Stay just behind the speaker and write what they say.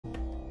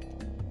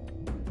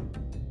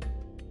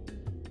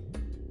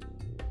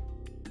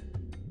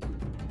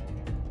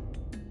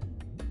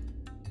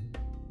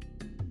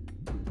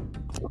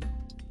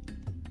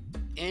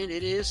and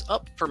it is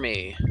up for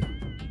me.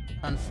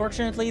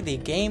 Unfortunately, the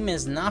game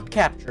is not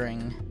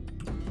capturing.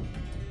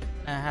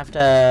 I have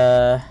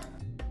to...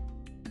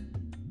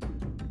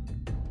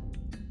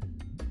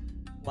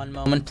 One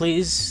moment,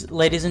 please,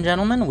 ladies and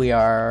gentlemen. We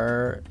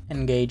are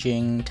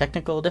engaging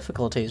technical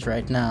difficulties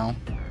right now.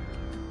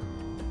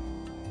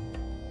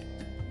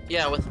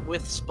 Yeah,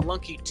 with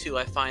Spelunky 2,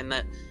 I find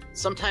that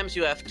sometimes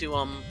you have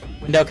to,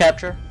 Window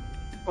capture?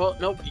 Well,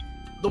 no,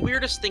 the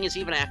weirdest thing is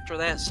even after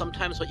that,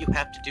 sometimes what you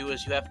have to do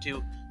is you have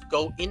to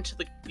go into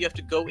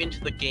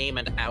the game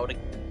and out.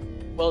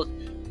 Well,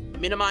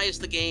 minimize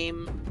the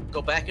game,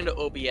 go back into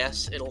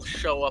OBS, it'll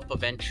show up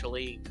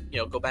eventually,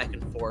 go back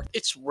and forth.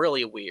 It's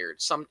really weird.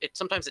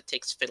 Sometimes it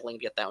takes fiddling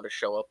to get that one to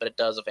show up, but it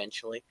does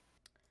eventually.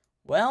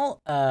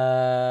 Well,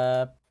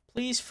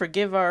 please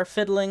forgive our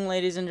fiddling,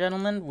 ladies and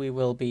gentlemen. We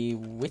will be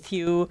with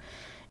you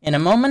in a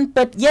moment.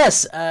 But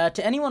yes,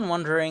 to anyone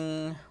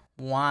wondering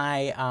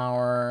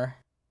why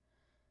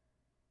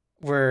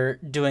we're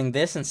doing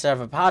this instead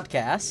of a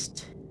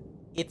podcast,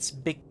 it's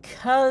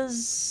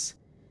because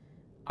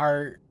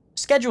our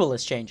schedule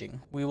is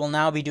changing. We will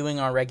now be doing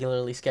our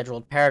regularly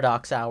scheduled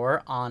Paradox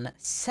Hour on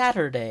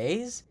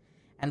Saturdays,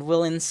 and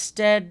will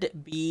instead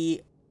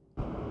be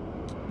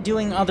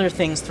doing other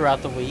things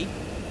throughout the week,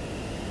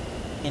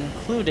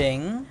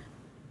 including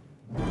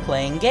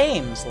playing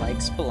games like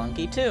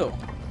Spelunky 2,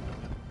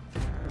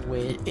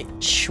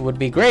 which would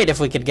be great if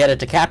we could get it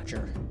to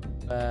capture.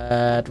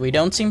 But we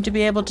don't seem to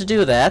be able to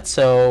do that,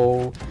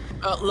 so...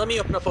 Let me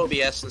open up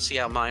OBS and see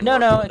how mine No,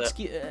 works.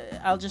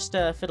 I'll just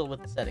fiddle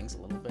with the settings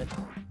a little bit.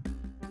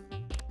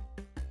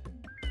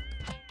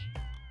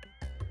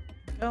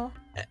 Go.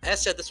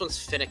 As said, this one's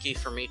finicky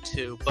for me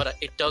too, but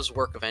it does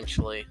work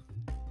eventually.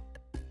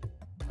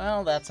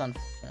 Well, that's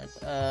unfortunate.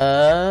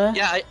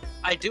 Yeah,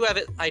 I do have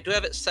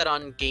it set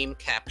on game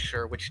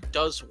capture, which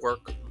does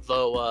work,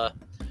 though,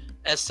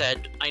 as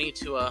said, I need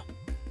to,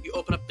 you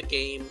open up the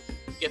game,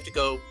 you have to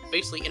go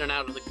basically in and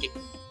out of the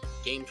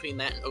game between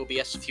that and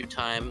OBS a few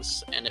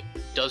times, and it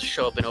does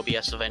show up in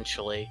OBS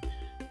eventually.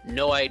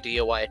 No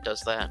idea why it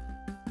does that.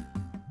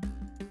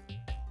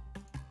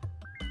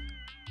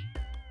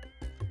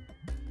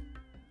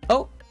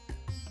 Oh!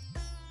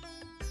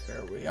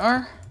 There we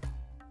are.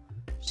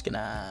 Just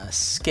gonna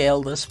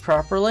scale this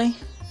properly.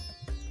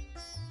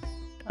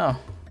 Oh,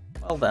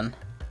 well then.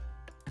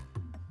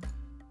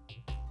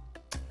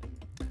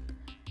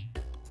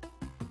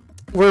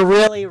 We're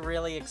really,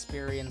 really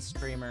experienced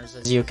streamers,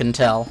 as you can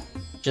tell.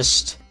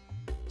 Just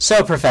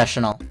so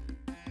professional.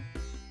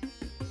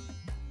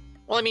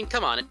 Well, I mean,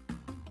 come on.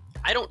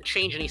 I don't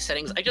change any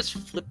settings. I just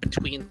flip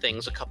between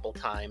things a couple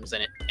times,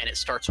 and it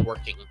starts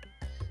working.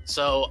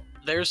 So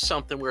there's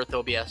something weird with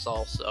OBS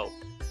also.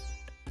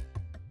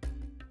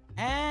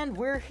 And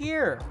we're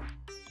here.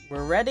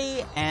 We're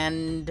ready,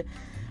 and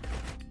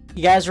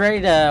you guys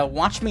ready to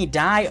watch me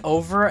die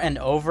over and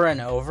over and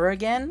over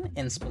again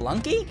in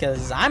Spelunky?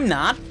 Because I'm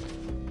not.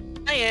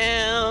 I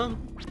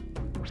am.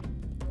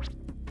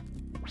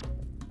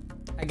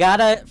 I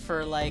gotta,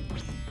 for like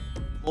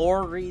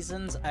lore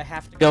reasons, I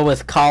have to go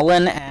with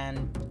Colin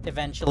and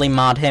eventually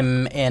mod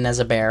him in as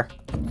a bear.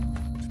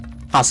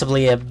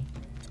 Possibly a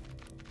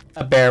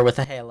bear with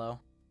a halo.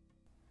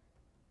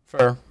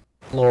 For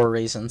lore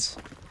reasons.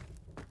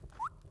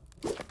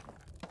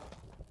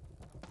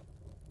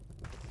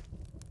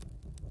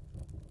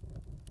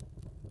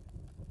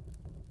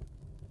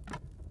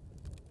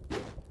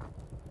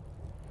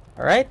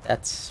 Alright,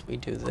 we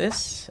do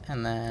this,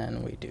 and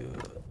then we do,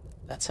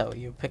 that's how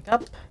you pick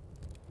up.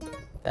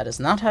 That is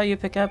not how you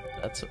pick up,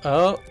 that's,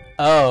 oh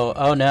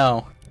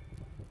no.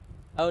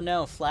 Oh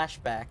no,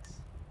 flashbacks.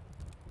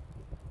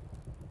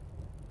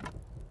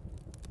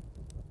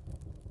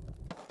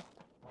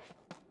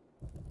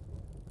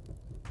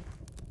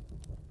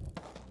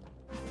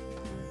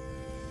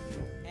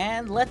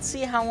 And let's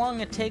see how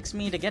long it takes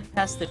me to get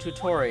past the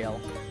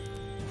tutorial.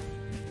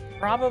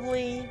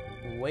 Probably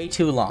way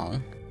too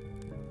long.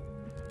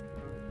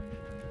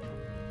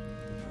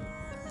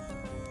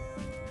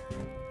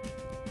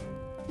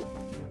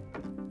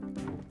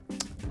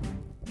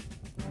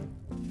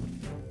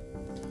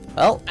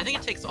 Well, I think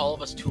it takes all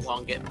of us too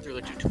long getting through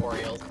the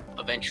tutorial,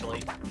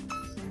 eventually.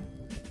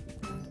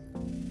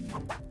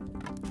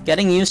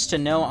 Getting used to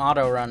no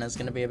auto run is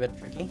gonna be a bit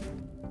tricky.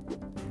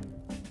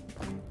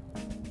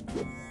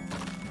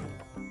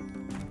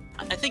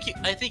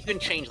 I think you can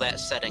change that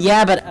setting.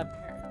 Yeah, but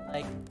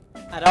like,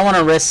 I don't want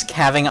to risk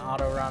having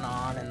auto run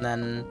on and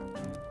then,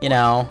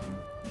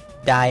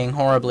 dying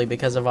horribly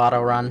because of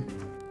auto run.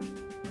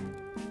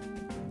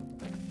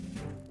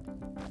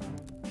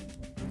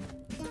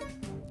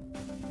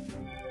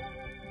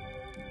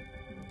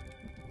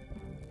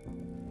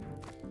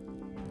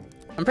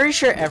 I'm pretty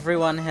sure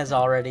everyone has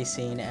already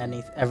seen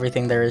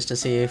everything there is to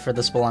see for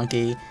the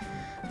Spelunky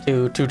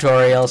 2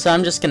 tutorial, so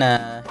I'm just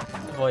gonna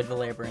avoid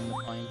belaboring the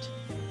point.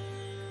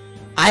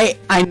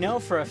 I know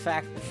for a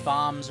fact that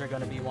bombs are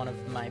going to be one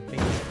of my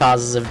biggest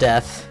causes of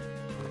death.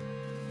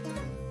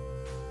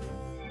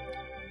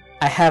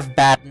 I have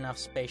bad enough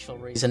spatial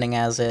reasoning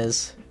as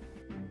is.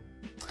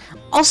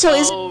 Also,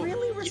 is it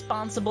really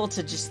responsible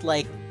to just,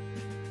 like,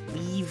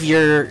 leave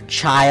your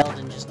child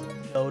and just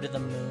go to the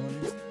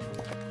moon?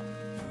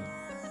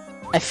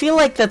 I feel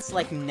like that's,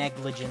 like,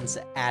 negligence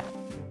at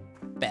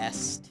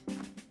best.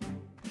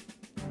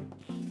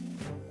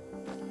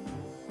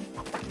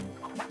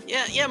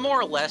 Yeah, more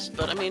or less,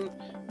 but I mean,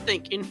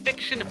 think, in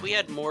fiction, if we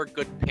had more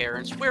good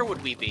parents, where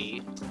would we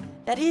be?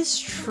 That is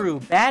true.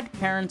 Bad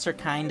parents are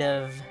kind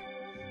of...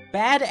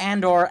 Bad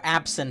and or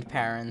absent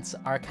parents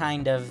are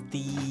kind of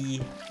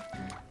the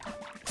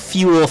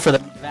fuel for the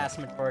vast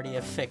majority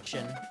of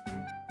fiction.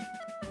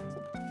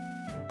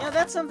 Yeah,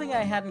 that's something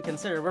I hadn't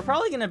considered. We're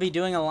probably going to be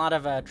doing a lot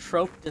of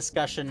trope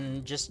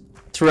discussion just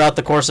throughout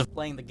the course of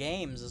playing the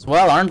games as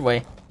well, aren't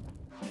we?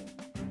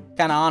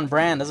 Kinda on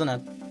brand, isn't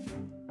it?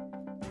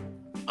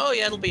 Oh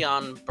yeah, it'll be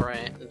on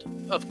brand,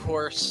 of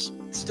course.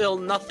 Still,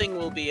 nothing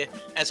will be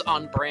as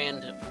on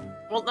brand.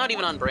 Well, not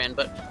even on brand,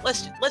 but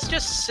let's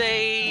just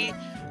say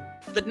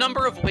the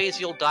number of ways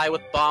you'll die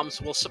with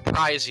bombs will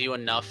surprise you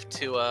enough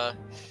to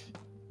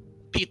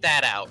beat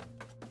that out.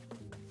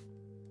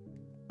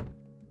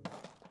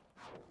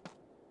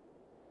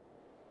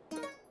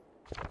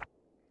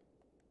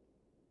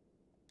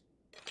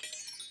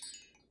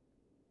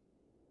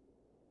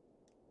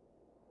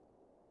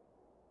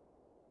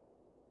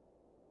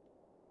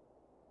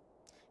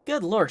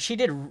 Good lord, she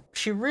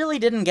really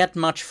didn't get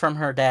much from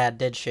her dad,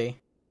 did she?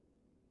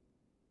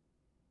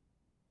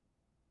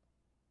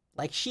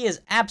 Like, she is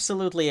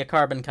absolutely a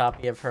carbon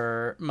copy of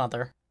her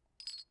mother.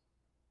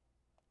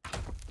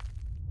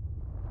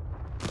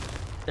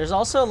 There's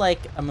also, like,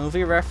 a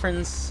movie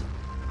reference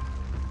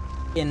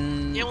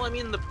in... Yeah, well, I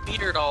mean, the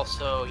beard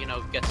also, you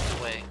know, gets in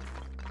the way.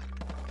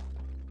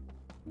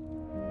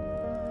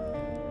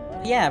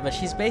 Yeah, but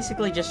she's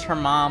basically just her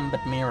mom,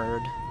 but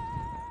mirrored.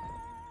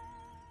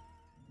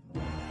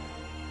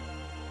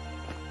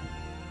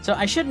 So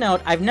I should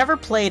note, I've never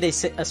played a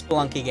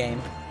Spelunky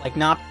game. Like,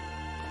 not...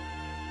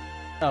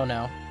 Oh,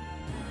 no.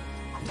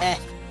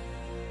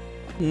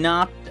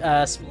 Not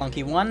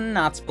Spelunky 1,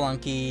 not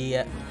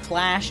Spelunky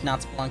Flash, not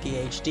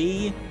Spelunky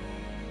HD,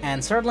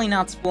 and certainly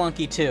not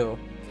Spelunky 2.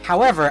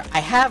 However, I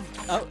have...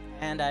 Oh,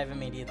 and I've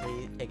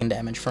immediately taken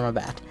damage from a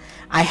bat.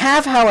 I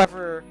have,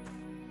 however,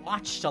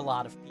 watched a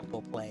lot of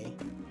people play,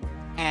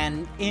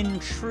 and in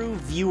true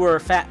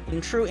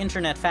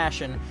internet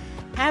fashion,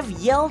 have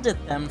yelled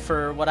at them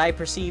for what I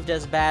perceived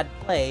as bad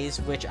plays,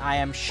 which I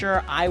am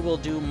sure I will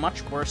do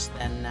much worse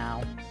than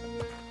now.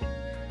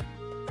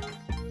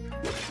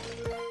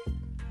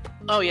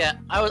 Oh yeah,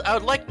 I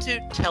would like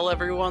to tell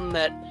everyone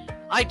that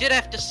I did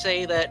have to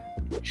say that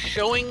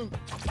showing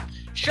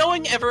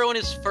everyone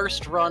his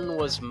first run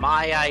was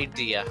my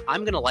idea.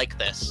 I'm gonna like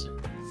this.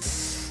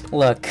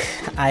 Look,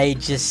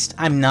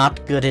 I'm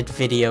not good at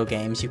video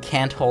games. You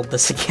can't hold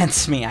this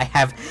against me. I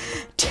have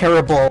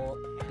terrible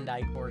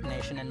hand-eye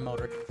coordination and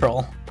motor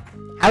control.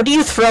 How do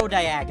you throw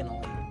diagonally?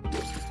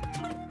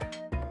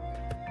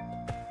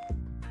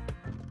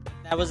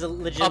 That was a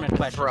legitimate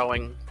question.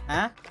 Throwing.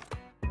 Huh?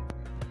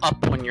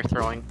 Up when you're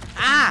throwing.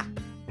 Ah!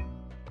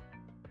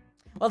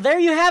 Well, there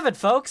you have it,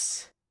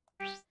 folks.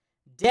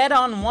 Dead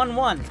on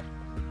 1-1.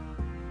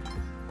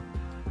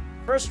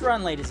 First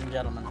run, ladies and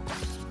gentlemen.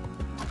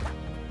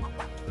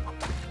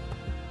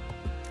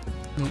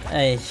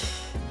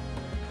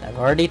 I've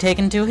already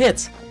taken 2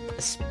 hits.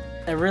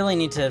 I really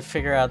need to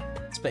figure out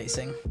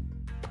spacing.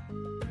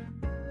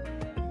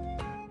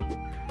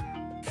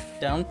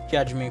 Don't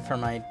judge me for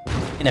my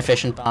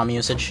inefficient bomb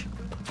usage.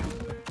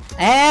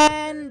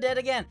 And dead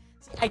again.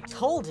 See, I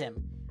told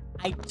him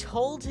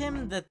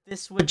that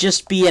this would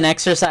just be an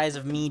exercise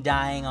of me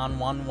dying on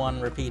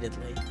 1-1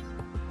 repeatedly.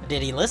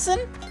 Did he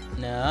listen?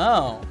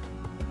 No.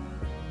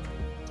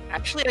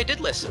 Actually, I did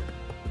listen.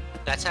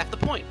 That's half the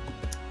point.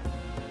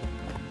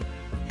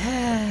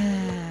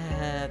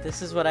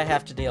 This is what I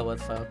have to deal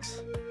with,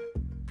 folks.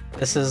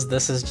 This is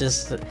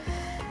just...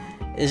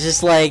 It's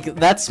just like,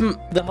 that's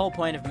the whole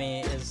point of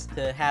me, is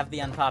to have the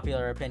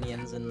unpopular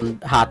opinions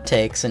and hot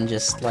takes and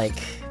just, like,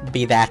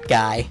 be that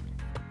guy.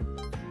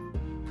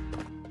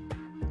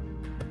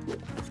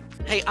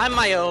 Hey, I'm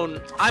my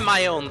own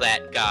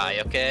that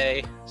guy,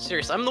 okay?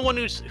 Seriously, I'm the one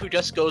who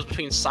just goes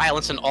between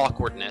silence and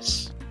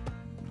awkwardness.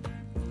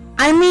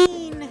 I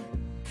mean...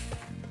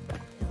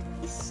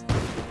 This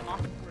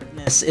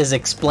awkwardness is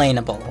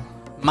explainable.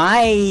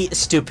 My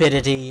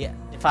stupidity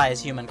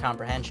defies human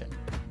comprehension.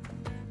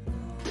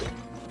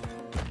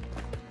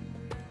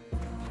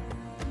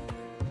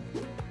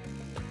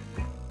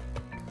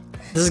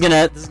 This is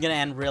gonna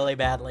end really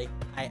badly.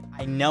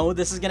 I know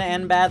this is gonna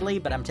end badly,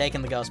 but I'm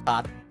taking the ghost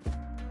pot.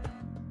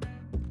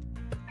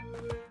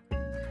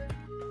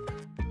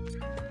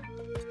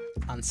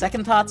 On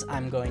second thoughts,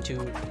 I'm going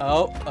to...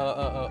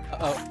 Oh.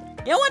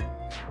 You know what?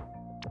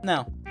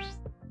 No.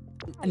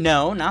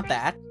 No, not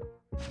that.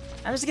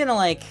 I'm just gonna,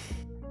 like...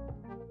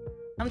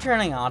 I'm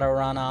turning auto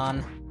run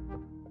on.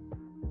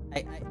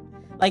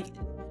 Like,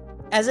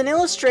 as an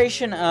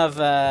illustration of,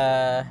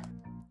 the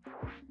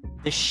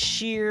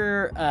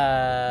sheer,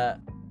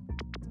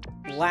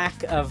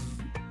 lack of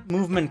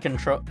movement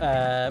control,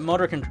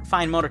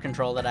 fine motor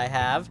control that I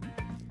have,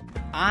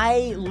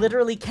 I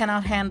literally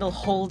cannot handle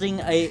holding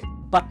a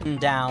button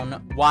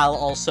down while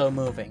also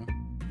moving.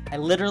 I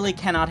literally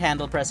cannot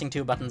handle pressing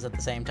 2 buttons at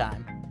the same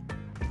time.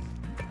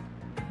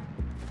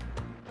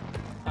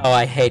 Oh,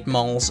 I hate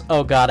moles.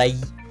 Oh god, I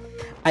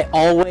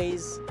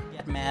always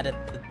get mad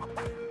at the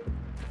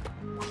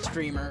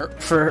streamer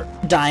for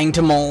dying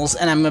to moles,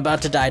 and I'm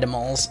about to die to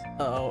moles.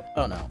 Oh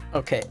no.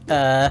 Okay,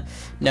 no.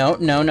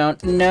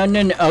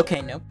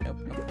 Okay, nope.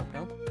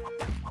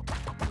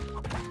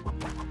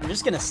 I'm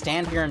just gonna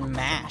stand here and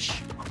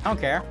mash. I don't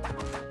care.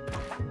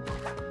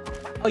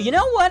 Oh, you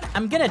know what?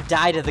 I'm gonna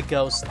die to the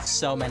ghost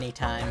so many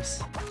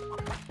times.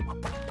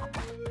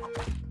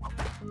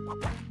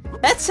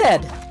 That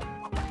said...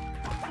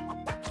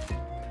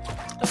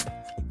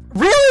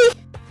 Really?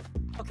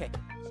 Okay,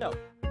 so...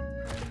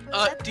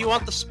 do you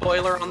want the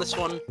spoiler on this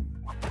one?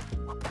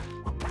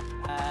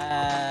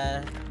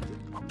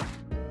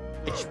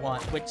 Which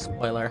one? Which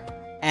spoiler?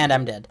 And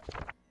I'm dead.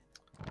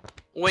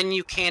 When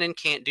you can and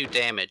can't do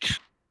damage.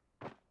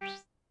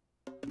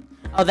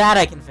 Oh, that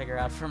I can figure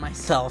out for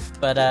myself,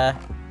 but,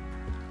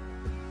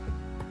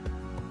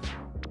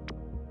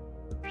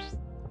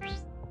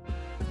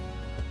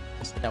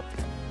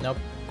 Nope.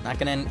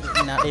 Not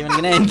even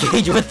gonna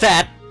engage with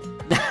that.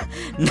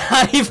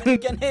 Not even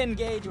gonna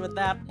engage with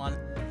that one.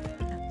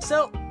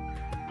 So,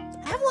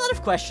 I have a lot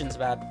of questions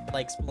about,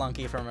 like,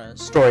 Spelunky from a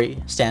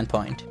story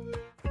standpoint.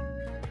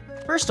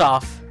 First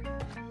off,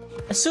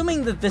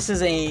 assuming that this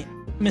is a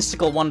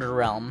mystical wonder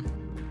realm,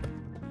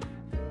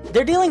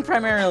 they're dealing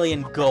primarily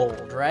in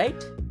gold,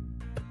 right?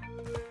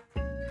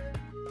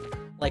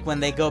 Like when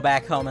they go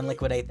back home and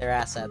liquidate their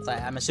assets.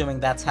 I'm assuming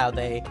that's how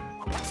they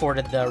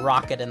afforded the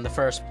rocket in the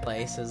first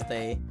place, is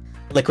they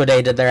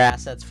liquidated their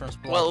assets from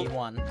Spelunky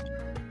 1.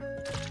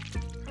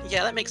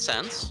 Yeah, that makes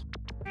sense.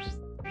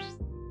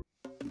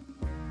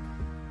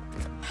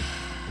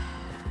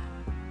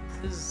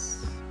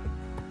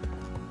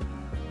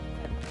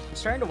 I'm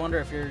starting to wonder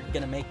if you're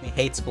gonna make me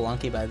hate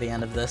Spelunky by the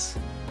end of this.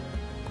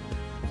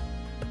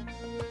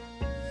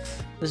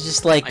 It's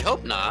just like... I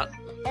hope not.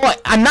 Oh,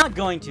 I'm not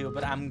going to,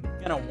 but I'm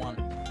gonna want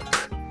to.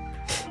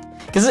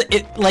 Because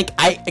like,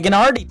 I can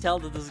already tell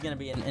that this is gonna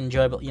be an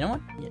enjoyable... You know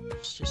what? Yeah,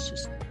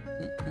 just...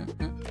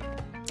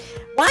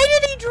 Why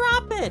did he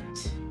drop it?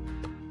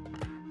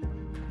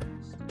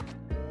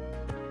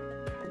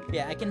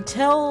 Yeah, I can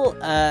tell,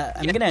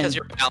 I'm gonna... because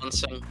you're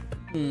balancing.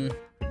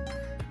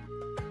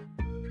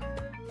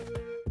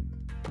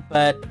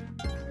 But...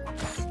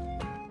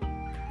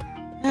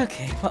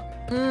 Okay, well...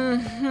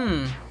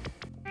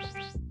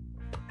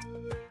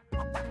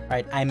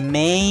 Alright, I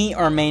may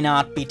or may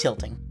not be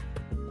tilting.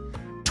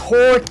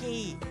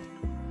 Torquey!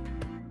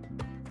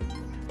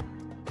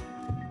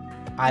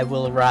 I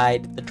will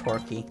ride the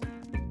Torquey.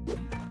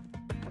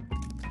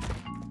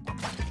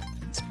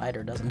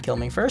 Spider doesn't kill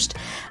me first.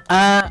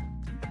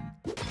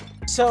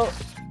 So...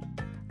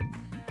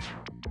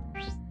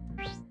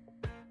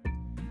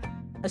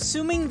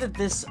 Assuming that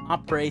this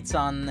operates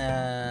on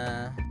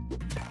the...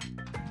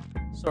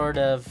 sort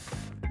of...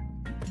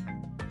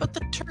 But the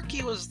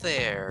turkey was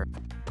there.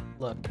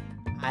 Look,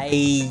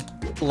 I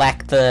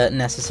lack the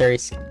necessary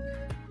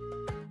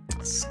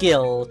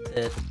skill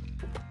to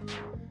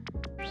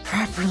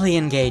properly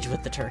engage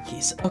with the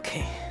turkeys.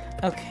 Okay.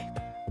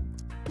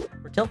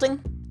 We're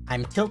tilting.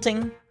 I'm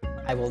tilting.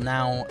 I will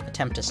now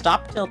attempt to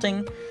stop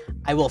tilting.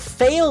 I will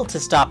fail to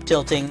stop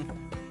tilting,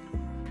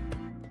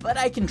 but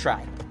I can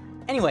try.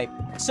 Anyway,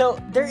 so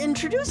they're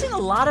introducing a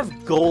lot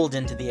of gold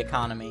into the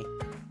economy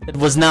that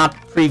was not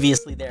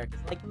previously there.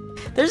 Like,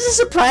 there's a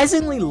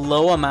surprisingly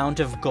low amount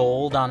of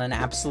gold on an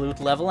absolute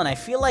level, and I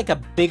feel like a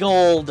big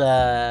old,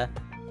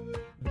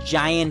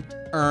 giant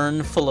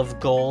urn full of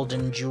gold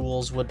and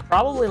jewels would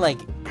probably,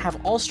 like,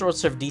 have all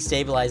sorts of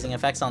destabilizing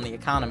effects on the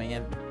economy.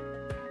 You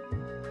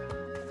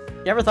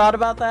ever thought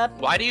about that?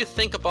 Why do you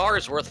think a bar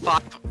is worth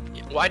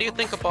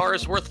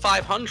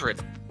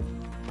 500?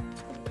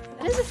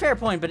 That is a fair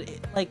point, but,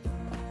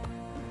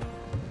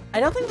 I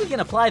don't think we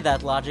can apply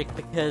that logic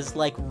because,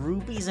 like,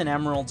 rubies and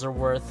emeralds are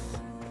worth,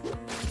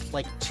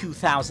 like,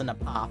 2,000 a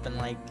pop, and,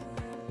 like,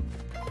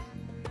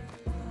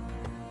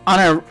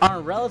 on a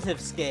relative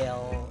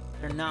scale,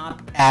 they're not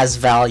as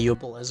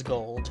valuable as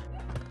gold.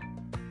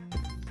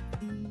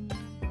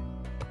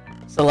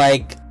 So,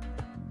 like,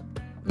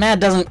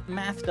 math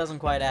doesn't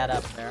quite add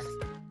up there.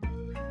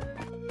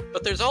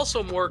 But there's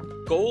also more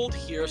gold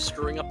here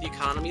screwing up the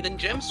economy than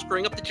gems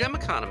screwing up the gem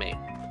economy.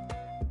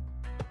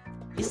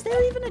 Is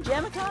there even a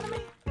gem economy?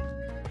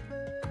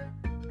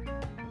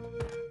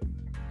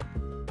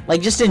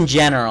 Like, just in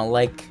general,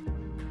 like,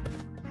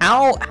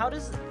 how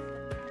does... Do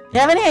you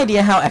have any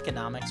idea how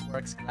economics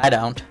works? I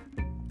don't.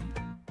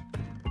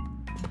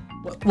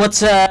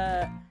 What's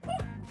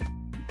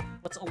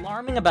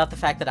alarming about the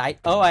fact that I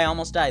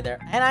almost died there.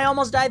 And I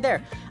almost died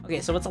there!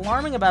 Okay, so what's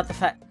alarming about the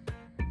fact...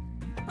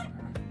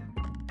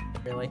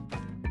 Really?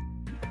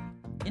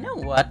 You know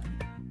what?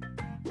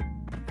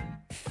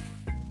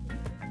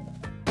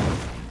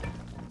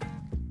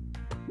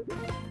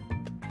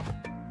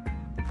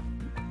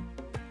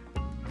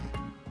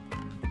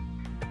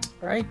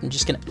 Right? I'm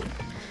just gonna...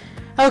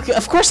 Okay,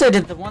 of course I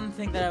did the one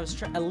thing that I was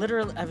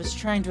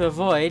trying to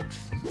avoid. I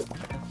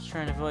was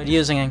trying to avoid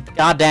using a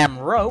goddamn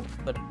rope,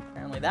 but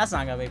apparently that's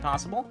not gonna be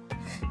possible.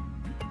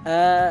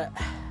 So,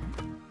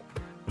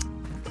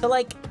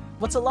 like,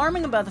 what's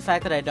alarming about the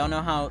fact that I don't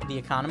know how the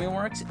economy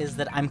works is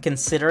that I'm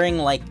considering,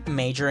 like,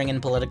 majoring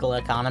in political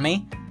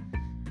economy.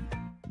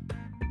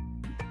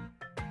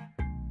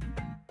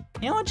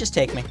 You know what? Just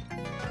take me.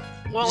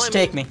 Well, just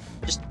take me.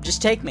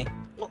 Just take me.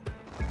 Well,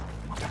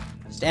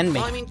 just end me.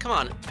 Well, I mean, come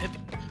on.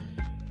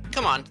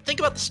 Come on, think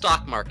about the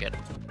stock market.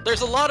 There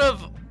are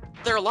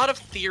a lot of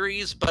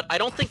theories, but I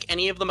don't think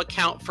any of them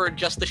account for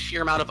just the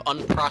sheer amount of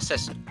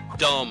unprocessed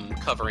dumb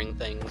covering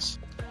things.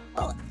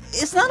 Well,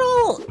 it's not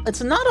all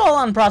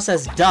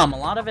unprocessed dumb. A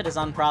lot of it is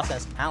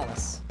unprocessed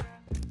malice.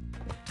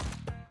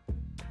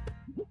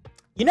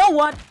 You know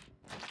what?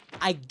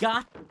 I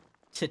got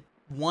to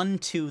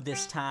 1-2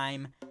 this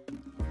time.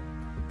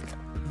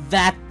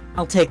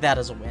 I'll take that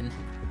as a win.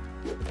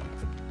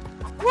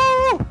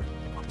 Woo!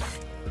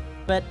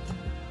 But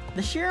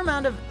the sheer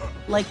amount of,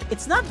 like,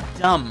 it's not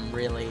dumb,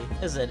 really,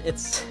 is it?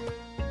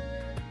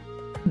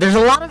 There's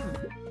a lot of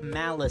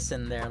malice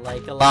in there,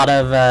 like a lot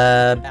of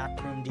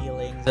backroom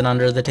dealings and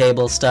under the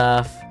table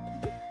stuff.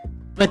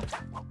 But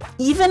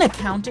even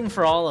accounting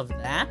for all of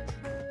that,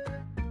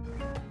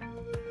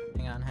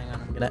 hang on,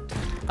 I'm gonna...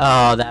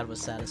 Oh, that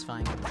was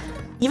satisfying.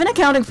 Even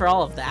accounting for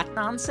all of that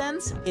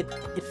nonsense,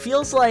 it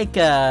feels like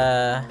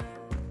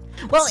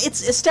well,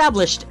 it's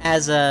established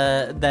as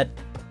that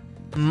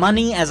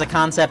money as a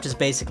concept is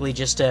basically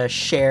just a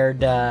shared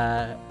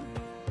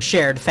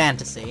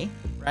fantasy,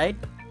 right?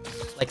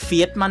 Like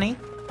fiat money.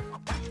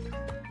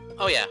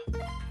 Oh yeah.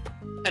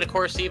 And of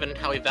course, even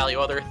how we value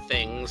other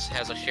things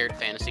has a shared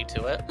fantasy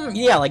to it.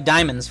 Yeah, like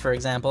diamonds, for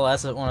example.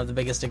 That's one of the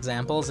biggest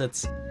examples.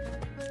 It's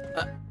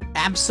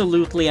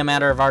absolutely a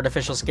matter of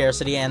artificial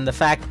scarcity, and the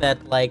fact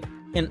that, like,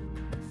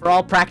 for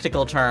all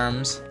practical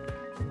terms,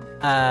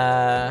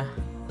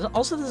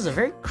 also this is a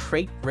very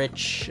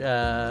crate-rich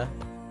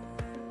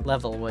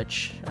level,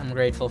 which I'm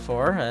grateful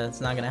for.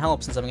 It's not going to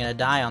help since I'm going to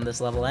die on this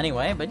level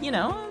anyway, but, you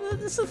know,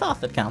 it's the thought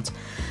that counts.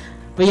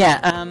 But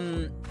yeah,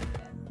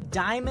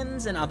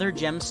 diamonds and other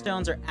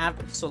gemstones are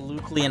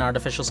absolutely an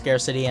artificial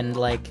scarcity and,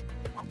 like,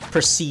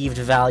 perceived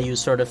value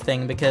sort of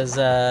thing, because,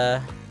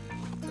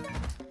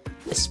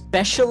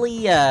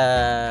 especially,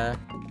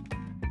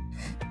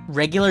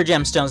 regular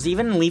gemstones,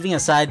 even leaving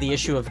aside the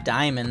issue of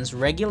diamonds,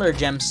 regular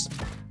gems...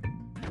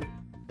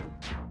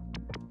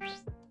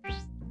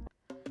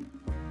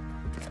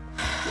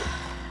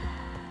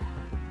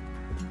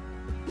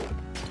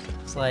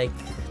 It's like,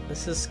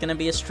 this is gonna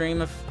be a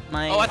stream of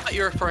my... Oh, I thought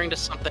you were referring to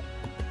something...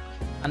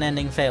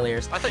 unending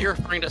failures. I thought you were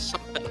referring to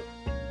something...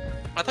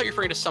 I thought you were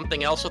referring to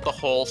something else with the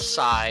whole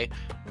sigh.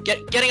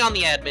 Getting on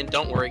the admin,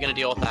 don't worry, gonna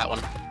deal with that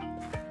one.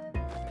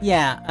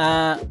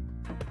 Yeah,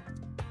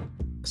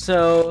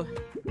 so...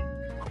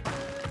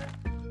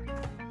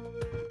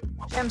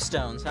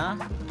 gemstones, huh?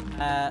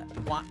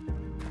 What?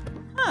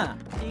 Huh,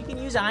 you can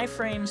use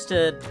iframes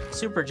to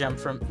super jump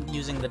from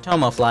using the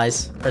Tomo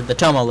flies, or the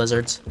Tomo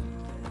lizards.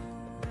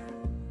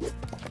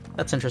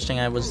 That's interesting,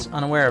 I was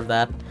unaware of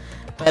that.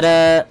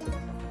 But,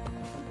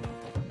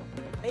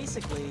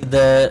 basically,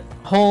 the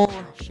whole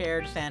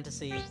shared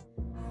fantasy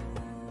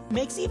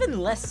makes even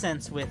less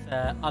sense with,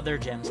 other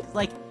gems.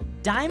 Like,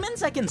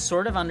 diamonds I can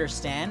sort of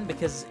understand,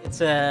 because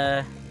it's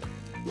a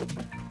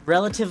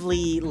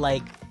relatively,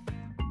 like,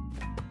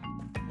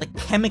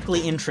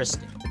 chemically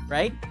interesting,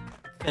 right?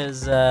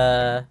 Because,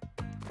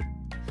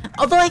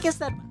 although I guess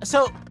that...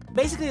 So,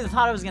 basically the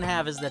thought I was gonna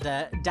have is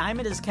that,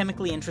 diamond is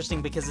chemically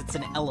interesting because it's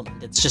an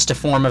element. It's just a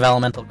form of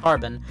elemental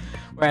carbon,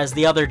 whereas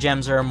the other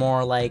gems are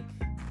more like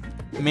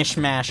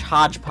mishmash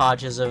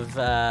hodgepodges of,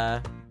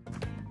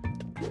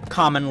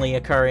 commonly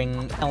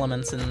occurring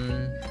elements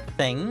and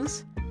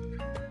things.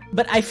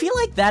 But I feel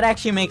like that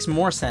actually makes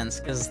more sense,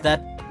 because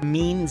that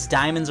means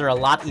diamonds are a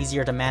lot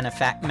easier to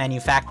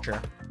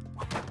manufacture.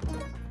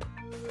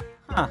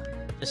 Huh.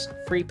 Just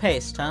free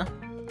paste, huh?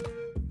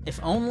 If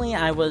only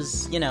I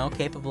was, you know,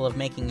 capable of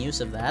making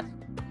use of that.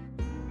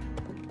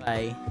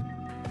 By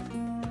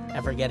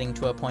ever getting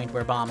to a point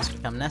where bombs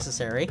become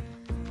necessary.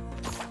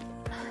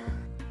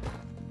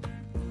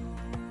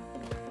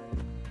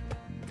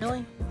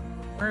 Really?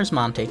 Where's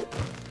Monty?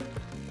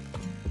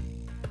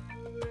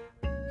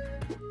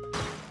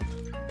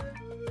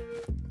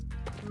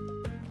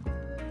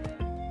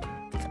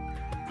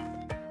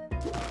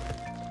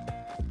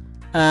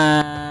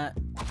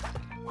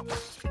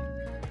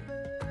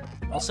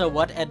 Also,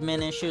 what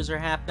admin issues are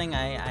happening?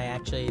 I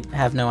actually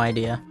have no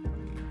idea.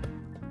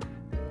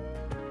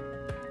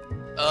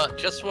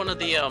 Just one of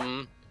the,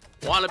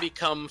 wanna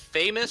become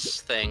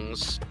famous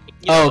things.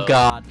 Oh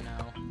god,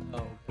 no.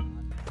 Oh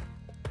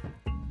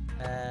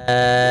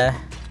god.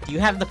 Do you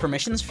have the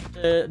permissions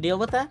to deal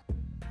with that?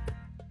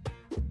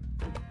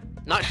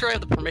 Not sure I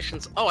have the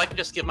permissions. Oh, I can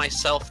just give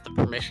myself the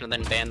permission and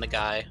then ban the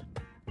guy.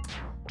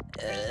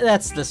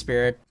 That's the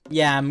spirit.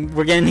 Yeah,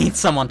 we're gonna need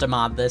someone to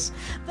mod this.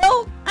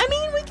 Though, I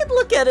mean, we could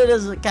look at it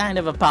as a kind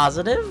of a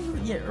positive.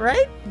 Yeah,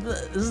 right?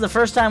 This is the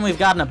first time we've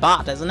gotten a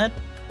bot, isn't it?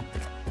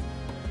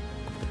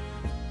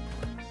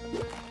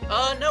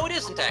 No, it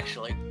isn't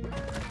actually.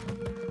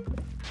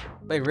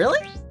 Wait, really?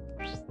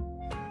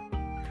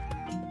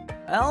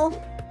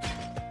 Well,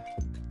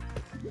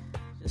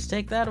 just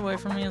take that away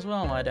from me as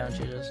well, why don't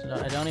you?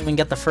 I don't even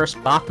get the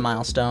first bot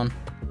milestone.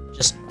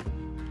 Just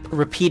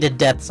repeated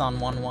deaths on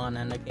 1-1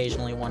 and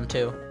occasionally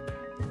 1-2.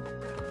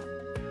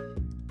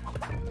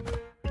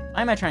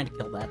 Why am I trying to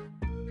kill that?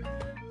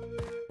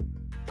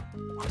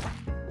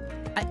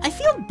 I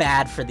feel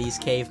bad for these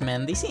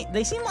cavemen. They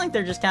seem like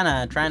they're just kind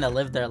of trying to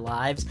live their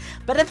lives,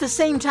 but at the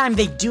same time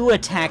they do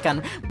attack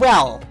on.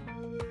 Well,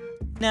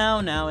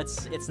 no,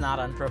 it's not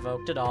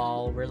unprovoked at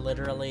all. We're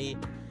literally,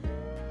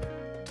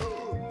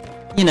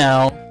 you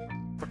know,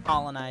 we're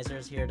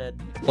colonizers here to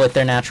exploit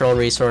their natural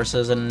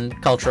resources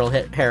and cultural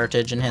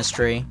heritage and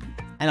history,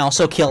 and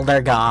also kill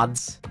their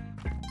gods.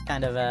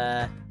 Kind of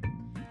a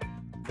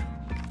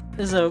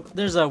there's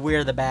a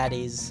we're the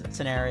baddies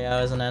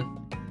scenario, isn't it?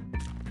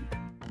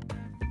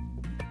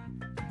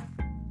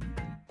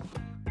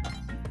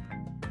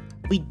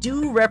 We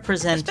do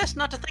represent... It's best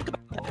not to think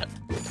about that.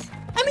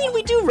 I mean,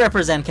 we do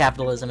represent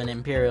capitalism and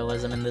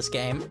imperialism in this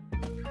game.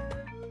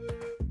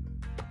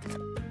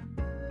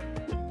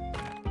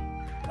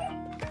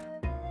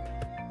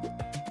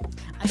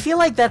 I feel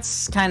like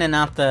that's kind of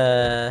not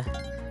the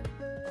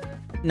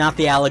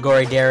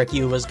allegory Derek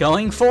Yu was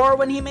going for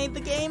when he made the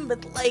game,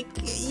 but like,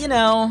 you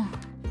know,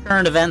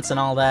 current events and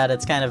all that,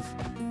 it's kind of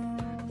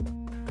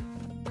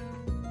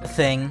a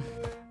thing.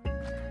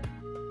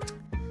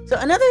 So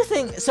another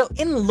thing, so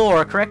in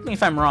lore, correct me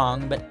if I'm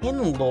wrong, but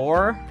in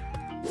lore,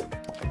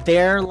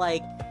 they're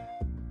like,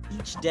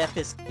 each death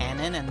is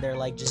canon and they're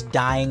like just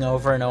dying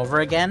over and over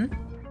again.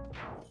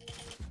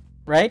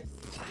 Right?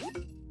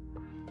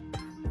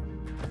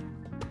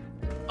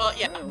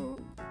 Yeah.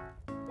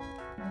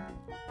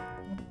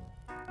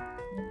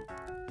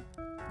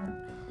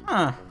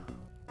 Huh.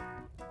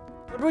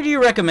 What would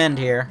you recommend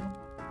here?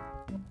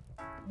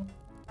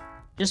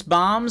 Just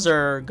bombs,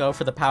 or go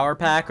for the power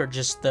pack, or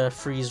just the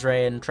freeze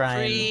ray and try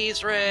and...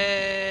 Freeze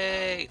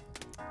ray!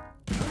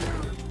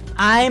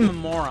 I'm a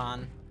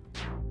moron.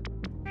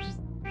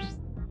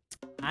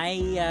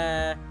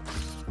 I,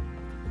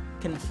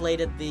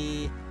 conflated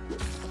the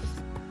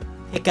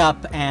pick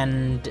up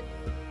and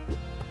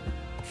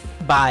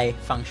buy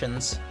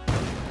functions.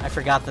 I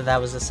forgot that that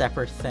was a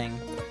separate thing.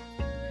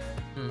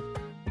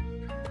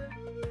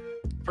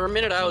 For a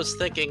minute I was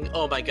thinking,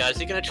 oh my god, is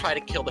he gonna try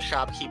to kill the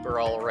shopkeeper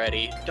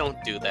already? Don't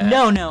do that.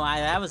 No,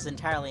 I was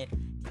entirely...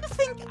 Do you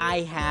think I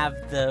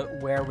have the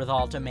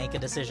wherewithal to make a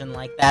decision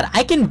like that?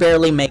 I can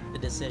barely make the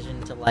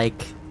decision to,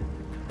 like,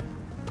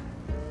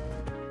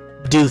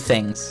 do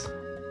things.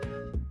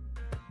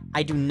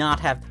 I do not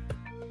have...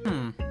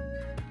 Okay,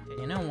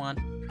 you know what?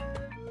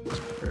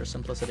 For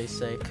simplicity's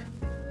sake.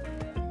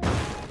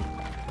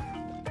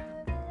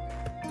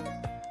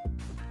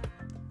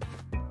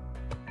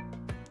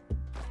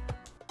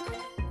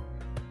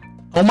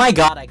 Oh my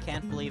god, I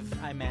can't believe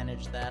I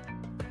managed that.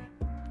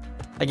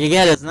 Like,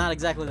 again, it's not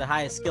exactly the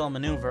highest skill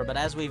maneuver, but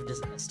as we've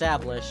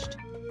established,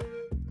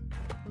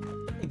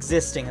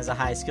 existing is a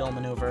high skill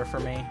maneuver for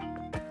me.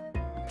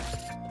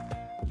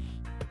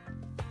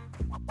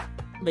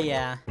 But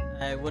yeah,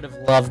 I would have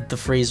loved the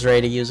freeze ray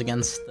to use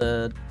against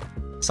the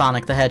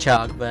Sonic the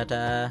Hedgehog, but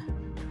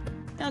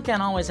you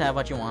can't always have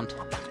what you want.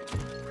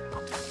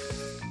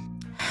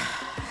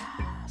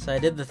 So I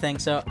did the thing.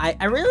 So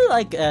I really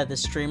like the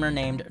streamer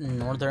named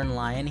Northern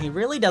Lion. He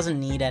really doesn't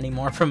need any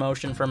more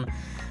promotion from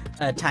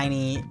a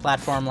tiny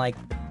platform like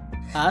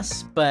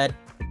us, but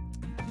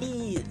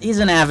he's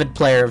an avid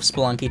player of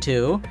Spelunky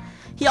too.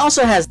 He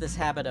also has this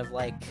habit of,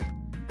 like,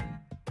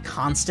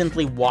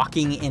 constantly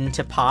walking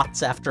into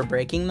pots after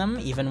breaking them,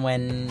 even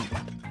when...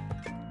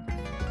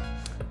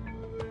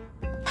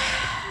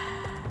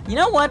 You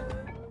know what?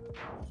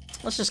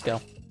 Let's just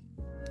go.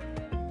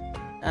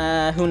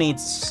 Who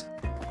needs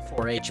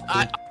 4 HP?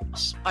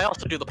 I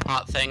also do the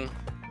pot thing.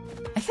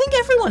 I think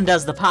everyone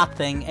does the pot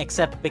thing,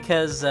 except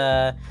because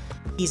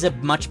he's a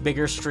much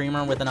bigger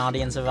streamer with an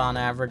audience of, on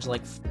average,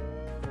 like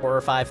 4,000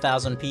 or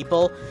 5,000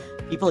 people.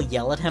 People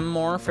yell at him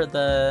more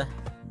for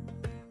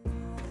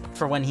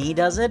when he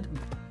does it,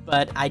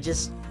 but I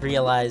just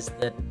realized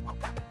that,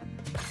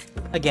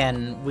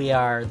 again, we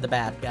are the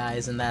bad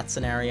guys in that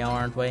scenario,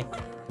 aren't we?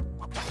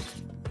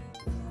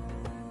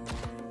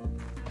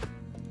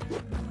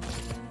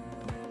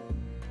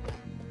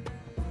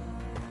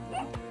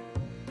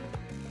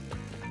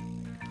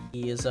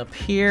 He is up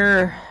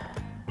here.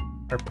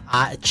 Or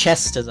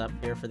chest is up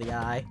here for the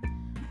eye.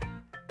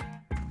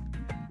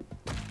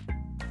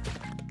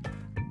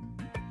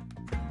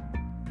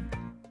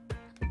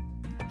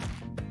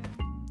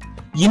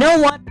 You know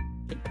what?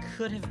 It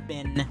could have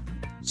been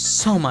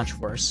so much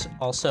worse.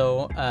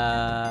 Also,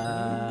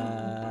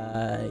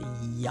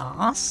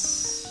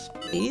 yas,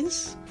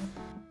 please?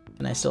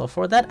 Can I still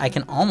afford that? I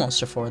can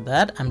almost afford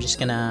that. I'm just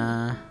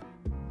gonna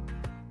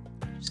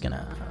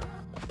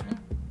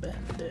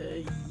bend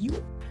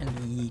you and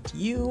eat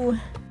you.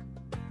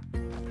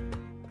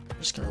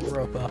 Just gonna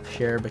rope up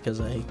here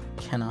because I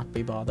cannot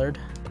be bothered.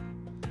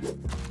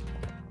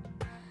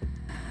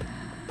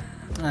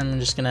 I'm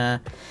just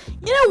gonna...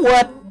 You know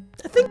what?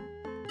 I think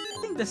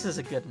this is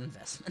a good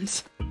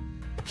investment.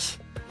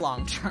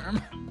 Long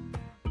term.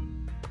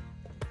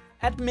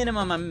 At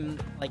minimum, I'm,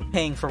 like,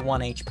 paying for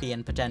 1 HP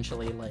and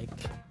potentially, like,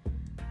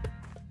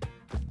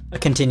 a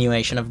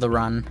continuation of the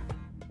run.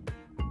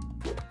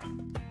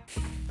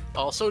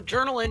 Also,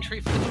 journal entry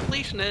for the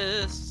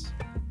completionists.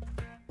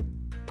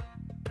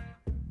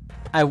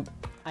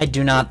 I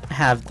do not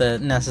have the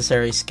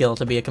necessary skill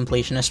to be a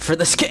completionist for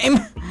this game.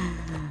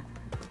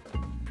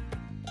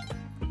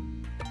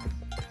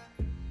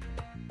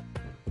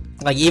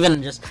 Like,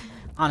 even just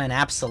on an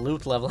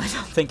absolute level, I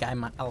don't think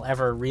I'll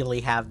ever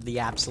really have the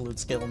absolute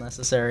skill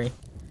necessary.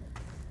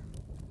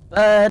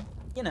 But,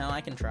 you know,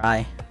 I can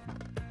try.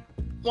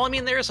 Well, I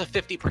mean, there is a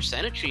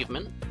 50%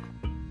 achievement.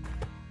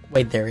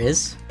 Wait, there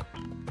is?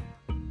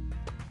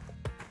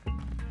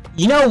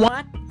 You know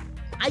what?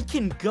 I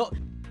can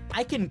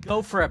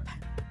go for a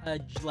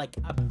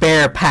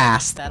bear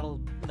pass. That'll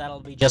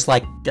be just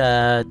like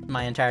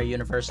my entire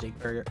university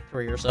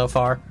career so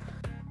far.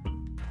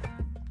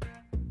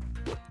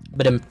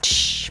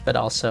 But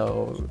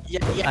also, yeah,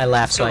 I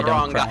laugh so I don't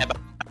wrong cry. guy about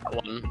that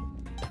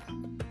one.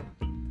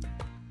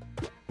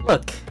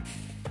 Look,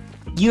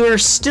 you're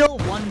still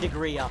 1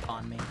 degree up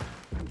on me.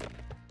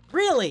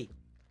 Really?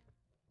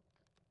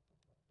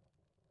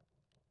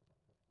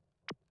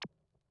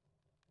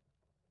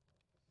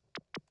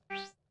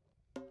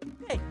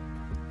 Hey.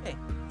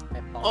 I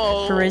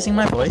apologize for raising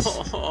my voice.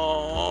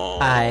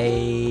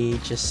 I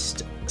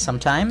just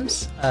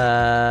sometimes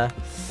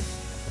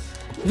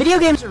video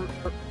games are.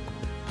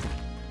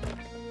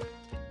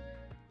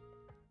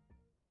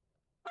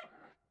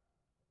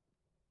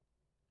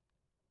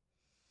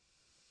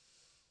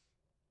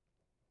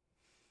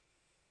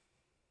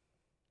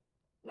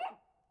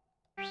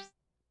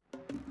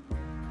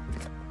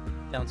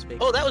 Don't speak.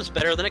 Oh, that was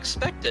better than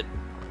expected.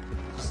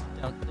 Just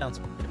don't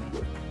speak to me.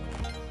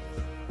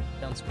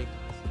 Don't speak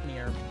to me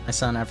or my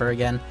son ever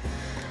again.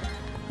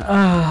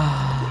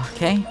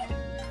 Okay.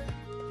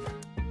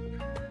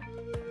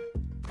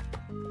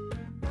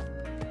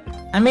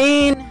 I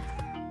mean,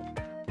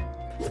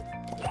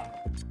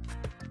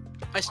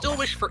 I still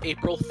wish for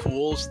April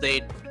Fools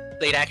they'd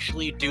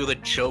actually do the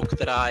joke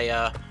that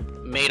I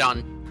made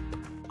on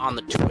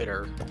the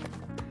Twitter.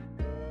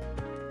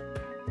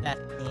 that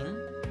thing.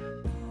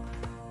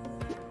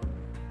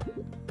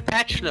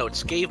 Patch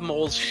notes gave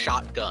moles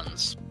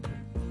shotguns.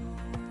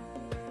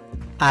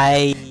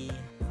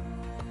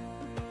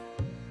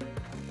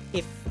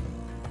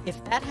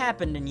 If that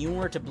happened and you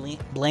were to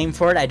blame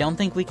for it, I don't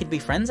think we could be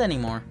friends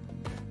anymore.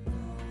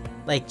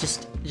 Like,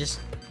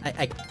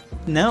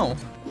 no.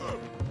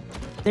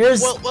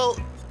 There's... Well,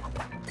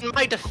 in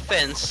my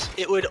defense,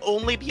 it would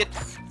only be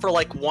for,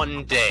 like,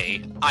 1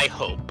 day, I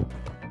hope.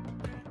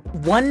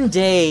 1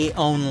 day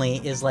only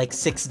is, like,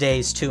 6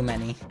 days too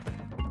many.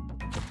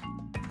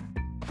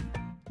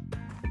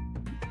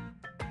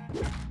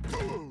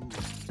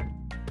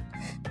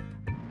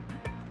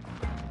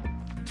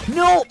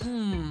 No!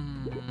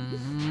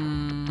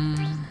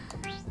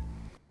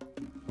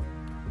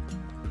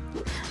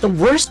 The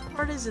worst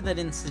part is that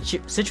in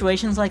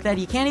situations like that,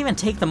 you can't even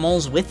take the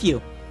moles with you.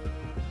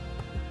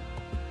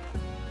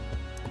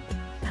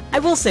 I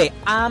will say,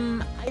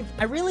 I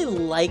really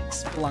like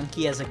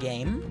Spelunky as a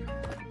game.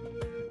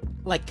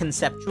 Like,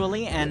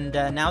 conceptually, and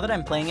now that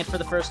I'm playing it for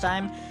the first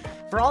time,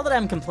 for all that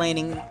I'm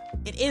complaining,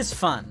 it is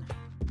fun.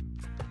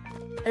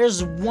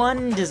 There's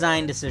one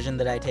design decision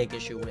that I take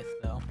issue with,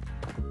 though.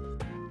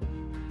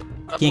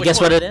 Can you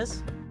guess what it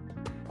is?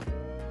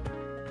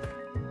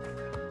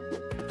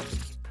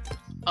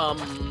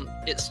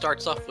 It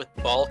starts off with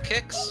ball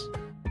kicks?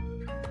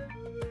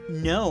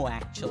 No,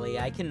 actually,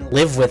 I can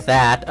live with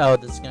that. Oh,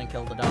 this is gonna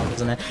kill the dog,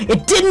 isn't it?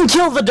 It didn't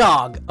kill the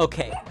dog!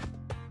 Okay.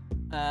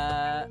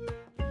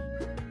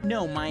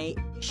 No, my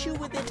issue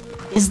with it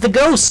is the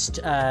ghost,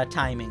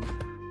 timing.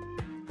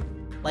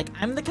 Like,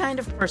 I'm the kind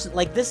of person,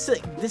 like, this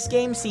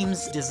game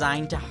seems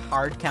designed to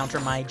hard counter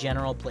my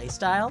general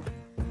playstyle.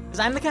 Because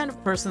I'm the kind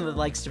of person that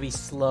likes to be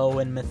slow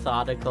and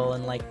methodical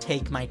and, like,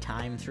 take my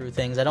time through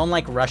things. I don't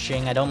like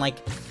rushing. I don't like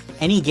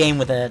any game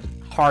with a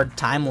hard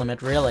time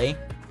limit, really.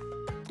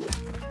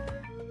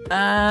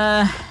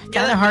 Kinda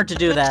hard to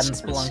do that in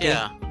Spelunky.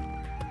 Yeah.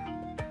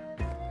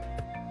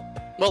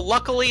 Well,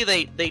 luckily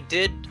they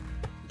did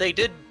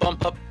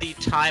bump up the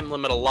time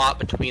limit a lot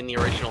between the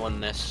original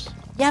and this.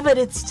 Yeah, but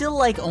it's still,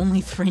 like,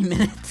 only 3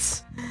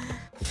 minutes.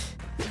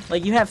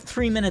 Like, you have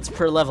 3 minutes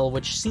per level,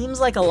 which seems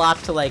like a lot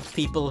to, like,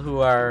 people who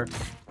are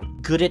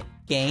good at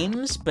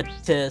games, but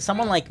to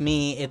someone like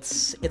me,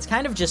 it's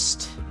kind of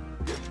just...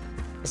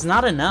 It's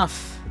not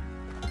enough.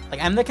 Like,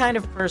 I'm the kind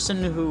of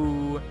person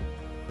who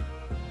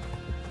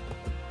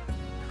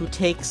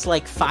takes,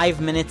 like,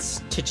 5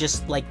 minutes to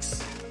just, like...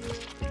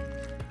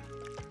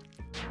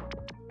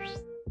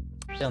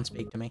 Don't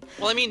speak to me.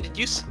 Well, I mean,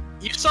 you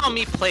saw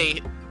me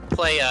play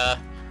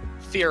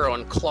Firo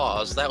and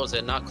Claws. That was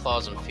it, not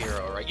Claws and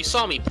Firo, right? You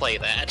saw me play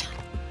that.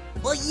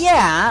 Well,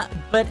 yeah,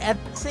 but at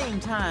the same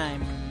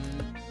time,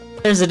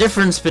 there's a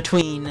difference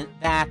between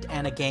that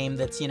and a game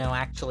that's,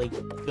 actually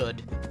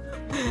good.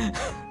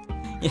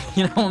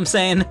 You know what I'm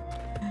saying?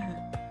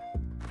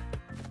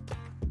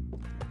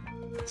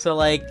 So,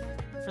 like,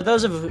 for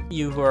those of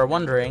you who are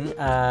wondering,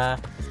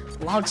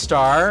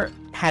 Logstar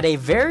had a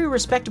very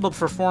respectable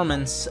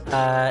performance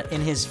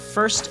in his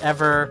first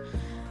ever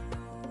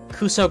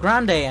Cuso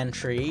Grande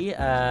entry.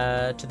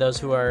 To those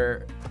who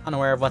are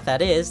unaware of what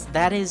that is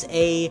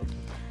a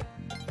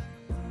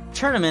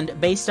tournament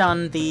based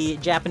on the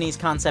Japanese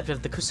concept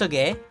of the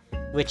kusoge,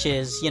 which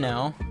is,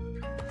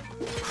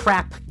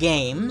 crap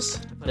games,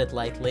 to put it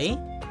lightly.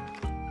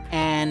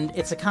 And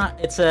it's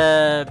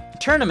a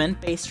tournament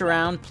based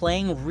around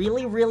playing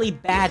really, really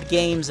bad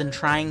games and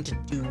trying to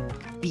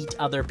beat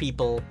other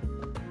people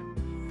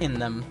in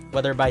them,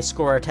 whether by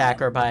score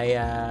attack or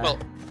by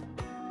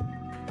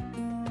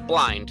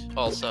blind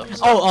also.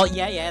 So. Oh,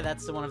 yeah,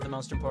 that's one of the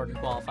most important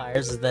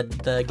qualifiers, is that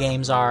the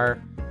games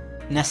are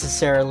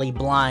necessarily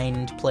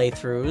blind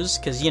playthroughs,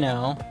 because,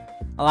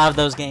 a lot of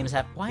those games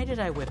have... Why did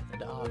I whip the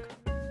dog?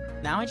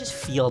 Now I just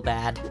feel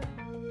bad.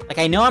 Like,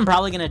 I know I'm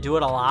probably gonna do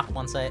it a lot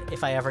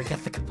if I ever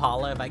get the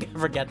Kapala, if I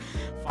ever get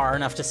far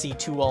enough to see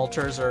 2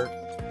 altars, or...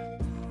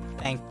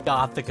 Thank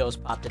God the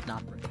ghost pot did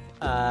not break.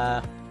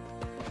 But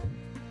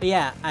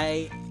yeah,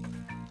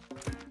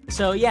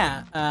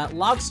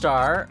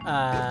 Logstar,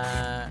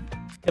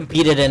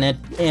 competed in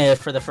it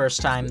for the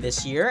first time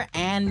this year,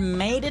 and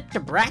made it to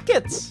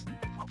brackets!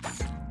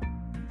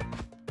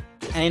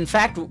 And in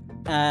fact,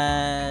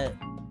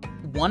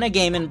 won a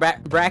game in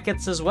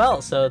brackets as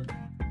well, so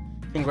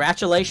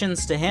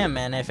congratulations to him.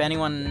 And if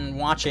anyone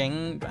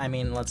watching, I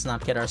mean, let's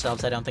not kid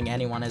ourselves, I don't think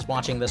anyone is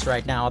watching this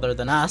right now other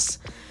than us.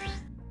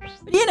 But,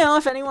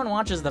 if anyone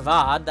watches the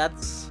VOD,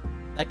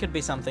 that could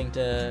be something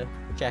to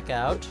check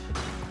out.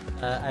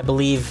 I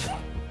believe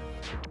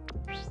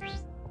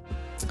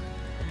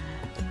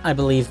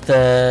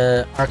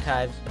the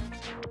archives...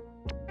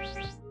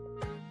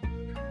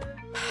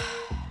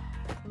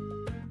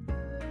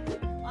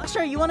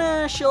 Logstar, you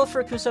wanna shill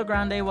for Cuso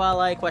Grande while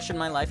I question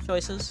my life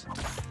choices?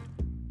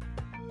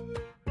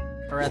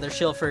 Or rather,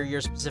 shill for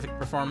your specific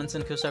performance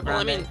in Cuso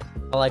Grande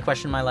while I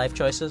question my life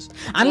choices?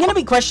 I'm gonna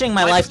be questioning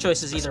my life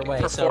choices either way,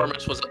 so...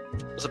 Performance was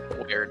a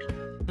bit weird.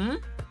 Hmm?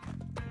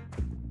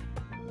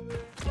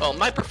 Well,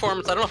 my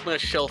performance, I don't know if I'm gonna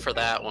shill for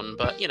that one,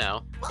 but, Well, you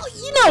know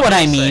what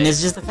I mean,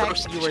 is just the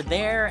fact that you were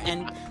there,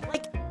 and,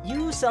 like,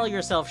 you sell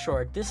yourself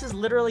short. This is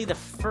literally the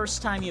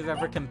first time you've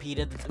ever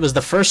competed. It was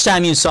the first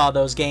time you saw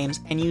those games,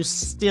 and you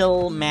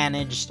still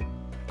managed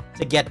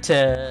to get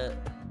through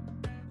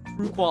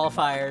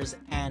qualifiers,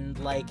 and,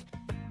 like,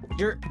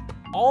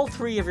 all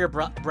 3 of your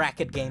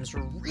bracket games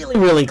were really,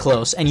 really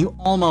close, and you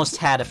almost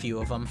had a few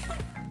of them.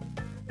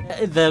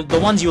 The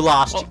ones you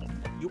lost,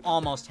 you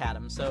almost had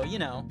them, so,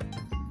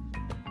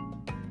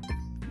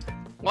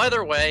 Well,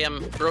 either way,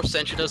 Gross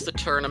Engine does the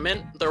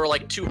tournament. There were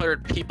like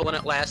 200 people in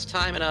it last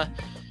time, and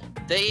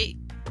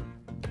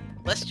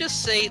let's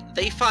just say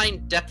they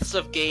find depths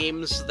of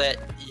games that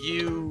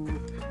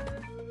you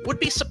would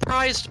be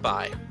surprised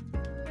by.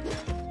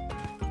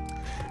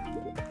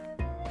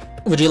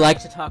 Would you like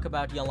to talk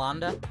about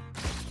Yolanda?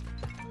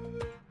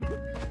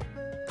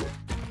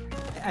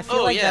 I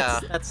feel like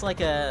that's like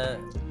a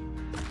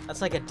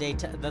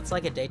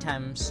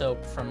daytime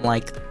soap from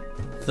like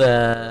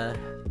the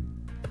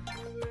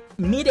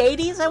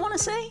mid-'80s, I want to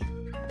say.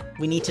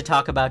 We need to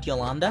talk about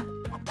Yolanda.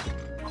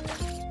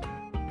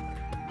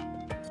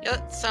 Yeah,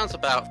 that sounds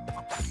about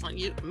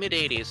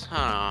mid-'80s,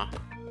 huh?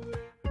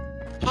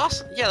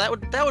 Yeah,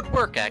 that would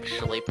work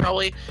actually.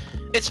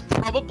 It's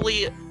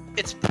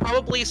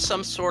probably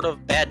some sort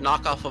of bad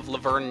knockoff of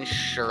Laverne and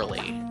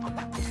Shirley.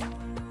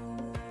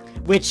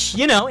 Which,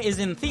 is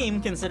in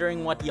theme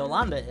considering what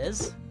Yolanda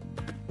is.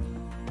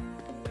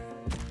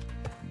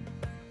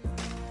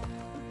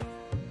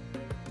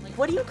 Like,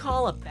 what do you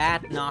call a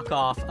bad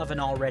knockoff of an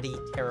already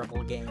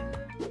terrible game?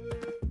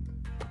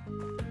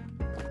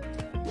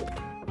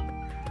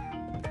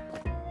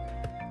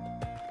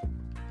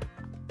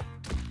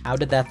 How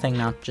did that thing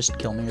not just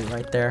kill me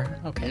right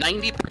there? Okay.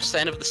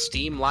 90% of the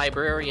Steam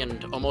library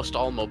and almost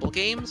all mobile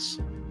games?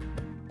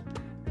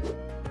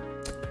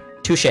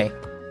 Touché.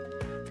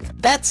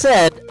 That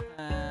said,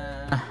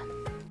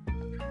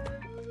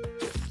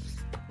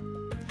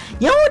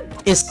 you know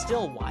what is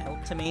still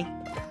wild to me?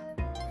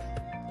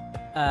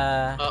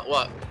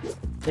 What?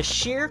 The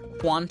sheer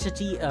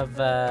quantity of,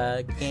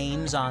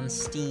 games on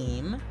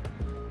Steam,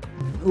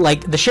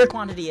 like, the sheer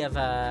quantity of,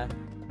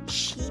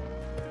 cheap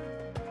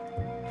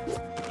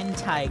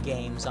hentai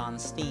games on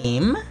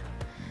Steam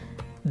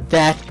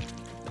that...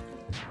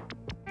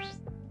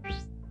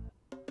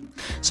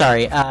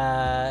 Sorry,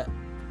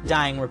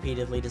 dying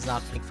repeatedly does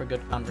not make for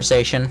good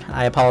conversation.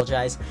 I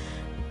apologize.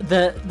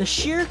 The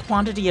sheer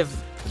quantity of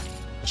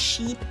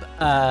cheap,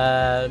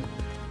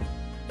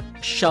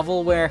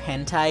 shovelware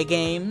hentai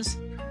games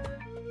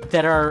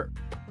that are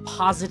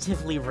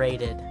positively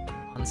rated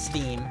on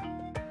Steam.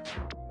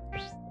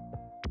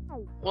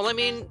 Well, I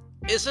mean,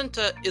 isn't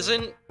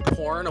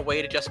porn a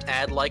way to just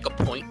add, like, a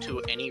point to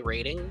any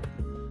rating?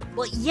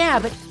 Well, yeah,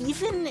 but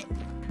even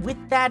with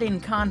that in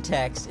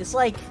context, it's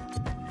like,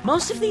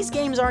 most of these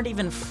games aren't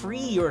even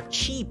free or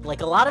cheap.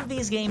 Like, a lot of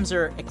these games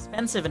are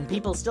expensive and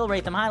people still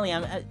rate them highly.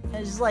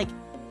 It's like,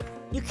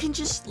 you can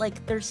just,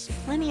 like, there's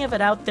plenty of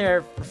it out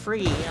there for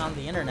free on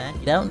the internet.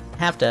 You don't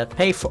have to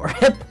pay for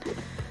it.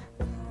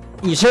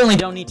 You certainly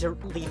don't need to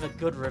leave a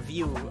good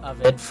review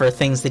of it for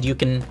things that you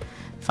can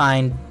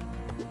find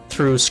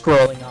through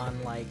scrolling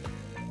on, like,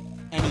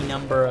 any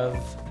number of...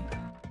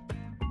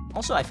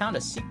 Also, I found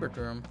a secret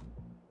room.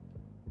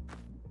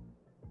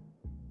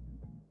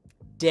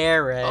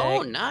 Derek.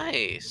 Oh,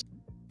 nice.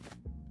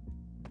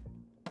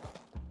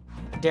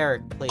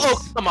 Derek, please.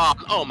 Oh, come on.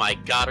 Oh my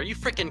god, are you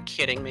freaking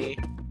kidding me?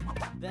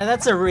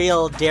 That's a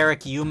real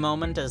Derek you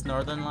moment, as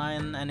Northern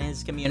Lion and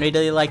his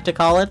community like to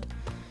call it.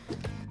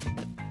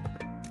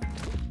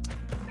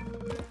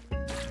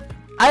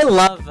 I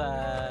love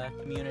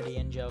community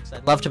in jokes.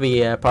 I'd love to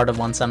be a part of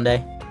one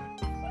someday.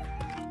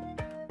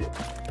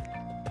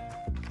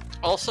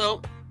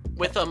 Also,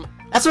 with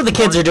that's what the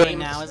kids are doing games,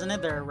 now, isn't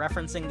it? They're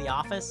referencing The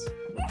Office.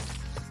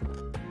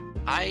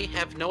 I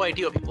have no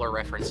idea what people are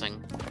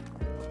referencing.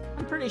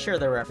 I'm pretty sure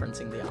they're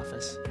referencing The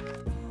Office.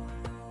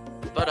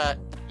 But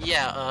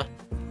yeah,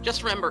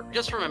 just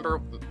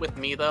remember with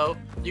me though,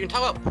 you can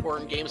talk about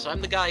porn games,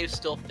 I'm the guy who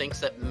still thinks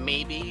that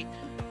maybe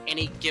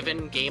any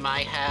given game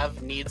I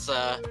have needs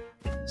a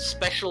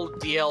special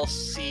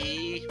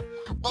DLC.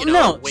 You know,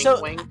 no, wink,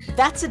 so wink.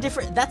 that's a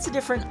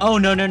different. Oh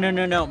no,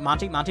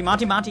 Monty.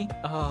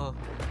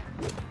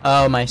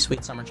 Oh, my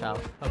sweet summer child.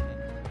 Okay.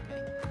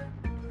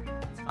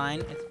 It's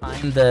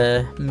fine.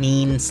 The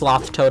mean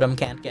sloth totem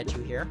can't get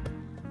you here.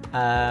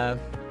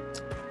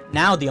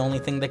 Now the only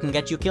thing that can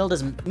get you killed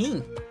is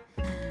me.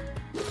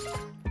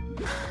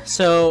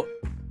 So,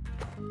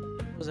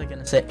 what was I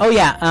gonna say? Oh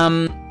yeah.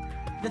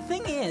 The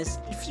thing is,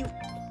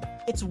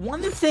 it's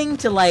one thing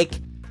to like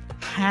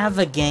have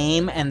a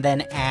game and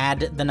then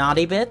add the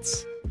naughty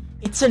bits.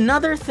 It's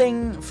another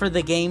thing for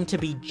the game to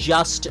be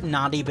just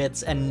naughty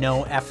bits and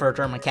no effort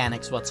or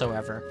mechanics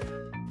whatsoever.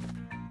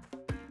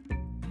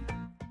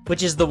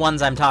 Which is the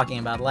ones I'm talking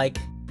about. Like,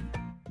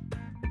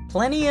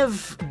 plenty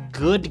of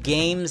good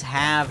games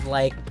have,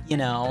 like, you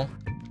know,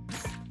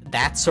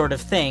 that sort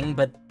of thing,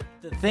 but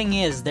the thing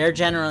is, they're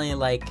generally,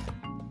 like,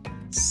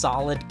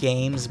 solid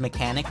games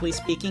mechanically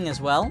speaking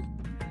as well.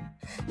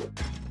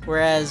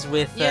 Whereas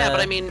with... Yeah, but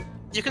I mean...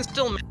 You can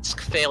still mask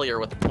failure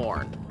with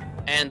porn,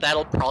 and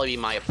that'll probably be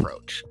my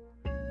approach.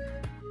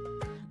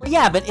 Well,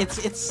 yeah, but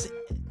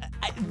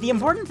the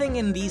important thing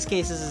in these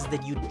cases is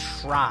that you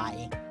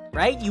try,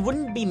 right? You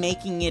wouldn't be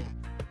making it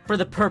for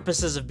the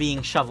purposes of being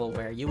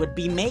shovelware. You would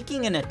be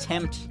making an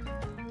attempt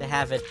to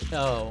have it...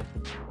 Oh,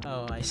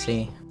 I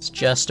see. It's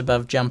just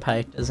above jump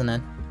height, isn't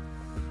it?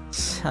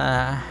 It's,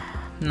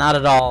 not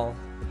at all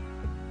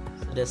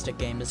sadistic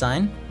game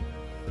design.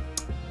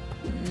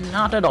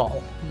 Not at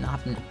all.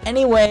 Not in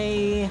any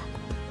way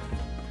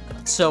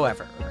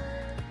whatsoever.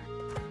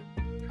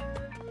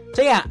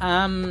 So yeah,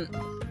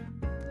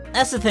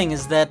 that's the thing,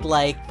 is that,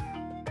 like,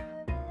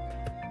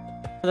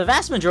 for the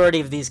vast majority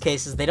of these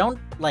cases, they don't,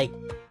 like,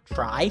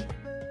 try.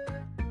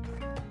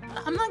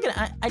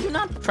 I do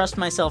not trust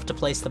myself to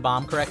place the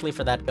bomb correctly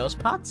for that ghost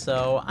pot,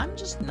 so I'm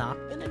just not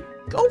gonna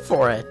go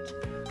for it.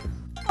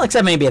 Well,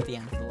 except maybe at the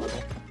end of the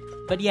level.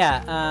 But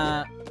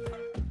yeah,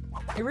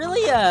 it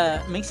really,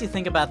 makes you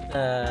think about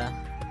the...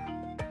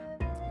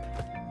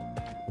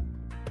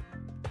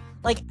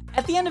 Like,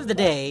 at the end of the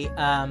day,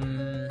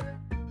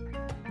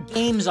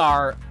 games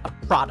are a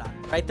product,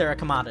 right? They're a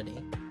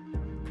commodity.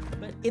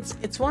 But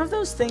it's one of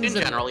those things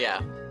in general,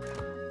 yeah.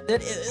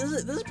 This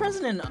is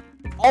present in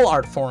all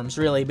art forms,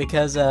 really,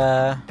 because,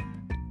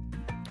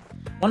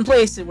 one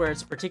place where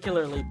it's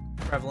particularly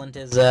prevalent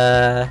is,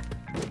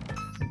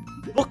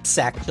 books,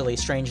 actually,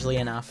 strangely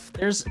enough.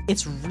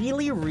 It's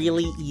really,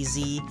 really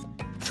easy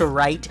to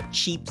write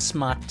cheap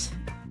smut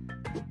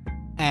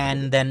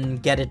and then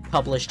get it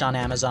published on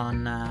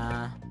Amazon,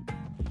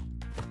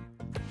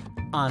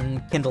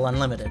 on Kindle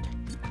Unlimited.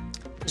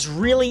 It's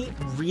really,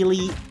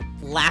 really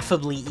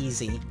laughably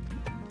easy,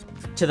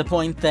 to the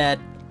point that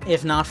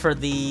if not for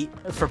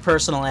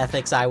personal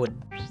ethics, I would,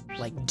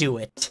 like, do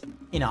it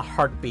in a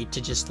heartbeat,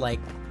 to just, like,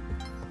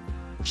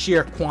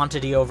 sheer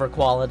quantity over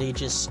quality,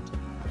 just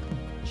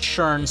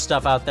churn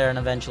stuff out there, and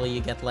eventually you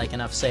get, like,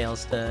 enough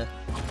sales to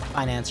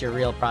finance your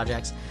real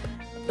projects.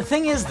 The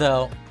thing is,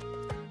 though,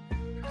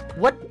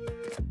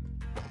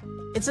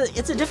 it's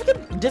a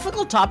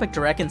difficult topic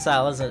to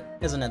reconcile,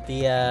 isn't it?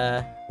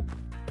 The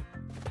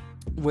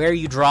where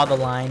you draw the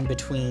line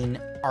between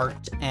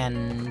art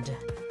and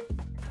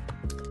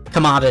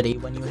commodity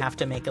when you have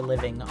to make a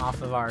living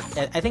off of art.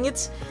 I think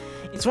it's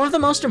one of the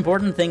most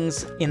important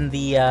things in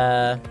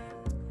the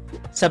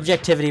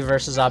subjectivity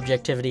versus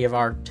objectivity of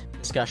art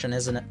discussion,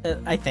 isn't it?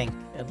 I think,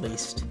 at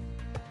least.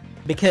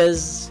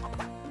 Because,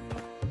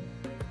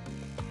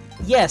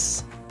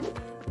 yes,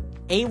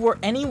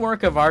 any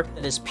work of art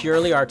that is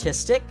purely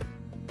artistic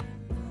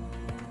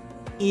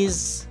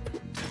is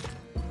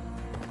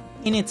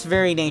in its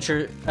very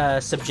nature,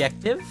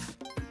 subjective,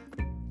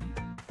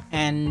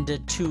 and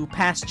to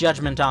pass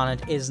judgment on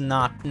it is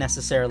not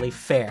necessarily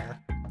fair.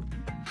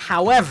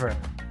 However,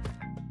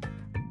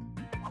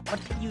 what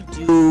do you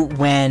do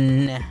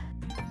when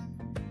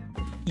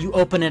you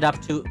open it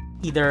up to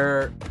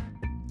either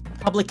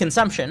public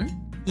consumption,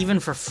 even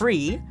for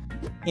free,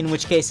 in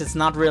which case it's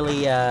not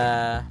really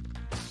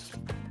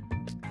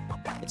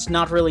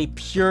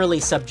purely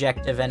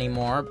subjective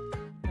anymore,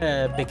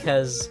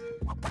 because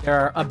there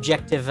are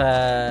objective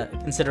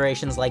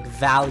considerations like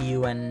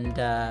value and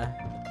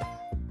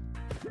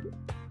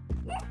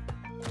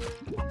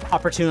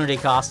opportunity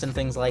cost and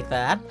things like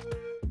that.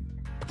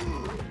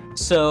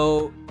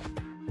 So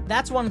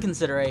that's one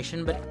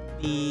consideration, but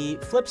the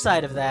flip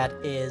side of that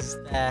is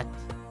that,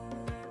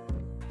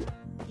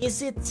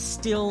 is it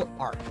still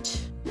art?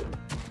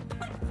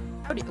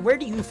 Where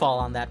do you fall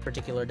on that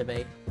particular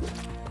debate?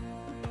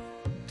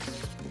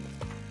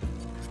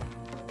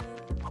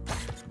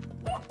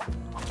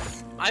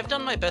 I've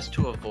done my best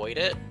to avoid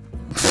it.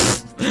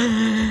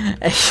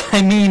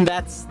 I mean,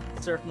 that's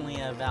certainly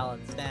a valid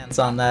stance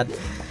on that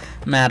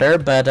matter,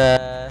 but,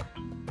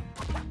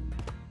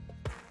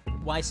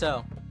 why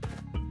so?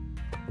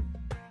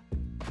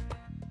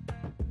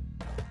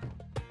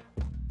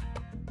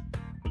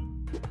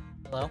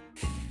 Hello?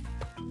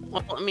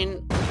 Well, I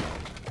mean,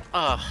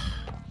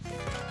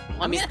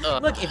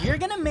 look, if you're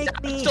gonna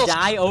make me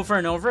die over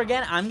and over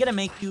again, I'm gonna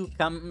make you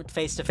come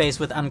face to face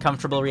with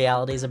uncomfortable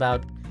realities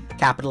about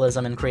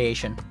capitalism and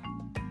creation.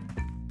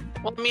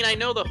 Well, I mean, I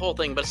know the whole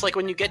thing, but it's like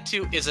when you get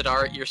to is it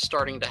art, you're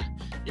starting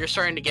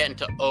to get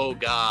into, oh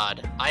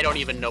god, I don't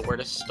even know where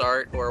to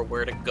start or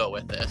where to go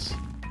with this.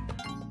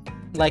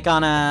 Like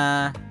on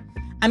a...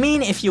 I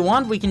mean, if you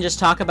want, we can just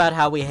talk about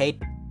how we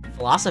hate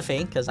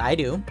philosophy, because I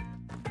do.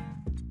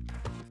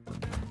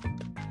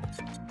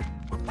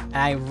 And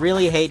I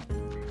really hate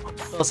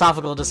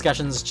philosophical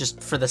discussions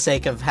just for the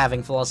sake of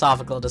having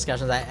philosophical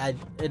discussions. I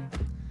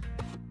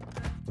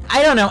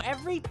don't know,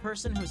 every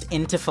person who's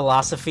into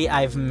philosophy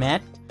I've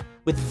met,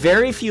 with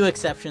very few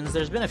exceptions,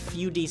 there's been a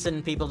few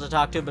decent people to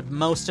talk to, but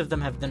most of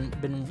them have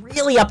been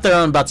really up their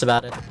own butts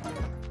about it.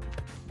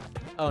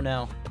 Oh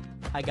no,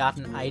 I got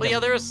an item. Well, yeah,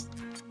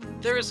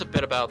 there is a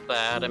bit about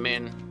that. I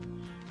mean,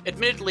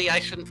 admittedly,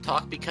 I shouldn't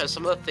talk because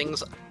some of the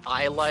things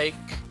I like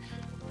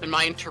and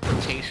my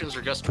interpretations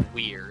are just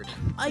weird.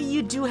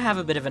 You do have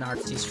a bit of an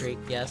artsy streak,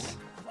 yes.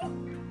 I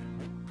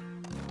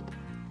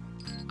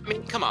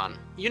mean, come on.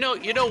 You know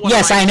what?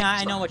 Yes,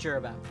 I know what you're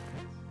about.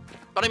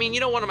 But I mean, you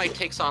know one of my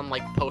takes on,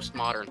 like,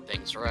 postmodern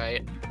things,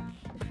 right?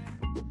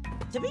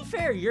 To be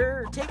fair,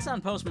 your takes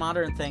on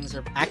postmodern things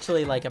are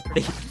actually, like, a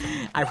pretty...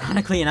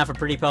 ironically enough, a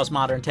pretty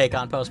postmodern take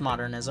on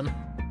postmodernism.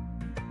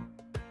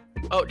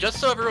 Oh, just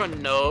so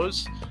everyone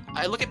knows,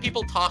 I look at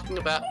people talking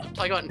about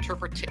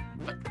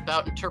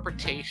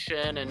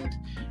interpretation and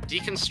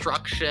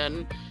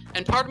deconstruction,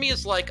 and part of me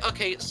is like,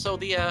 okay, so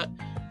the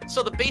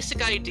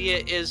basic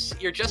idea is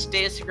you're just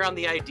dancing around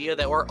the idea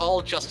that we're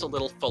all just a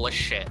little full of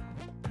shit.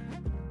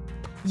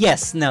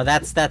 Yes, no,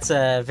 that's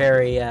a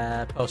very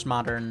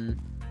postmodern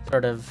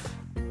sort of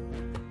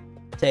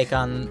take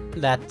on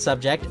that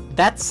subject.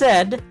 That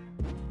said,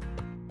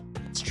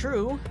 it's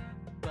true,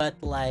 but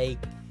like,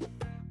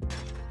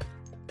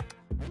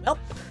 well,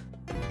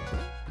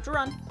 to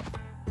run.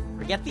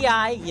 Forget the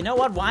eye. You know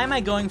what? Why am I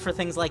going for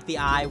things like the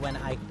eye when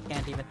I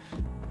can't even...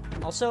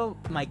 Also,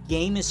 my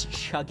game is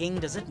chugging.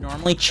 Does it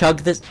normally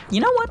chug this?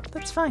 You know what?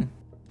 That's fine.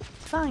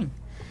 Fine.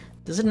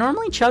 Does it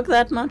normally chug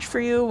that much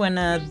for you when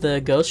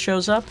the ghost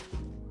shows up?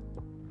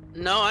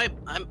 No,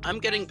 I'm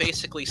getting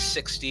basically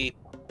 60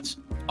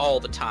 all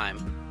the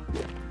time.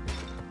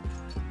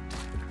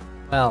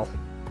 Well,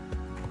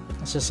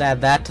 let's just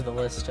add that to the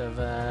list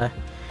of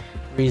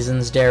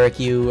reasons Derek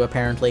you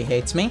apparently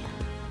hates me.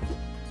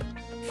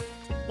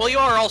 Well, you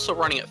are also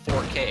running at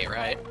 4K,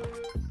 right?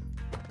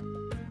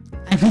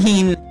 I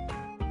mean,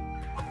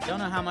 I don't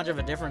know how much of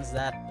a difference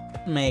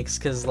that makes,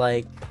 because,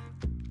 like,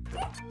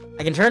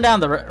 I can turn down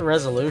the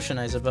resolution,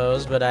 I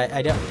suppose, but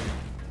I don't...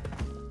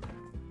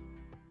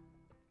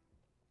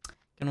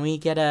 Can we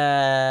get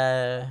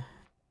a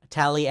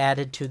tally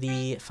added to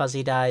the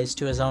Fuzzy Dies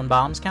to his own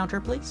bombs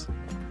counter, please?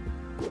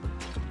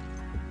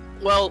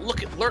 Well,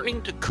 look,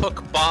 learning to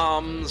cook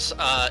bombs,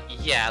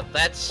 yeah,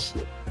 that's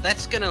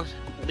gonna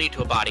lead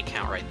to a body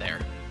count right there.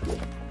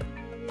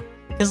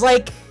 Because,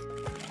 like,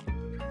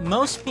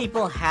 most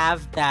people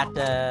have that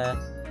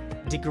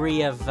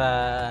degree of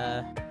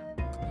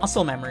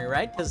muscle memory,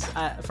 right? Because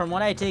from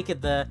what I take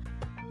it, the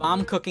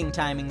bomb cooking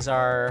timings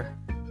are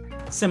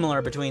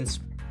similar between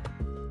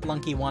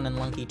Lunky 1 and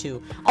Lunky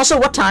 2. Also,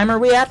 what time are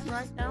we at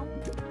right now?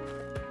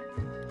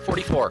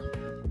 44.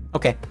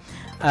 Okay.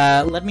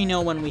 Let me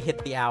know when we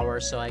hit the hour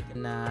so I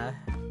can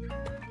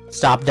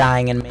stop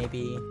dying and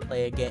maybe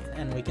play a game,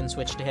 and we can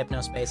switch to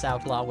Hypnospace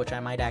Outlaw, which I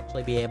might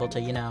actually be able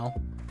to, you know,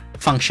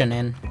 function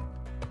in.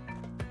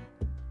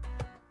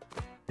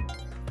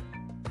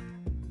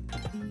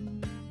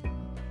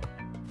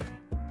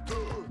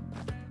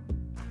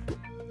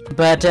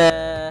 But,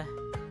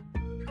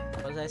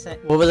 what was I saying?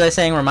 What was I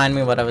saying? Remind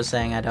me what I was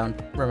saying. I don't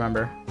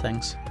remember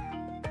things.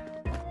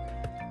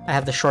 I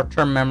have the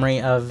short-term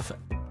memory of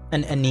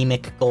an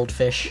anemic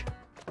goldfish.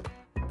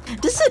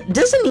 Does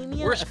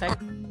anemia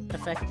affect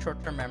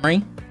short-term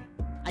memory?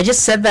 I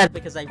just said that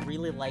because I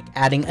really like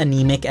adding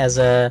anemic as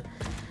a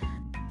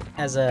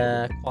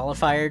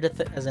qualifier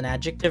to as an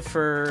adjective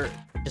for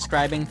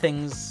describing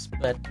things,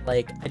 but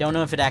like I don't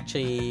know if it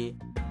actually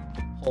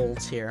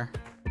holds here.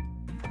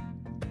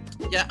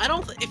 Yeah, I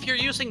don't. If you're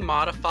using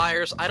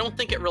modifiers, I don't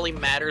think it really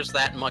matters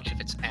that much if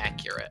it's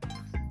accurate.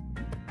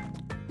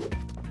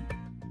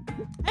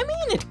 I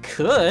mean, it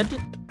could.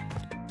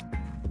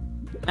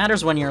 It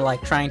matters when you're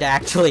like trying to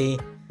actually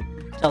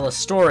tell a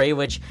story,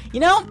 which, you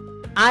know,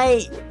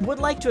 I would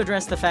like to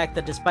address the fact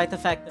that despite the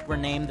fact that we're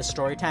named the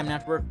Storytime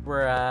Network,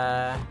 we're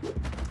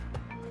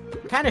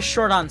kind of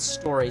short on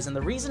stories, and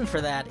the reason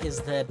for that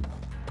is that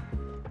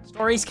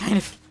stories kind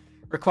of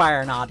require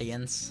an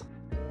audience.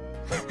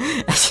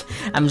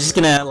 I'm just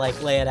gonna,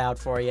 like, lay it out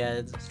for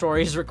you.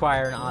 Stories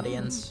require an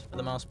audience, for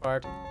the most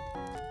part.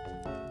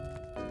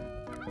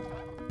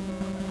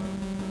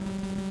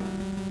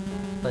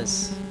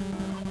 Liz.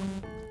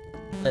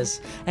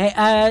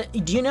 Hey,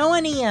 do you know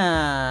any,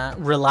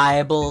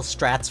 reliable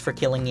strats for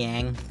killing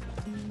Yang?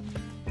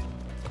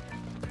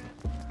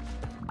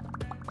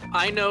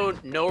 I know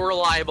no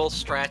reliable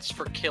strats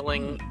for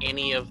killing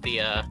any of the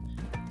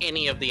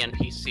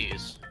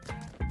NPCs.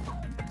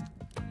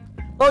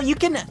 Well, you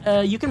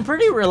can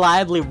pretty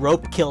reliably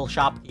rope kill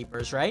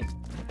shopkeepers, right?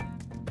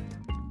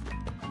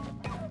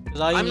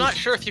 I'm not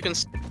sure if you can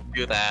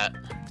do that.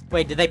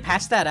 Wait, did they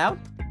patch that out?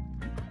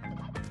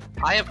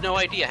 I have no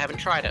idea. I haven't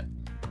tried it.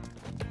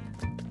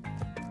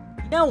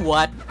 You know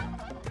what?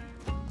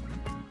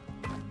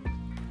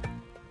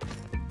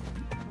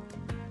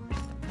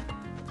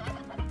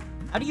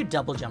 How do you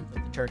double jump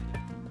with the turkey?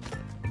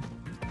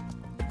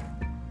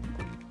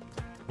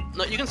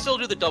 No, you can still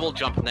do the double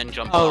jump and then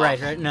jump Oh,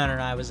 off. right. No,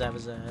 I was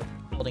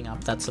holding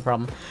up. That's the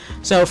problem.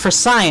 So, for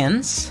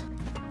science...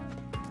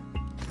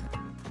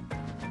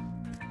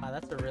 Wow,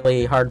 that's a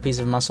really hard piece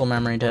of muscle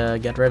memory to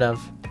get rid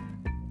of.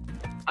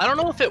 I don't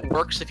know if it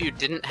works if you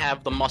didn't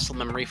have the muscle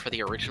memory for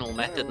the original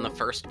method in the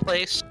first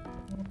place.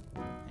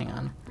 Hang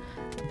on.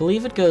 I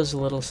believe it goes a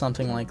little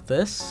something like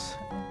this.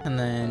 And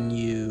then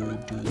you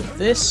do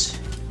this.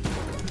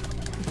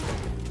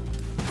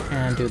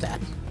 And do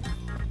that.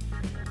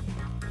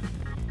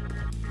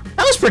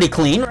 That was pretty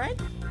clean, right?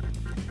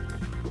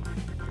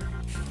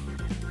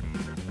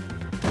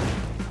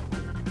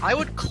 I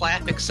would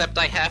clap, except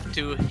I have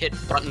to hit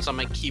buttons on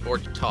my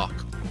keyboard to talk.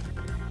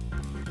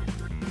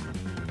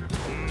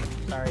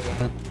 Sorry.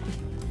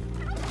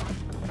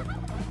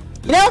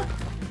 You know,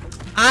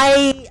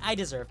 I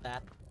deserve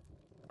that.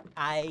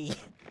 I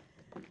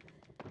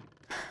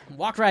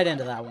walked right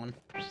into that one.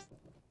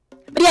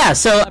 But yeah,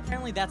 so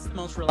apparently that's the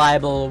most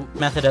reliable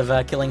method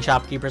of killing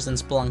shopkeepers in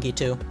Spelunky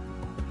 2.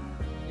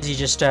 Is you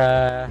just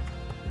get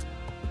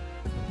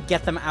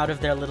them out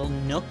of their little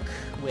nook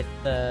with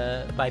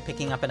by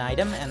picking up an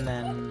item, and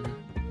then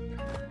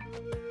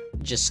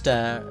just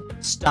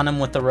stun them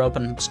with the rope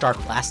and start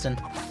blasting.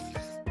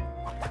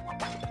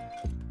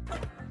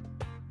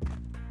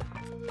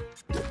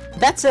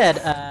 That said,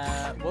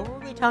 what were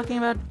we talking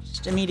about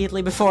just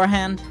immediately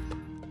beforehand?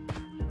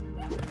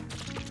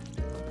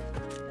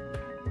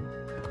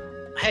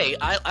 Hey,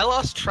 I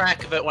lost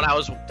track of it when I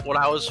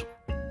was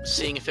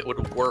seeing if it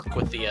would work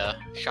with the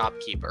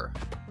shopkeeper.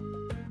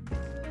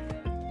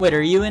 Wait,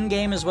 are you in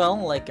game as well?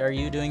 Like, are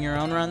you doing your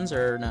own runs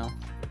or no?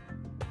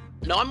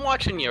 No, I'm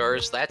watching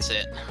yours. That's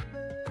it.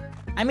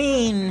 I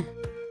mean,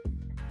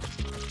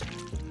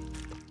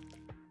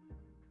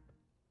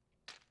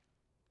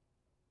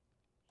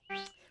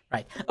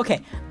 right.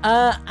 Okay.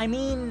 I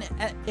mean,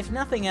 if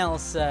nothing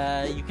else,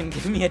 you can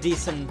give me a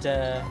decent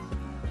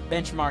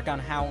benchmark on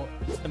how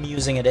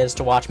amusing it is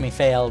to watch me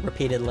fail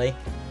repeatedly.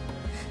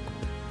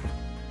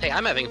 Hey,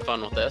 I'm having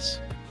fun with this.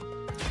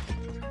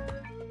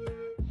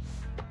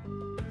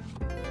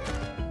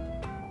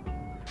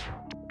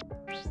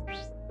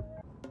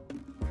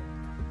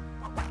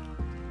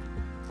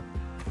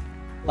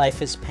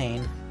 Life is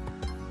pain.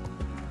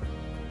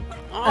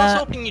 Oh, I was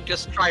hoping you'd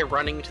just try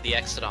running to the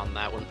exit on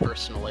that one,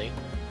 personally.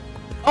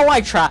 Oh,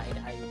 I tried.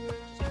 I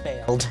just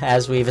failed,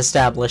 as we've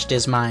established,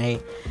 is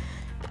my...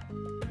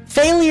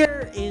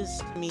 Failure is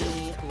to me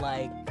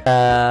like,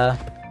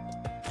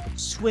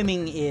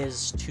 swimming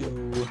is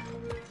to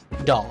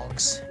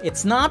dogs.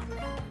 It's not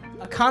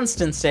a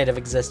constant state of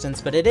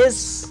existence, but it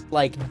is,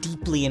 like,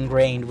 deeply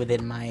ingrained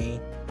within my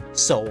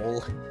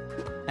soul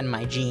and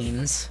my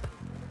genes.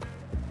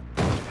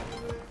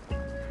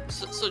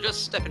 So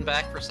just stepping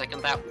back for a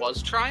second, that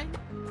was trying?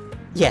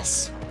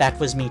 Yes, that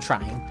was me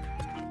trying.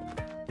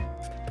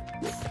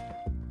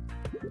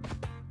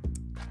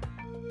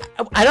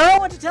 I don't know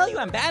what to tell you,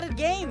 I'm bad at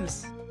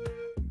games!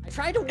 I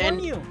tried to warn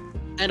you!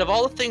 And of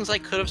all the things I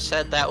could have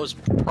said, that was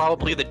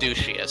probably the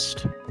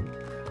douchiest.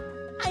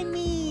 I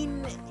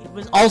mean, it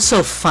was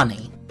also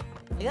funny.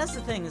 Like, that's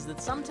the thing, is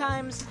that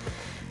sometimes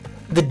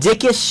The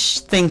dickish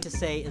thing to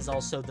say is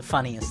also the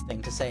funniest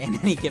thing to say in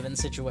any given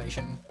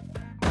situation.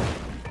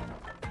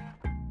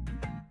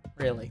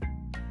 Really.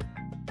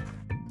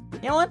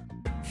 You know what?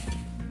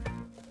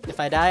 If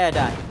I die, I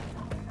die.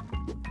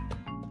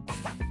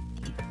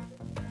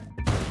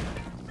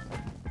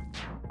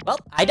 Well,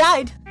 I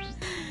died!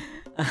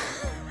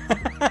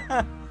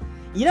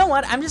 You know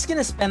what? I'm just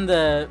gonna spend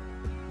the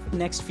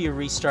next few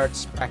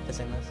restarts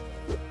practicing this.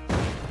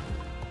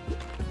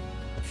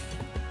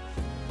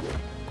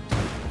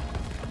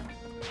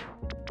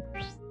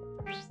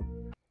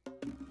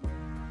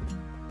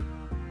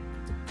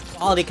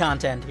 Quality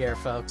content here,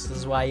 folks. This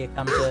is why you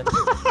come to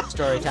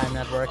Storytime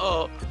Network.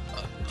 Oh,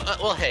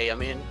 well, hey, I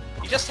mean,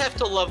 you just have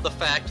to love the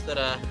fact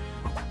that,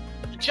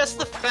 just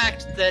the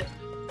fact that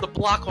the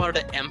block wanted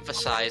to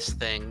emphasize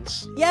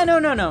things. Yeah,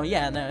 no.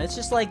 Yeah, no. It's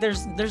just like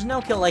there's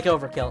no kill like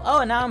overkill. Oh,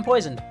 and now I'm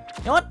poisoned.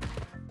 You know what?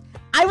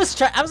 I was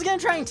gonna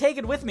try and take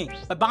it with me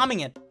by bombing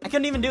it. I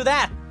couldn't even do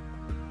that.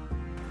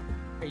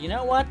 You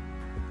know what?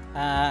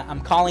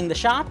 I'm calling the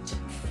shot.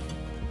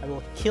 I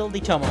will kill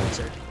the Tomo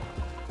Wizard.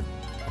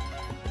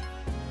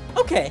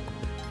 Okay.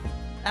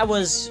 That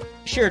was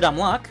sheer dumb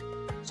luck.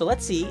 So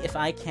let's see if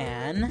I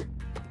can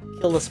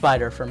kill the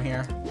spider from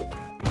here.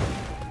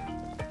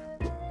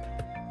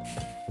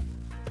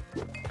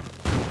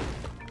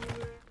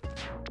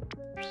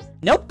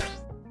 Nope.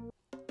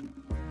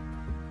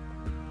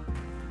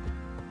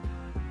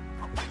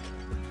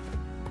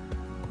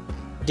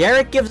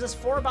 Derek gives us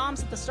 4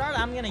 bombs at the start.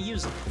 I'm gonna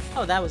use them.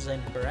 Oh, that was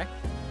incorrect.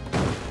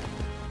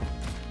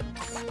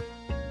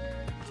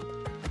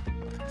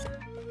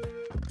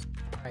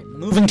 Alright,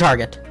 moving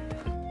target.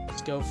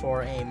 Let's go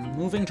for a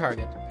moving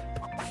target.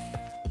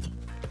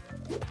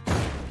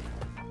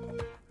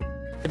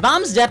 The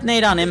bombs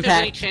detonate on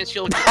impact. Any chance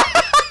you'll...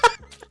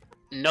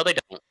 No, they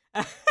don't.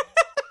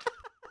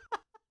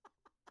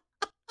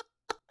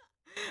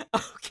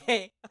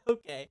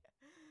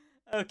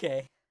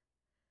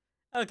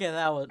 Okay,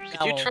 that one.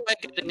 Could you try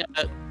getting?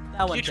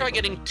 Could you try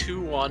getting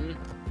 2-1?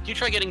 Could you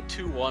try getting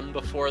 2-1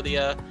 before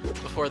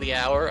the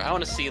hour? I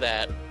want to see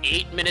that.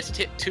 8 minutes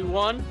to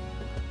 2-1.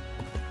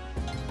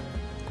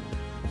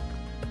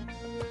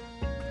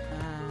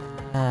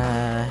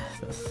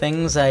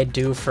 Things I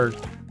do for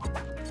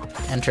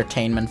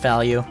entertainment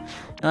value.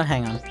 Oh,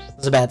 hang on. This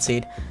is a bad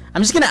seed.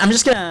 I'm just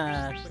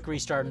gonna quick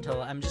restart until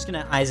I'm just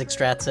gonna Isaac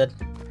Strats it.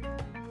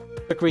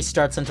 Quick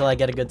restarts until I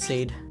get a good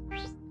seed.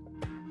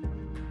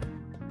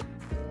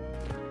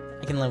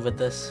 I can live with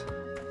this.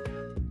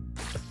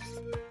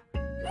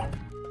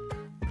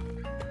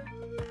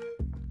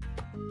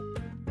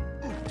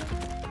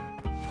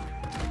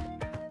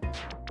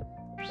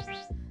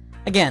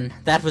 Again,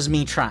 that was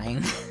me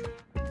trying.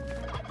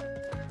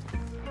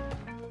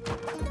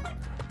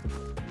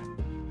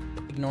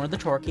 Ignore the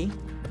Torquay.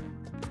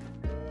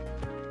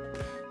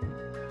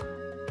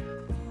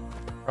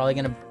 Probably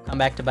gonna come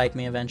back to bite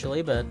me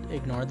eventually, but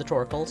ignore the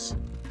Torkles.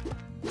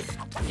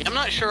 Yeah, I'm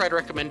not sure I'd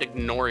recommend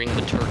ignoring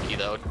the turkey,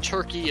 though.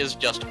 Turkey is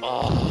just...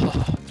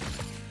 oh.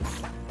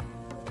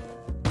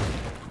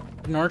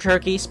 Ignore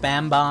Turkey,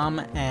 spam bomb,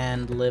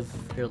 and live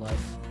your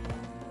life.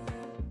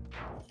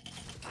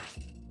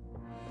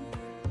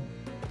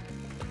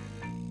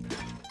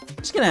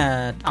 Just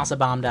gonna toss a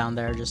bomb down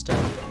there just to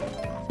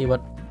see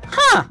what...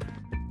 Huh!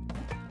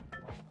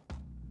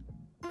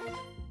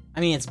 I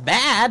mean, it's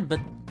bad,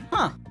 but...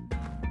 Huh.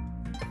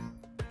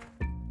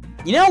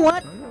 You know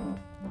what?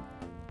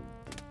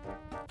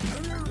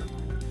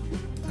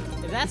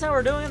 If that's how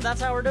we're doing it,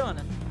 that's how we're doing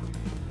it.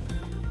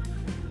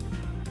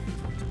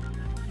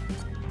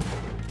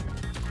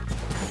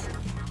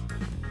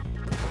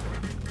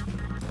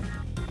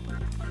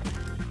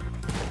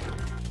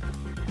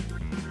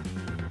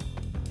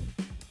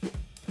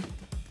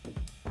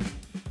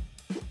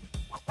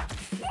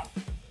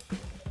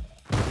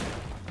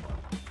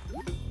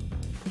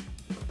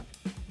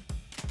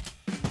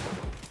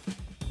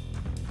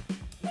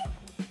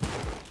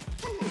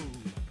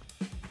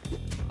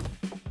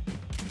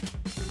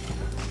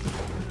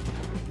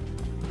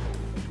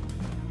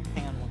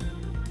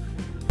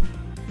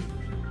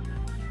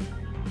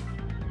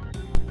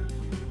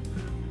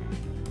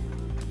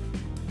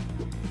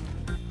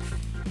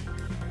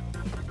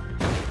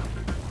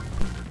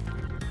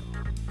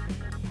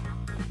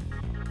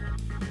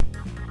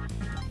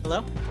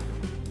 Hello?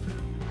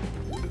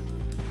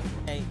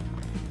 Hey.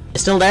 You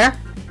still there?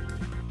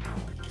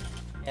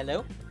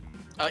 Hello?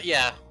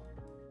 Yeah.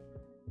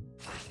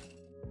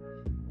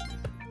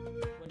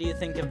 What do you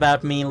think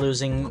about me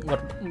losing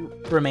what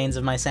remains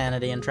of my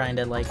sanity and trying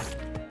to, like,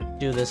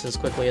 do this as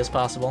quickly as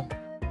possible?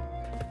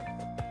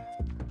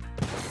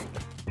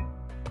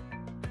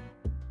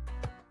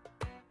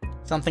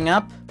 Something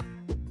up?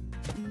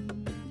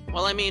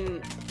 Well, I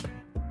mean,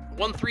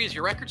 1-3 is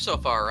your record so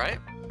far, right?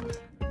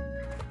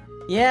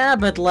 Yeah,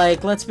 but,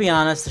 like, let's be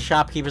honest, the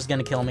shopkeeper's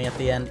gonna kill me at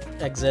the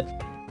exit.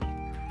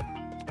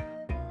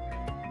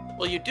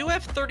 Well, you do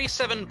have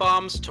 37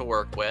 bombs to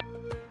work with.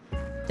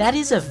 That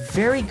is a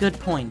very good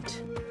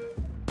point.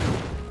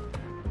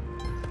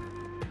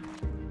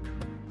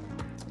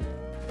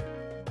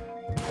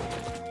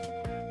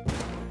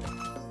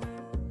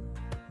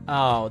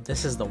 Oh,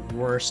 this is the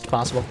worst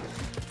possible.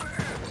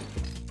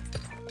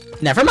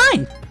 Never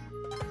mind!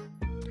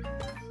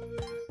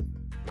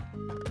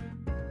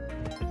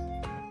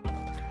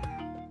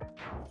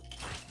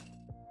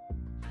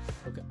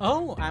 Okay.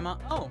 Oh,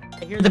 oh,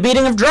 I hear the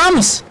beating of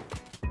drums!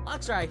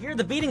 Luxra, I hear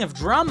the beating of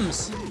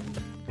drums!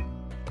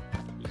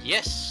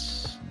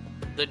 Yes!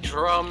 The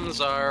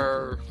drums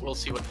are... We'll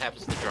see what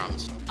happens to the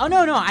drums. Oh,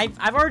 no,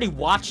 I've already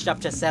watched up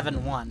to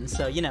 7-1,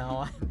 so, you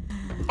know.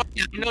 Oh,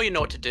 yeah, you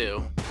know what to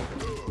do.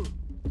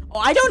 Oh,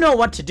 I don't know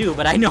what to do,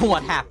 but I know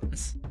what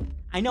happens.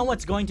 I know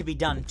what's going to be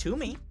done to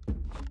me.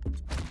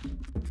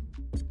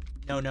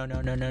 No.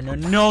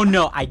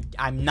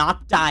 I'm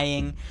not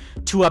dying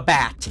to a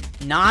bat.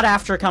 Not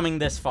after coming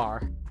this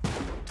far.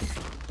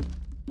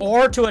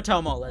 Or to a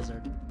Tomo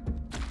lizard.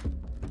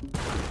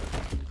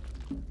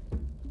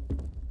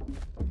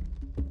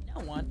 You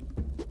know what?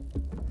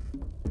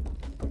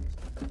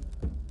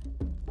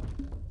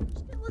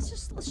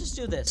 Let's just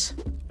do this.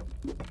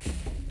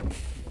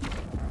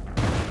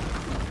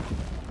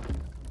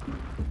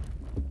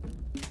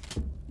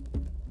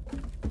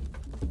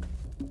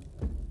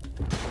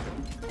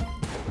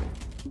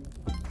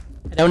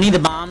 I don't need the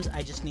bombs,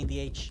 I just need the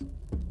H.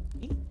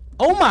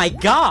 Oh my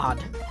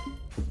god!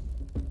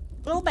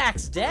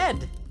 Quillback's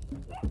dead!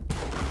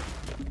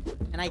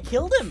 And I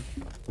killed him!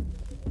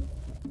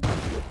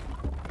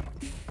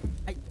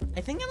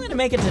 I think I'm gonna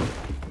make it to...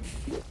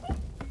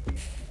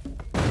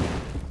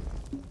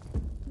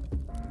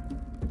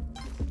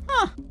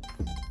 Huh!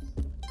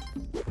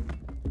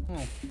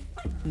 Oh.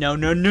 No.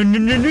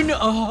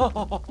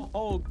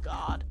 Oh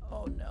god.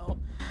 Oh no.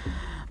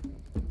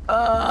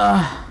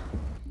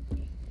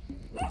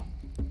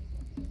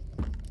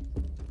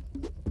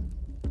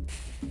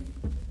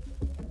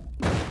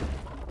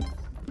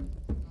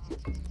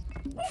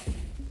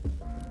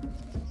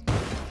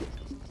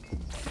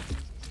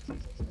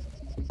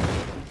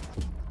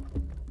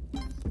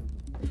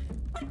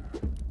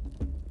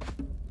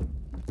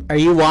 Are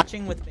you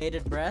watching with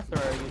bated breath, or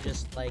are you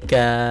just like,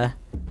 Yeah,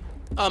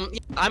 I'm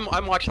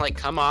watching like,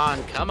 come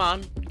on. Hang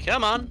on,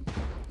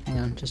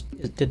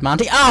 did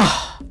Monty...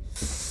 Ah!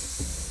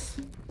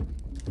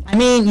 I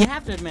mean, you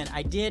have to admit,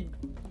 I did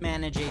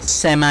manage a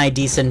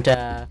semi-decent,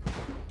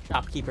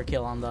 shopkeeper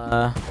kill on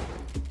the...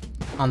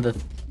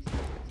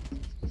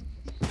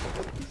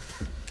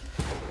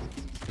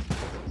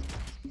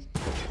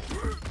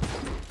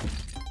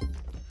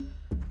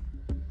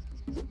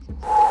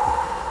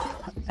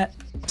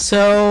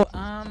 So,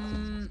 I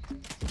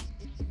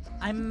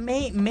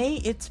may,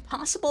 it's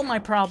possible my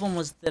problem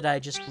was that I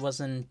just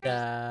wasn't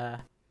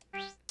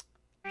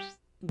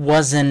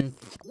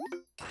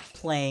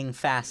playing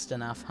fast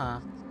enough, huh?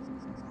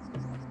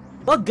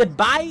 Well,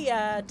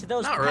 goodbye, to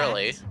those Not packs.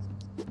 really.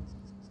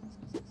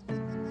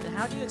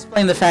 How do you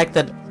explain the fact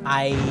that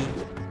I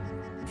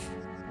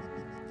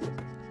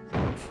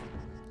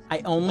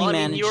only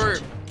managed... You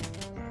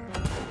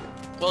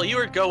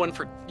were going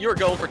for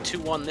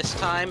 2-1 this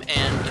time,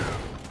 and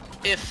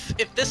if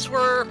this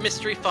were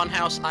Mystery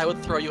Funhouse, I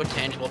would throw you a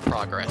tangible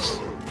progress.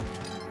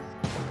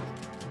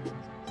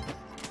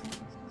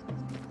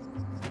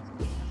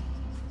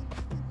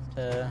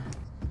 To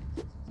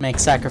make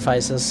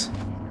sacrifices.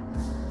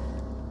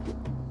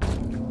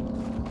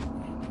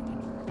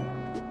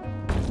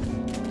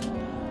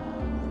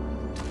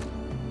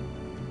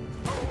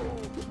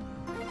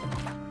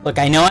 Look,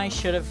 I know I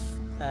should have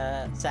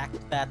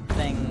sacked that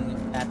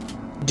thing, that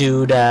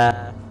dude,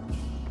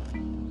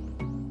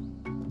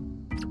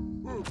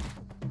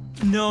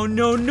 No!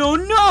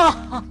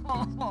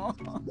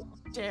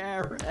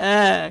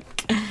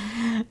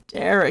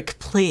 Derek,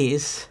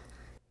 please.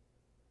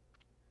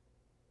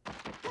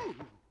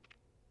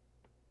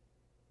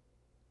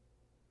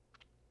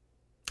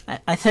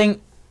 I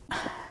think...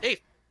 Hey,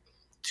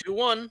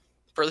 2-1,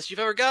 furthest you've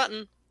ever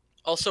gotten.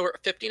 Also, we're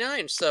at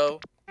 59, so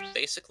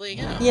basically,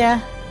 yeah. Yeah,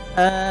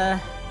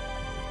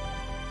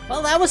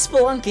 well, that was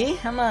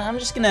Spelunky. I'm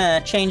just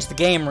gonna change the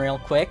game real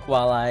quick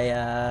while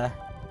I,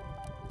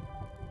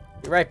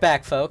 be right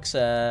back, folks.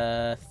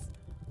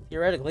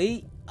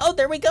 Theoretically... Oh,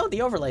 there we go!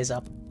 The overlay's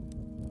up.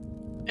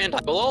 And I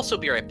will also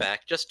be right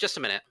back. Just a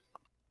minute.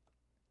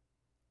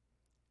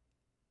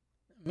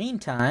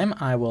 Meantime,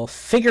 I will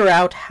figure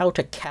out how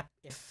to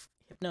if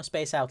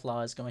Hypnospace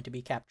Outlaw is going to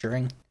be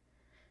capturing.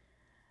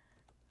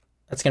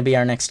 That's going to be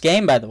our next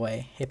game, by the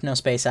way.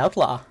 Hypnospace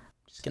Outlaw.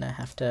 Just going to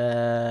have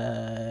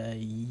to...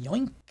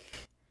 yoink.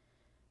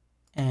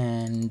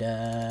 And,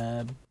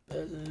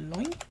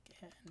 loink.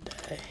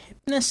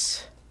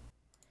 And,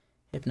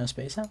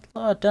 Hypnospace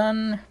Outlaw,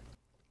 done.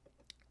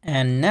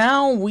 And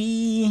now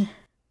we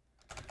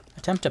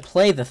attempt to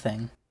play the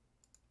thing.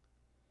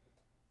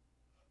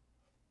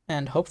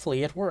 And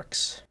hopefully it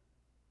works.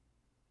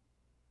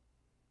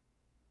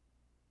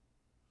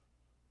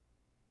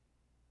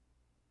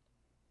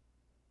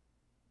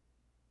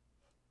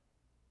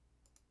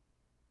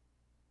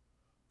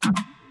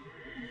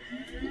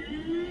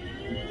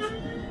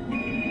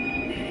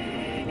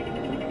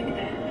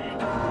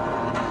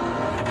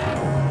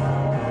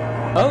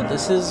 Oh,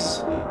 this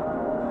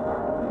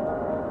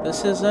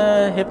this is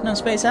a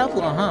Hypnospace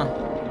Outlaw, huh?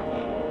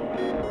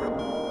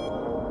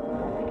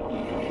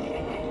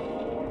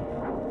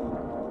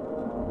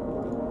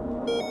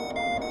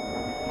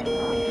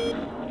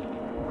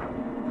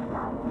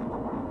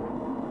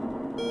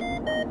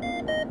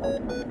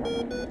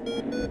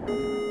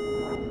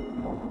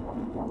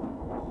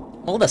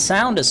 Well, the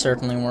sound is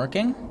certainly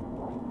working.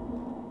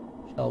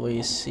 Shall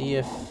we see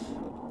if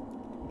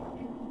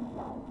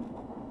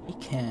we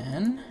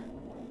can?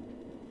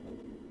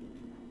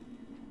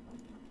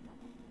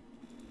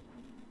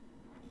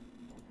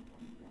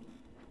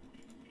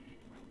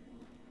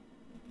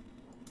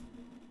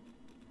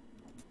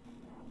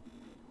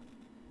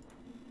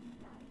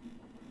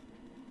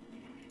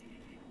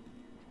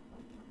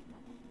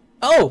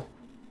 Oh!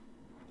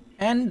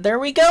 And there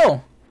we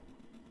go!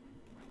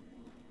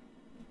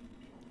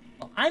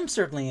 Well, I'm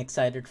certainly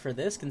excited for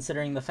this,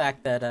 considering the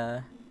fact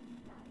that,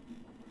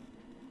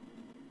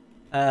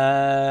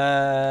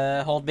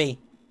 hold B.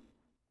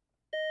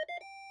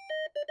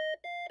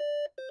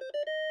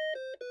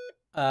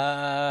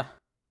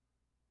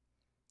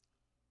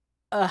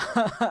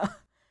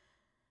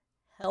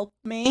 Help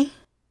me?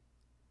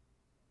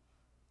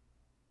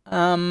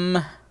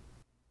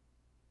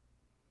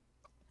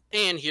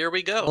 And here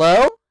we go.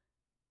 Hello?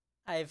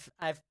 I've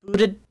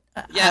booted.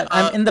 Yeah,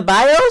 I'm in the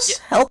BIOS. yeah.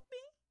 Help me!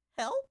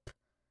 Help!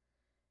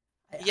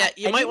 Yeah,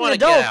 you I might need an want to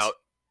get adult. out.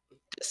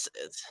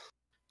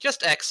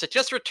 Just exit.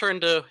 Just return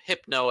to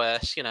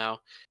HypnoS. You know,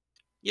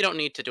 you don't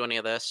need to do any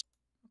of this.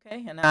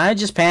 Okay, and I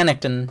just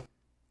panicked and.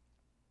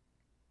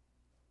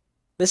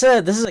 This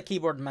is a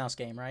keyboard and mouse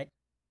game, right?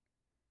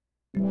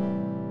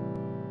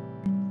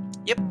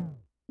 Yep.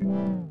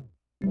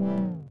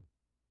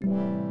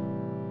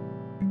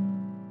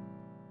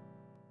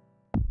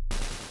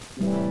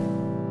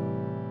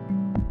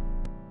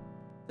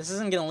 This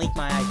isn't gonna leak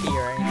my IP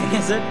or anything,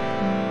 is it?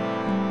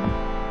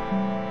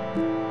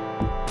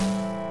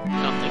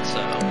 I don't think so.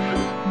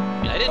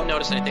 I mean, I didn't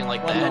notice anything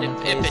like One that.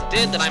 moment, If please. it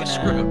did, then I'm Just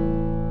screwed.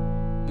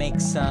 Make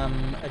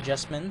some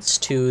adjustments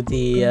to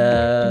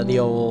the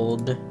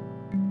old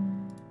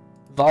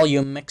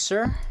volume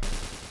mixer.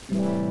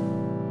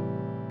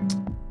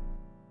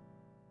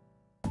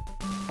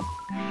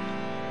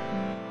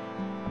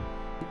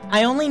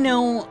 I only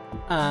know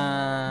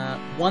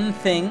one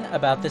thing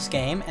about this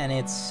game, and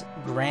it's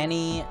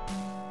Granny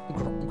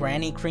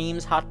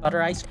Cream's hot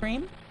butter ice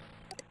cream.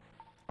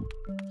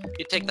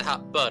 You take the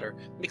hot butter,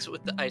 mix it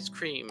with the ice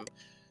cream.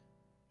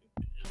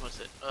 What's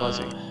it?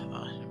 Fuzzy.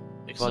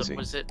 Mix Fuzzy. It,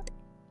 what is it?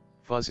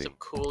 Fuzzy. So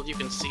cool, you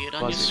can see it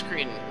on Fuzzy.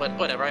 your screen.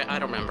 Whatever, I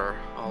don't remember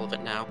all of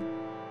it now.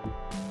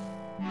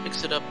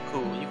 Mix it up,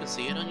 cool, you can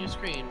see it on your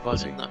screen.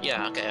 Fuzzy. No,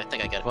 yeah, okay, I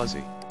think I get it.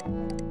 Fuzzy.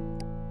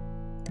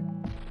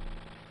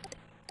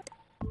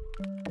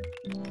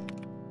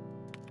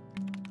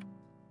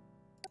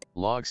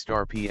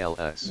 Logstar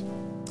PLS.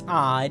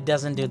 Ah, it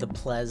doesn't do the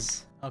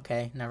ples.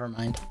 Okay, never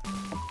mind.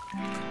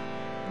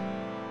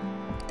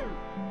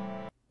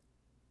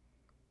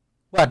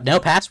 What, no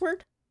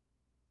password?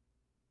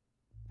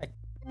 I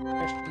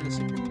questioned the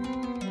secret.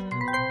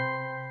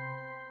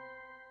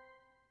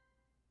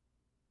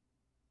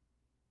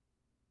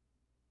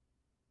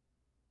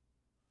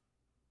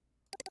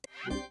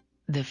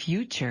 The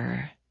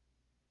future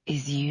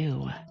is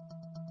you.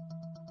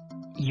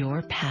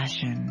 Your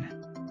passion.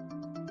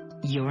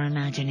 Your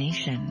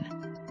imagination.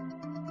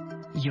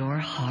 Your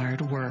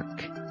hard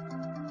work.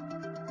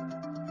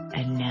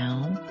 And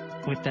now,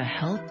 with the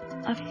help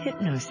of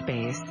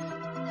Hypnospace,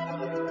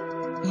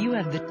 you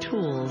have the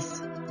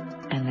tools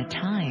and the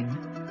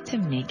time to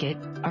make it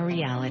a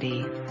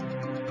reality.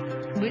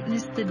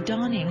 Witness the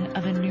dawning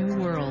of a new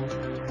world,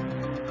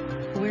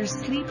 where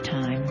sleep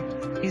time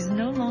is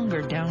no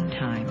longer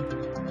downtime.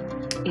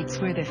 It's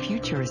where the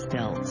future is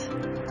built.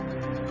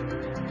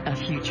 A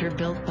future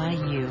built by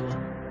you.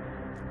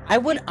 I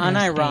would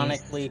Hypnospace.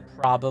 unironically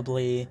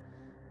probably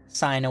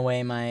sign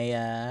away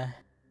my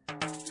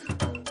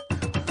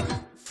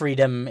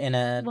freedom in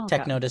a Welcome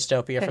techno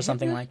dystopia to for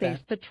something like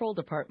Hypnospace that. Patrol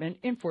Department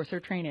Enforcer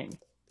Training.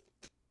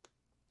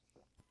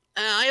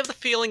 I have the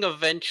feeling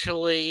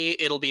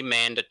eventually it'll be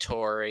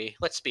mandatory.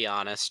 Let's be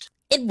honest.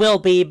 It will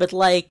be, but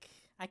like,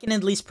 I can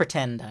at least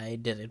pretend I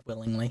did it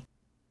willingly.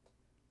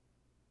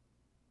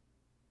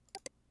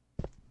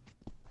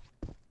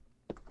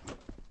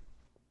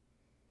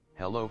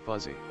 Hello,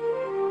 Fuzzy.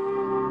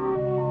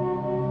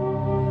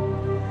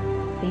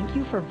 Thank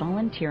you for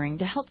volunteering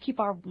to help keep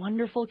our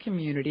wonderful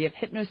community of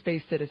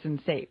Hypnospace citizens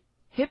safe.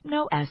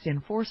 HypnoS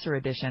Enforcer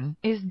Edition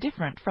is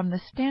different from the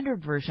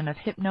standard version of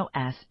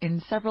HypnoS in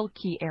several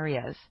key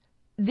areas.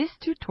 This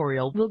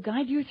tutorial will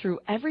guide you through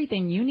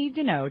everything you need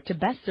to know to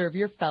best serve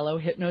your fellow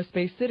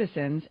Hypnospace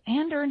citizens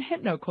and earn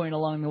HypnoCoin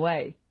along the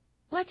way.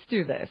 Let's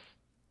do this.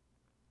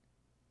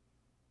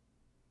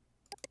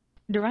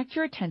 Direct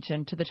your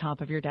attention to the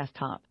top of your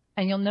desktop,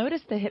 and you'll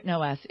notice the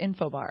HypnoS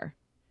info bar.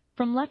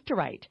 From left to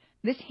right,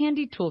 this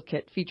handy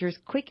toolkit features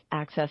quick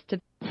access to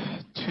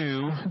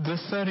the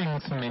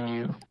settings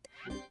menu.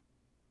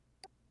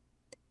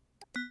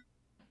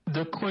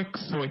 The quick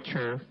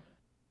switcher.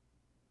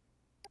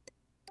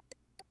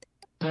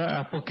 The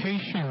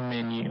application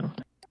menu.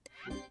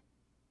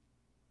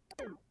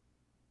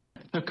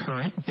 The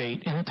current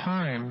date and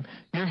time,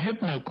 your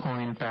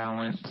HypnoCoin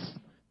balance,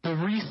 the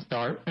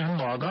restart and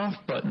log off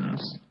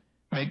buttons.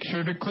 Make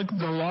sure to click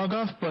the log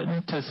off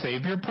button to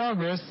save your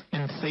progress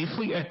and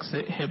safely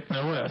exit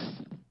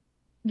HypnoS.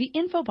 The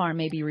info bar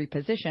may be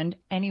repositioned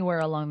anywhere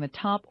along the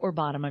top or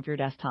bottom of your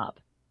desktop.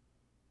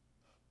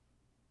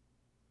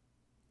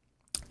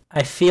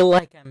 I feel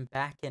like I'm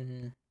back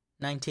in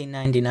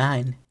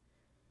 1999.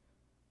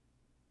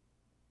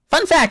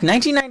 Fun fact,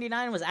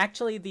 1999 was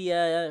actually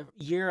the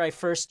year I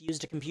first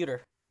used a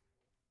computer.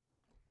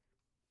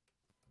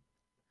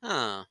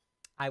 Huh.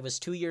 I was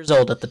 2 years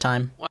old at the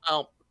time.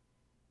 Well,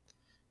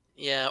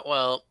 yeah,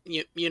 well,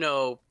 you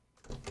know,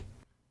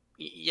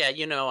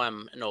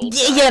 I'm an old guy,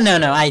 Yeah, no,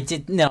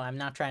 so- I'm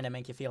not trying to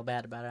make you feel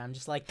bad about it. I'm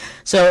just like,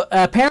 so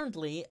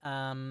apparently,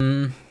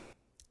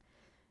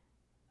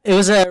 it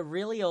was a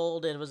really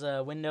old, it was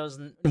a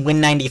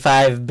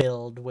Win95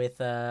 build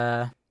with,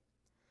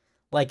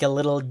 like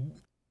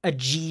a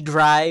G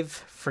drive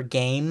for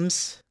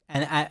games.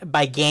 And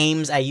by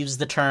games, I use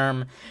the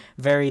term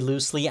very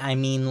loosely. I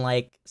mean,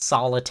 like,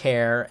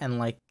 solitaire and,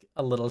 like,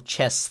 a little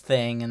chess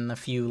thing and a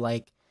few,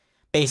 like,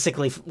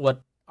 basically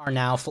what are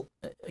now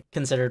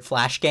considered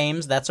flash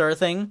games, that sort of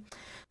thing.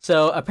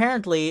 So,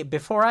 apparently,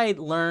 before I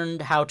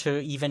learned how to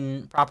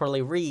even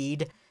properly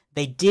read,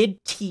 they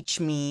did teach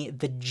me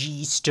the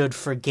G stood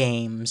for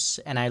games,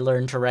 and I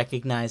learned to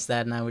recognize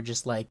that, and I would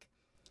just, like,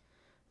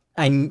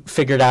 I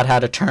figured out how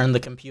to turn the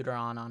computer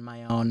on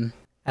my own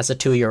as a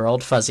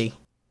 2-year-old fuzzy.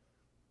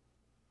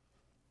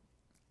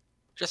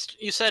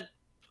 Just, you said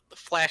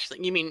flash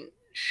thing, you mean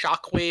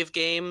Shockwave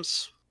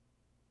games?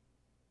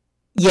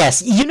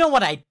 Yes, you know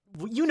what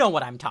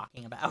I'm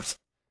talking about.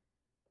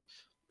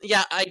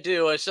 Yeah, I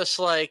do. It's just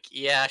like,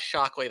 yeah,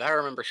 Shockwave. I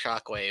remember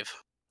Shockwave.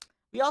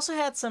 We also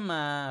had some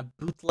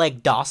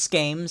bootleg DOS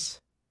games,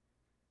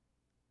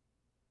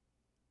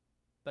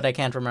 but I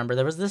can't remember.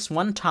 There was this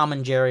one Tom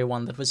and Jerry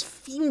one that was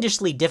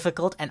fiendishly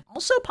difficult and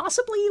also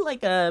possibly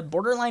like a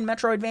borderline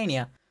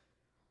Metroidvania.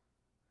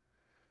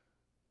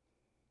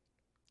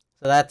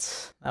 So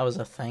that was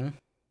a thing.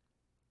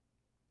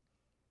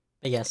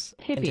 But yes,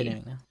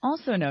 continuing now.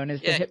 Also known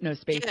as the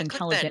Hypnospace click that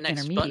Intelligent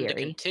next button to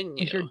Intermediary,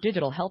 continue. is your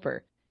digital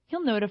helper.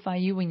 He'll notify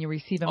you when you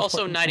receive important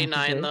Also 99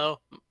 messages, though.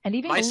 and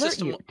even My alert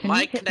system, you to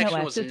my new connection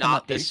HypnoS was system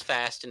not updates. this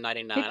fast in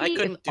 99. I Hippie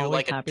couldn't is do always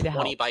like a happy to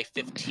help. 20 by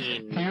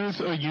 15 Here's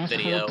a useful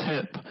video.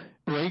 tip.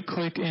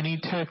 Right-click any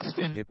text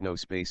in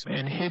Hypnospace.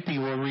 and Hippie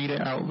will read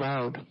it out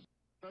loud.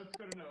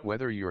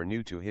 Whether you're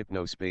new to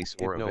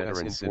Hypnospace or a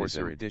veteran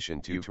Enforcer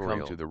Edition you've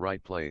come to the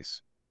right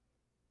place.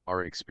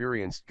 Our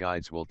experienced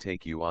guides will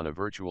take you on a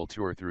virtual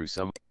tour through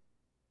some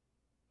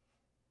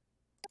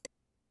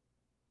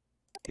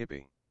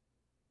Hippie.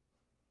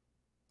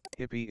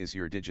 Hippie is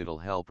your digital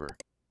helper.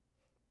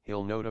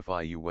 He'll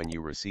notify you when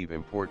you receive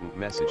important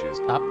messages.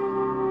 Stop.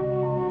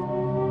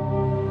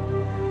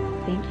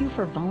 Thank you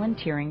for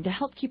volunteering to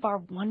help keep our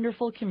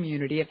wonderful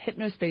community of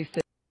Hypnospace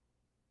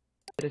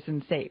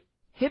citizens safe.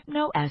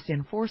 HypnoS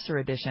Enforcer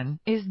Edition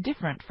is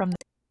different from the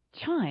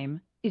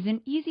Chime is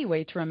an easy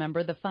way to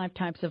remember the 5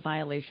 types of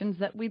violations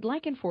that we'd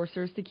like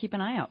enforcers to keep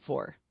an eye out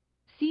for.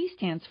 C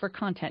stands for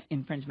content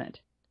infringement.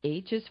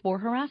 H is for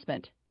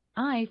harassment.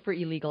 I for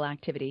illegal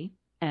activity.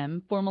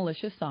 M for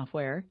malicious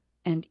software.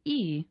 And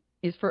E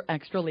is for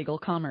extra-legal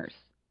commerce.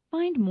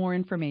 Find more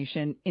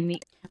information in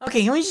the...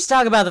 Okay, can we just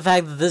talk about the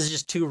fact that this is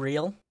just too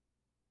real?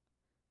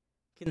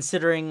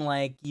 Considering,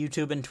 like,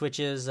 YouTube and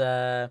Twitch's,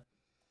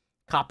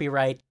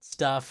 copyright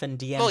stuff and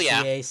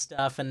DMCA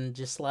stuff and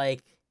just,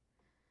 like...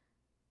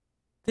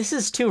 This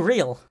is too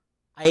real.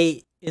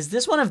 Is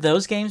this one of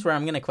those games where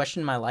I'm gonna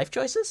question my life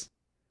choices?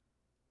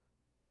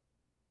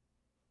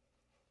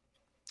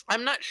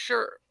 I'm not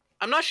sure.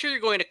 I'm not sure you're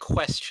going to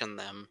question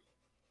them.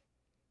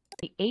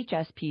 The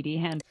HSPD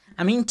hand.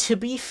 I mean, to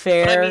be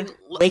fair, I mean,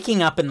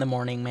 waking up in the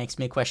morning makes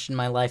me question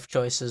my life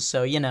choices,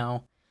 so, you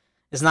know,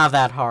 it's not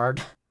that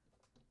hard.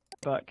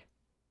 Book.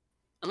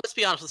 And let's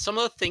be honest, with some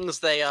of the things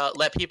they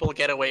let people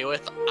get away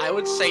with, I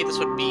would say this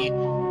would be,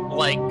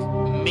 like,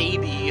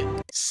 maybe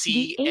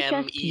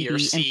CME or the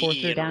CE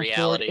Enforcer in Dashboard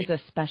reality. is a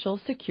special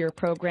secure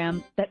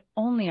program that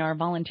only our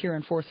volunteer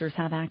enforcers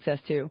have access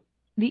to.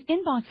 The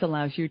inbox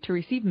allows you to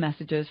receive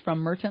messages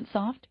from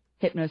MerchantSoft,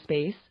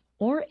 Hypnospace,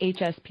 or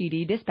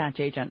HSPD dispatch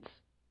agents.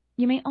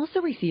 You may also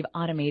receive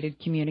automated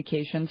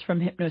communications from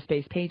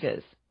Hypnospace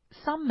pages.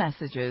 Some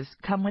messages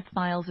come with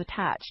files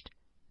attached.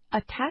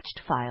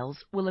 Attached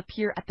files will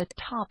appear at the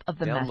top of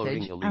the Downloading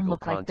message and illegal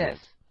look like this.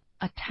 content.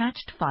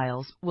 Attached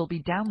files will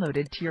be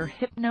downloaded to your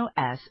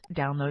HypnoS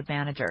download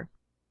manager.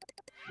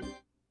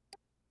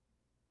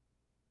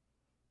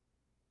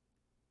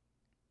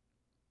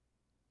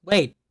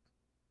 Wait,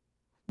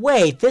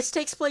 this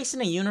takes place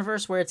in a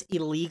universe where it's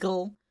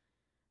illegal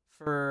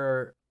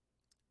for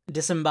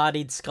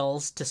disembodied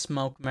skulls to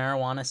smoke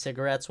marijuana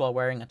cigarettes while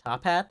wearing a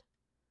top hat?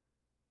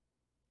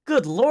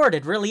 Good lord,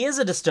 it really is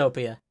a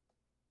dystopia.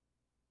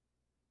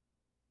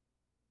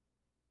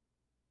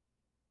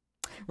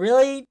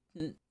 Really?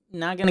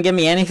 not gonna give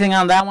me anything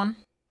on that one?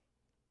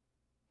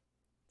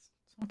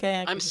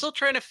 Okay. I'm still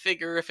trying to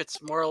figure if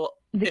it's more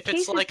The if it's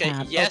Cases like a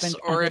tab yes opens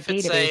or as if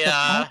it's database a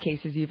of all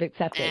cases you've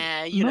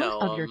accepted. you Most know,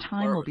 of your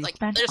time or, will be like,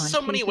 spent there's on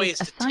so many cases ways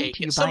to assigned take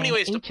to you it, so by many an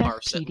ways to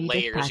parse it, HSPD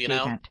layers, dispatch you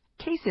know. agent.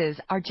 Cases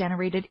are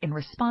generated in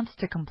response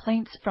to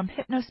complaints from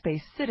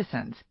Hypnospace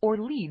citizens or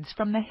leads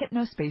from the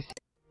Hypnospace.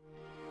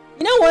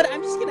 You know what?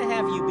 I'm just gonna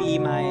have you be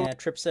my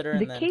trip sitter,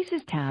 and The then.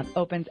 Cases tab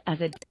opens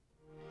as a.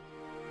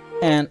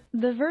 And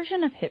The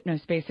version of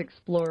Hypnospace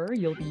Explorer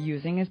you'll be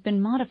using has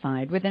been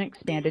modified with an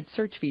expanded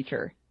search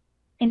feature,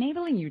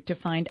 enabling you to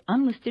find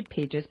unlisted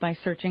pages by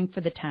searching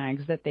for the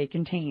tags that they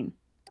contain.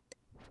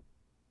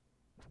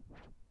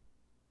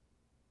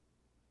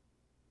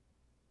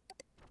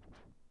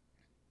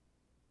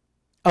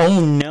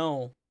 oh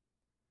no,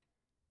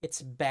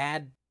 it's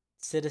bad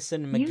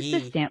Citizen McGee. Use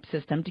the stamp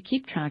system to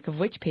keep track of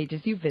which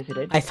pages you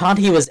visited. I thought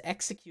he was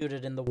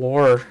executed in the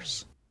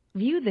wars.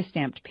 View the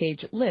stamped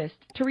page list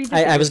to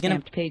revisit I the was gonna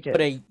stamped pages.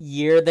 put a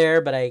year there,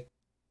 but I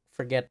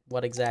forget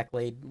what year.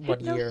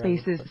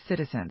 Hypnospace's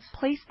citizens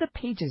place the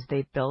pages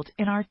they've built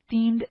in our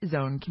themed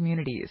zone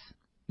communities.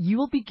 You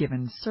will be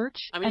given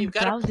search I mean, and you've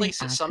got to browsing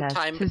place it access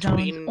sometime to zones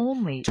between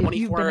only if you've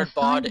been 2400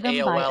 baud assigned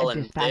them by AOL a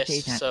and dispatch this,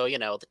 agent. so, you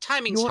know, the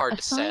timing's Your hard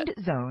to set.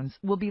 assigned zones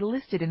will be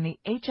listed in the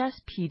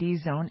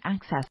HSPD zone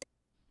access.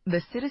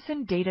 The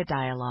citizen data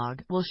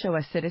dialog will show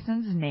a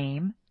citizen's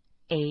name,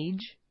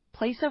 age,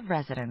 place of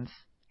residence,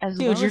 as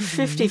Dude, well you're as the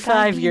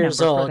 55 unique years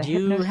ID number for old. the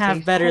You Hypnospace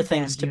have better codeband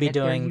things to be unit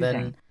they're doing than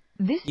using.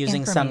 This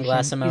using information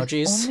sunglass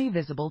emojis. is only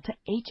visible to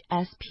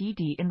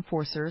HSPD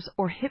enforcers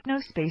or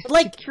Hypnospace But,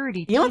 like,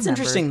 security you know team what's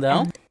interesting,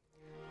 members. though?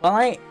 Well,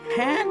 I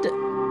had...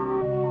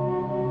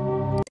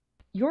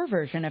 Your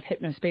version of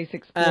Hypnospace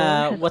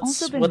Explorer has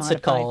also been what's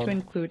it modified called? to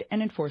include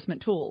an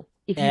enforcement tool.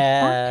 If you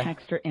spot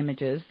text or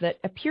images that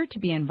appear to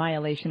be in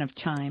violation of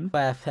Chime,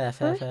 first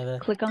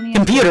click on the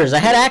computers. I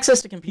had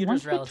access to Once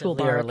computers the relatively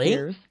toolbar early.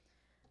 appears,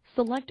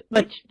 select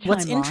But which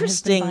what's Chime law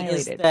has been interesting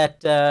is violated.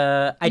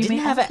 that I You didn't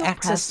may have also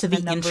access press to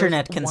the numbers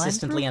internet 1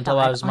 consistently through until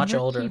I 5 was on much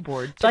your older.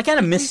 keyboard So I to kind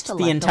of quickly missed the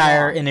select a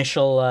entire law.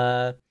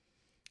 initial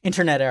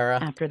internet era.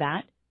 After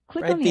that,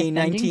 click Right, on the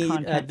offending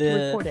content to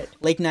report the it.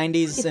 late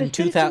 90s If and a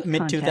citizen's mid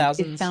content 2000s.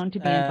 is found to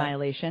be in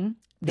violation,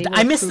 they will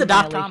I missed the accrue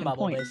dot-com violation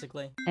bubble, points,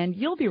 basically. and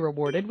you'll be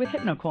rewarded with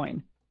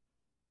HypnoCoin.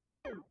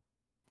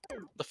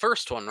 The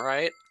first one,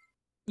 right?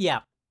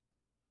 Yeah.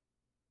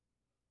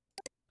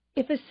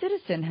 If a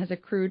citizen has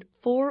accrued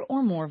 4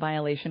 or more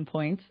violation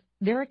points,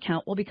 their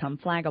account will become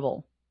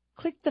flaggable.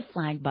 Click the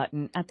flag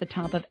button at the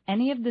top of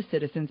any of the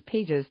citizens'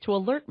 pages to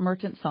alert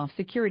MerchantSoft's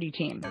security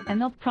team, and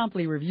they'll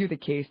promptly review the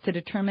case to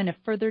determine if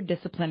further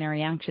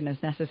disciplinary action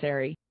is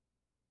necessary.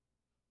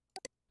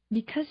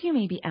 Because you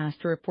may be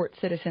asked to report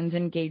citizens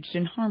engaged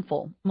in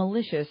harmful,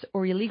 malicious,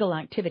 or illegal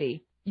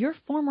activity, your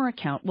former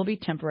account will be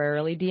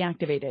temporarily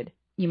deactivated.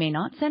 You may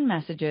not send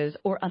messages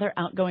or other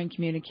outgoing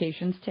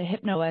communications to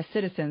HypnoS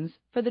citizens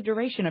for the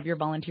duration of your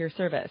volunteer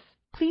service.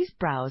 Please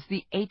browse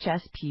the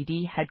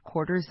HSPD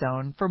headquarters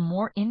zone for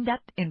more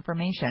in-depth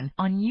information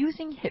on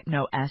using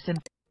HypnoS and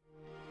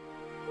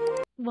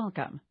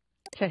Welcome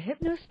to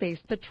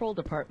Hypnospace Patrol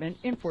Department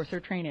Enforcer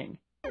Training.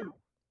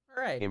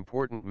 Alright.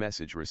 Important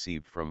message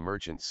received from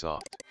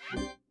MerchantSoft.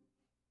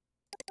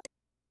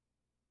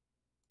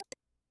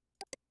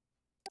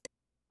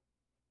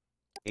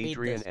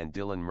 Adrian and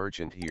Dylan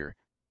Merchant here,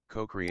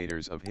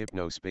 co-creators of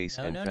Hypnospace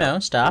and No,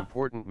 stop.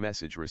 Important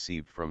message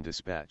received from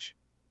Dispatch.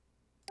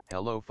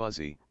 Hello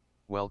Fuzzy,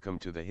 welcome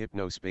to the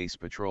Hypnospace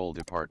Patrol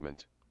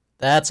Department.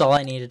 That's all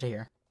I needed to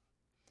hear.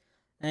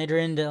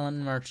 Adrian, Dylan,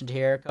 Merchant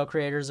here,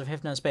 co-creators of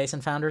Hypnospace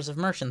and founders of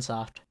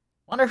MerchantSoft.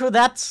 Wonder who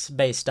that's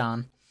based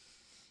on.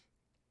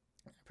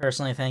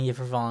 Personally, thank you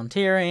for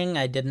volunteering.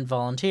 I didn't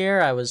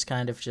volunteer. I was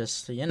kind of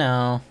just, you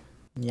know...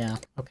 Yeah,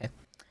 okay.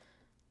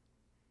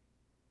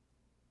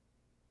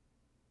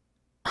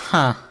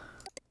 Huh.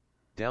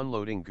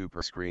 Downloading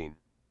Gooper screen.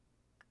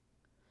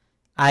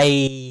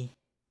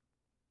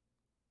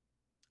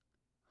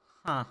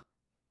 Huh.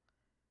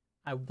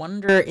 I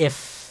wonder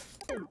if...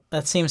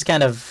 That seems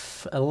kind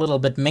of a little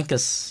bit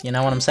minkus, you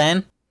know what I'm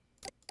saying?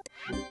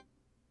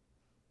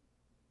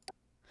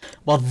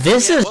 Well,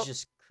 this is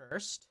just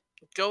cursed.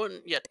 Go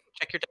and,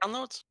 check your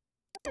downloads.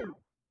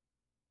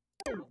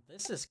 Well,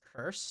 this is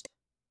cursed.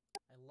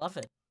 I love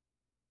it.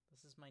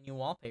 This is my new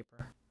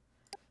wallpaper.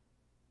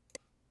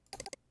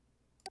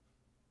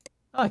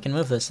 Oh, I can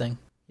move this thing.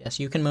 Yes,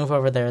 you can move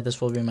over there.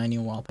 This will be my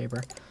new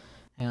wallpaper.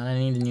 Hang on, I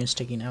need a new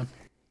sticky note.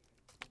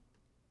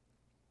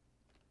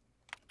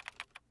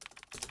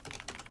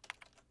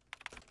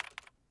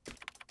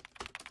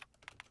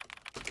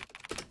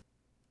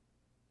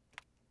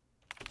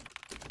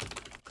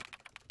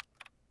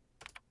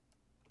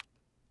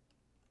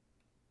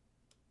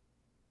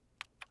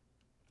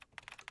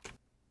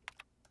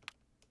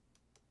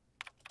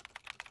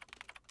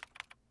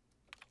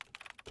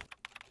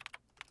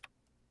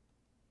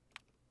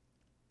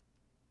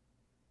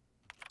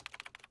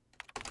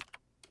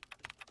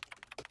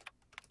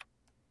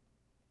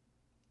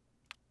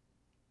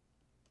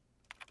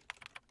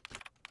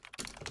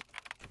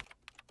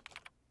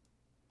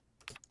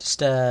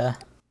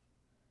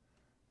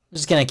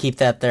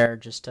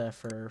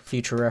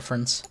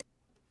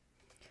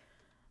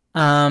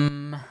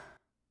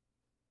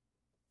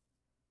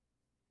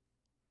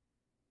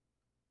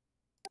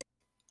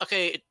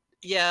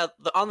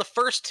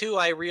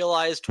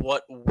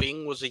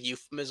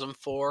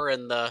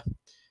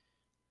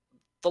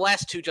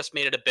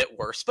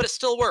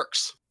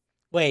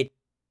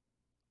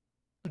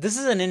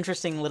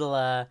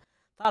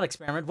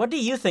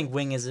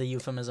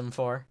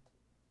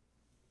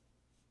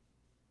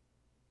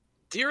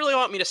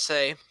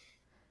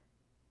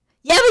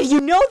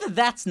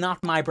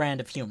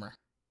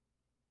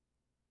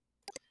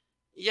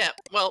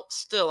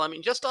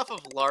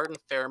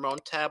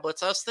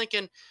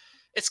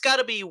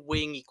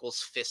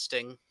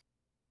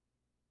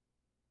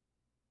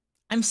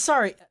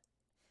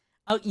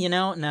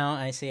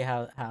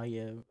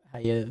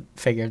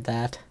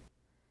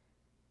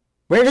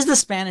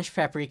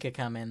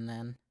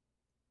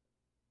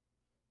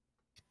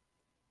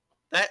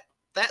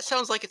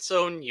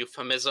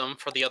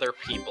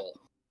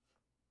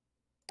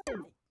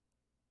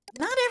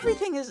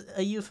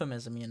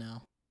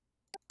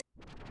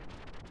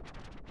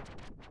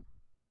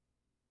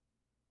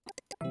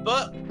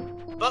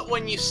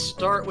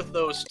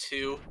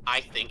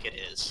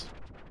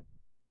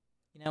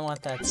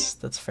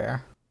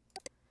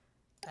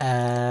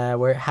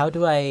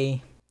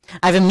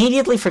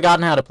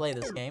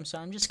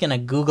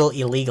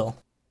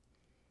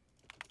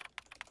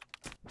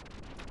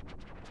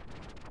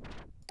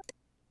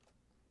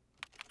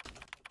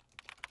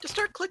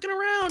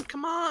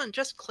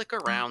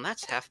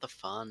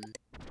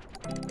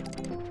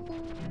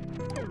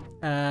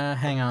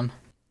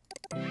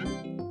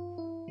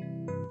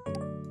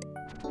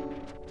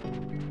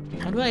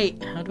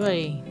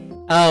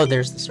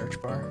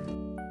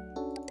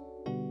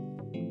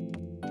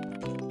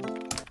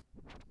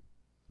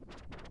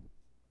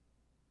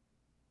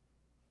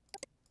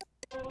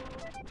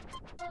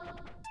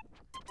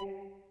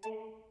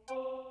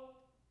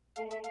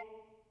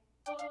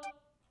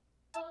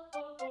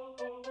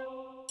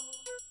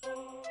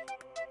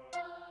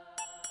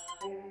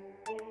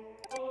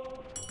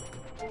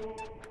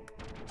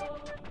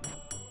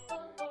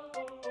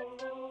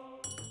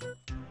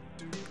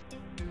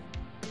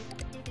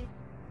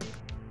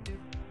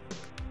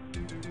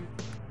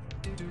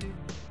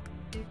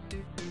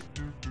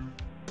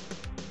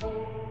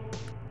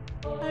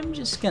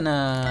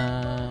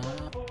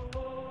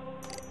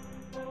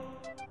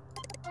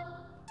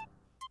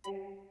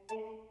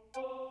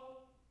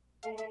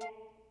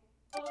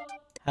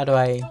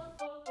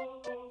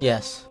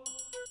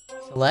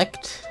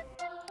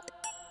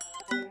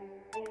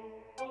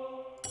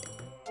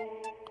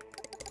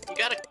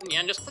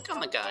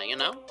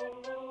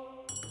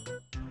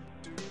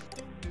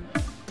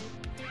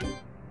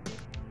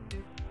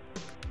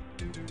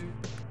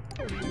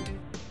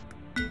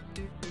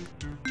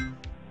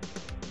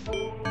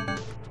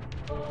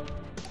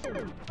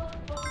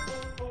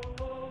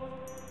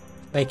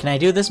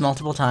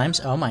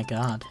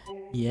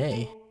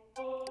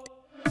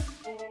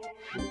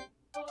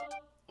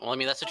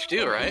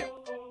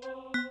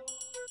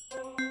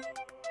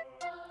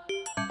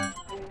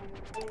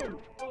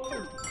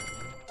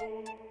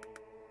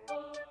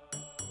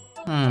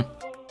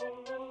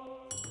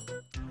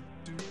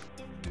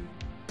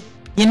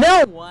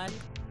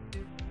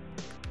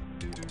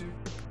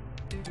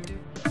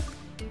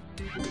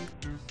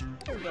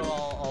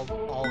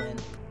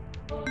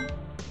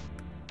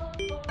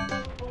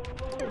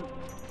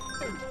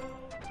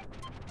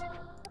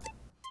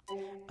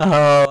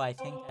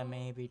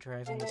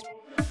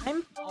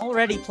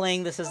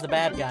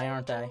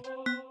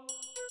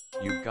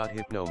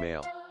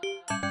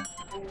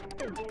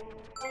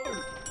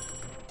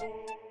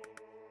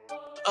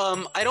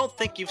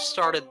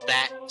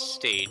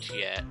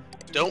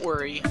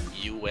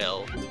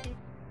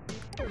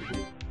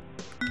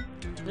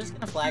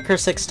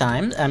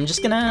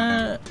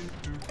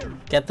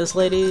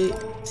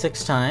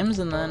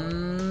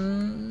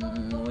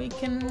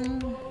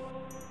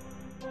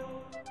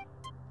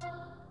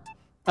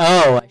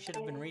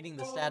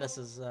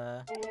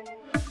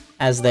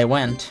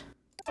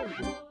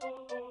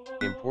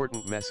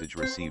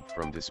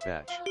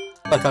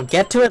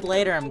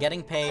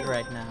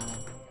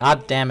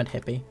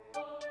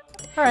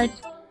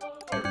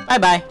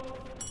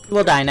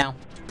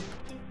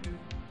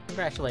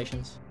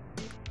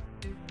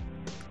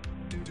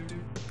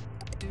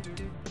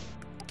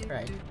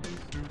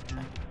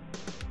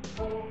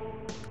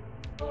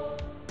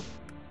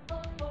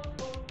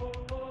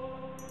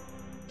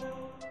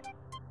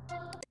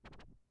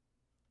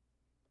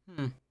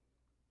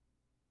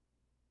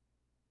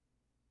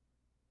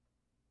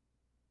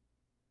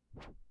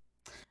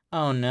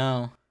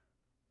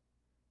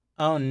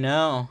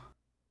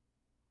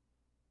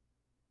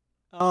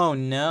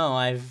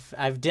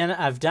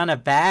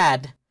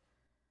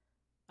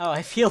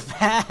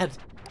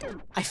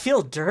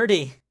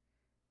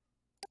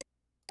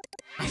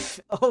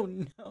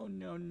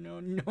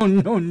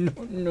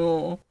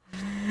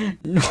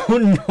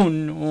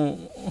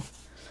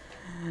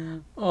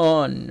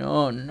 Oh,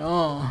 no,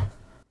 no.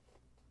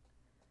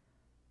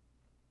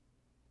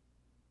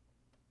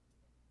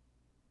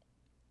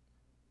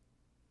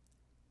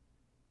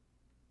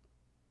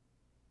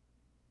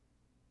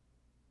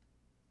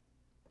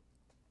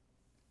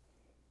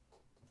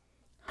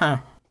 Huh.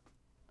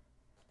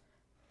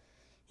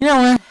 You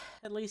know what?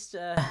 At least,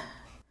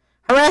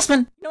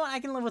 harassment. You know what? I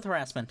can live with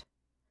harassment.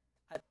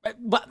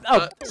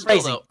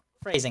 Phrasing. Though,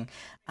 Phrasing.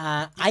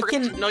 I forgot,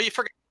 can. No, you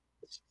forgot.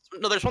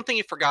 No, there's one thing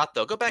you forgot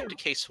though. Go back to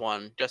case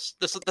 1. Just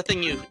this is the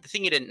thing you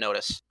didn't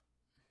notice.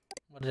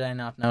 What did I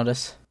not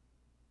notice?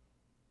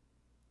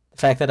 The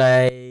fact that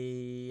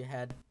I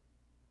had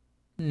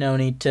no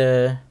need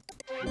to.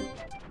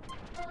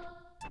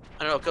 I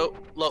don't know. Go.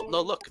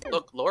 No, look.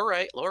 Lower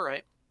right. Lower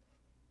right.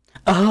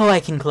 Oh, I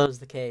can close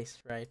the case.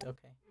 Right.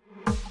 Okay.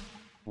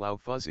 Wow,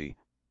 Fuzzy.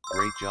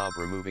 Great job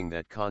removing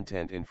that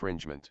content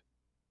infringement.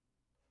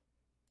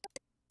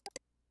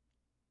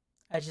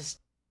 I just.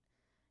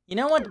 You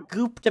know what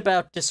Gooped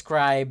About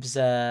describes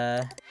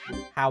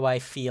how I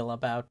feel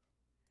about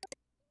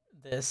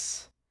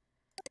this?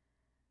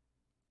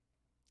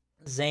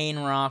 Zane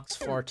rocks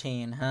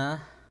 14, huh?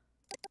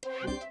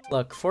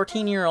 Look,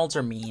 14-year-olds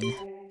are mean.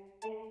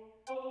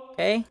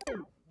 Okay?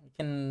 We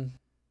can...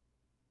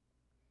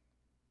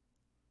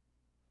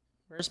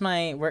 Where's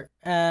my...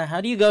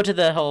 how do you go to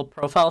the whole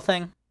profile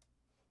thing?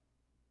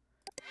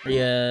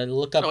 Where you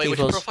look up Which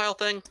people's... profile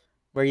thing?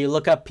 Where you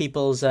look up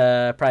people's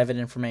private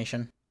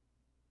information.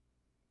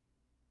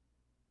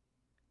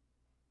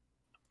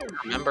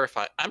 Remember if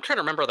I'm trying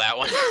to remember that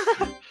one.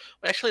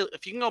 Actually,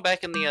 if you can go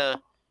back in the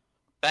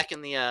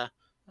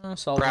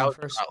Browse,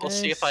 I'll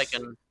see if I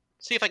can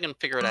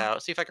figure it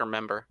out. See if I can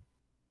remember.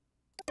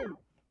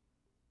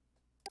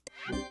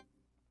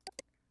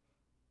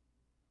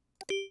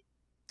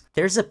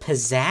 There's a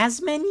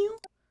pizzazz menu?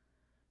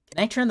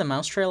 Can I turn the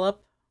mouse trail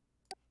up?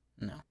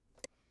 No.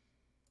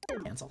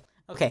 Cancel.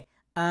 Okay.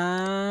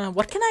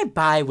 What can I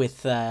buy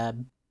with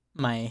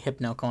my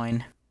Hypno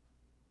coin?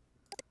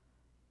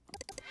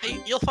 Hey,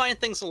 you'll find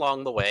things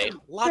along the way.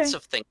 Lots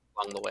of things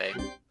along the way.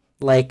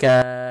 Like,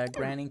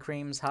 Granny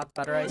Cream's hot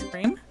butter ice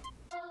cream?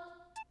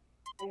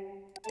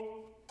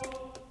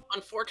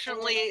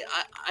 Unfortunately,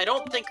 I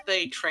don't think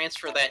they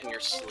transfer that in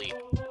your sleep.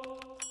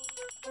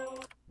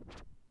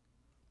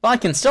 Well, I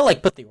can still,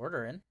 like, put the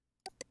order in.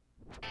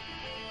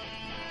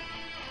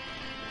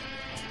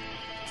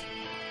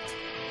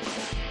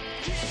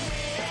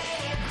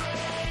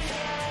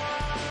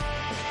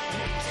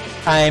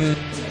 I'm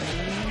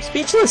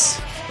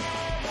speechless.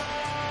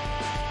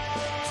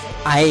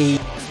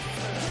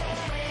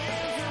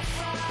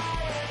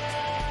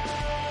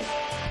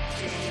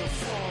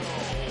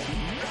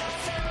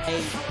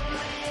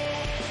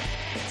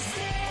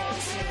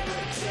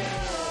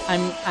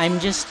 I'm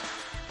just...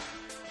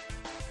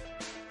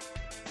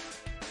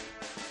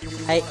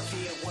 I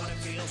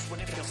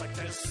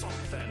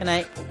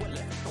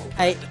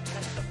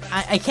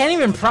can't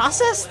even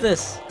process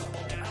this.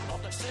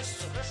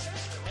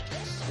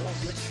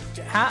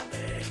 How?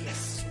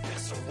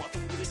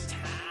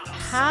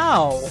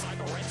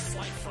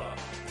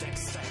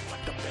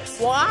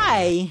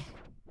 Why?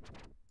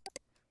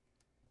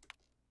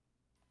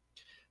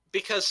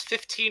 Because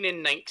 15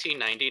 in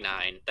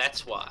 1999,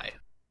 that's why.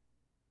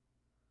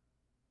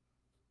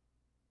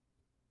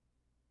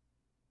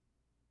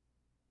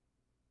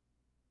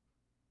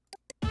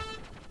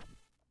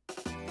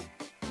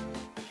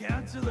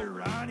 Counselor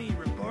Ronnie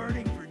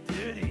reporting for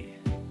duty.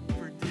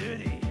 For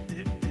duty.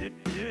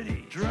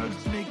 Duty.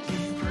 Drugs make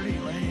you pretty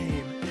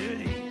lame.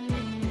 Duty.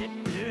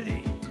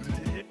 Duty.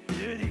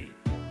 Duty.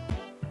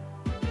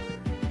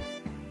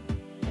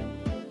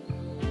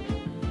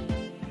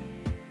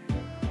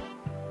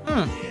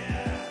 Yeah.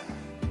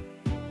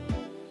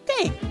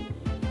 Okay.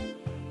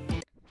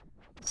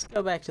 Let's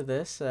go back to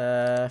this,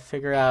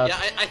 figure out... Yeah,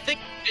 I think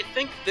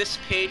this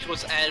page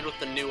was added with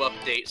the new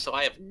update, so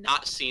I have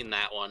not seen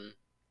that one.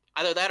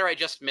 Either that or I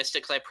just missed it,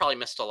 because I probably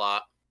missed a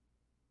lot.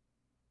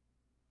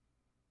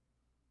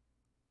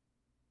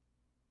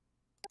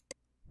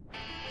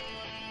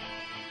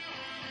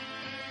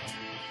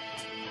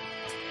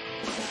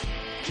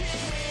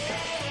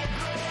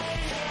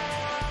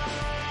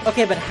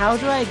 Okay, but how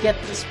do I get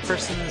this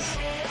person's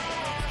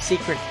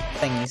secret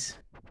thingies?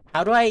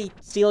 How do I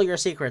steal your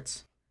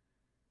secrets?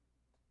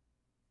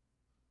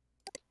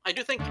 I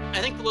think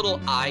the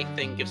little eye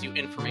thing gives you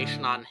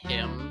information on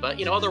him, but,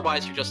 you know,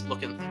 otherwise you're just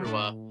looking through,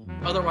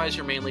 otherwise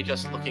you're mainly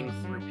just looking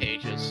through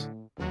pages.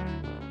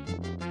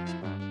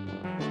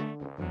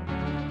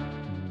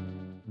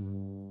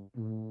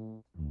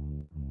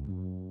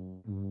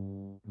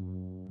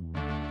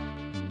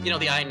 You know,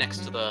 the eye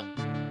next to the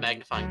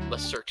magnifying, the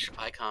search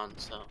icon,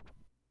 so...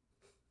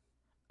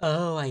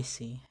 Oh, I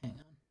see. Hang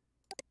on.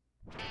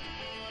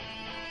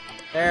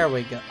 There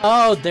we go.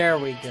 Oh, there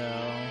we go.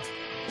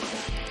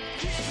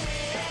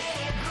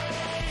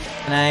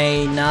 Can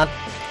I not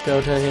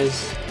go to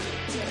his...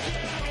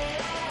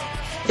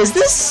 Is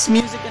this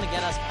music gonna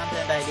get us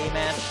Content ID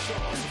match?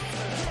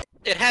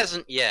 It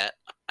hasn't yet.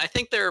 I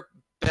think they're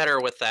better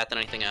with that than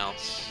anything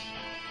else.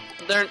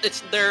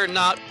 they're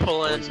not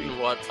pulling Poison.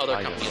 what other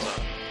Idaho. companies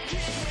are.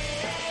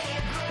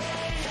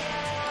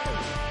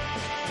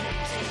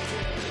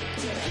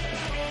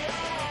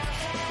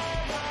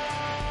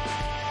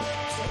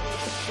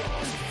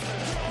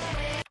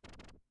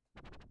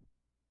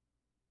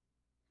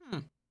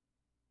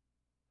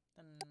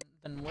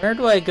 Then where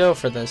do I go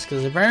for this?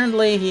 Because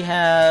apparently he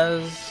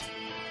has...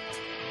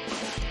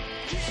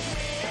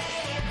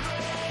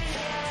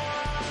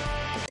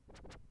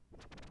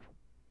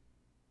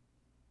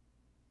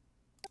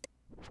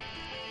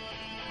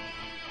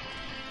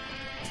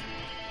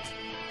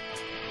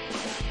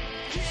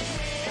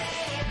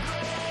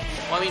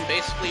 Well, I mean,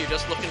 basically, you're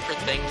just looking for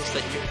things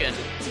that you can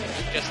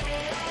just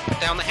put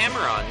down the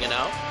hammer on, you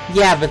know?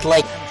 Yeah, but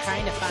like, I'm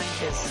trying to find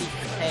his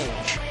secret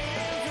page.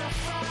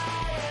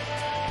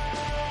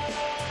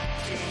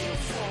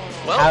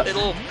 Well, How-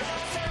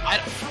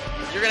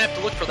 you're gonna have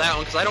to look for that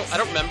one because I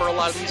don't remember a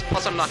lot of these.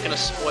 Plus, I'm not gonna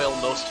spoil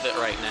most of it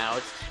right now.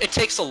 It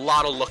takes a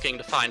lot of looking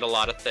to find a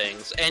lot of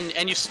things,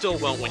 and you still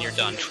won't when you're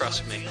done.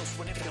 Trust me.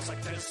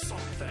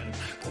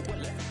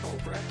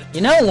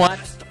 You know what?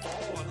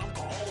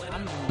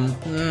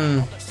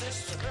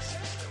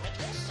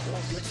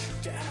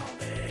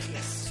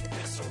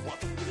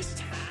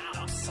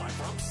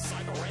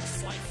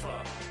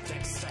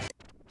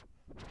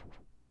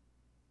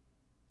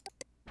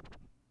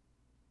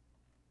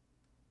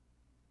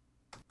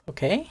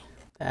 Okay,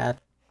 that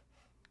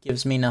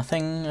gives me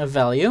nothing of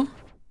value.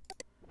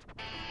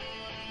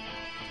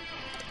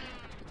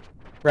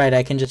 Right,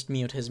 I can just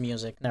mute his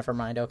music. Never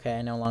mind. Okay,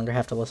 I no longer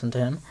have to listen to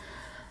him.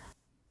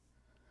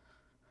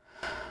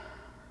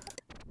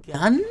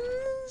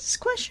 Guns?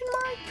 Question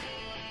mark?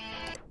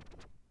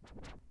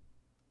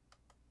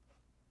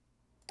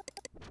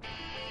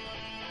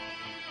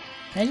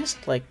 Can I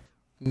just, like,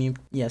 mute?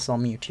 Yes, I'll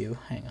mute you.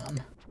 Hang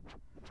on.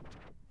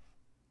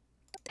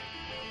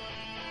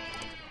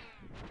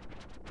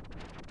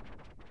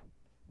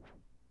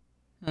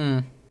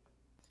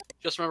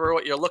 Just remember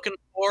what you're looking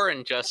for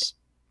and just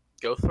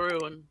go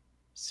through and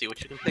see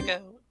what you can pick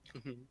out.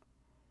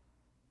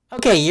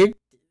 Okay, you're...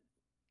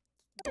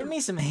 Give me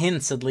some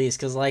hints at least,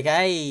 because, like,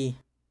 Well,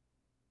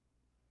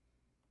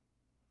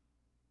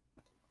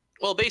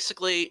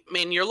 basically, I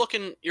mean, you're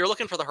looking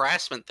for the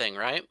harassment thing,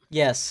 right?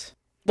 Yes.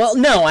 Well,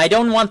 no, I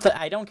don't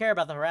care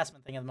about the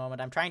harassment thing at the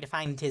moment. I'm trying to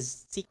find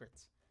his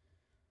secrets.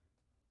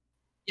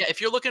 Yeah, if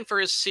you're looking for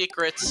his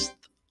secrets,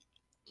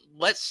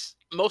 most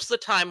of the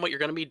time what you're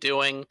going to be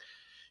doing,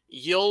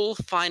 you'll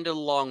find it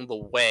along the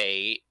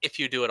way if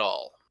you do it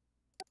all.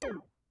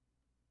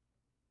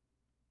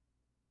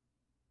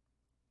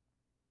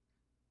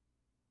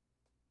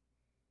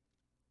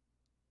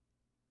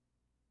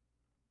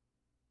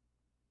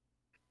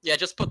 Yeah,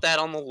 just put that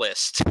on the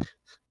list.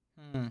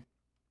 You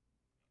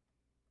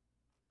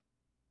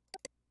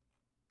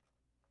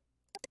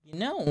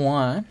know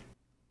what?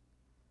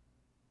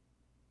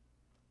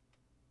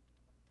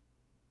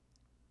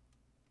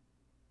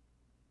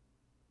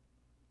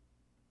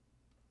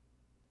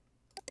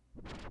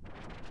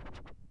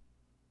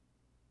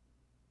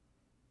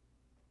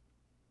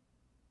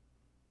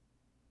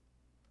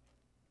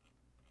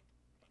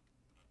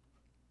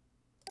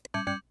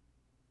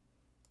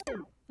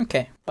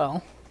 Okay,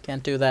 well,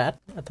 can't do that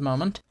at the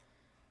moment.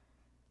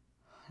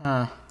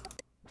 Huh.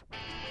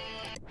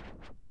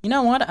 You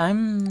know what?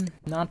 I'm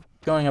not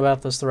going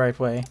about this the right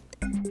way.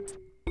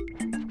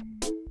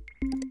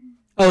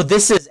 Oh,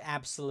 this is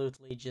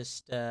absolutely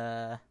just,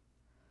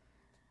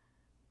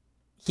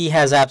 he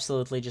has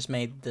absolutely just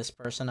made this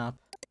person up.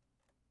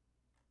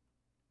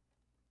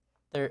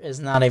 There is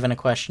not even a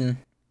question.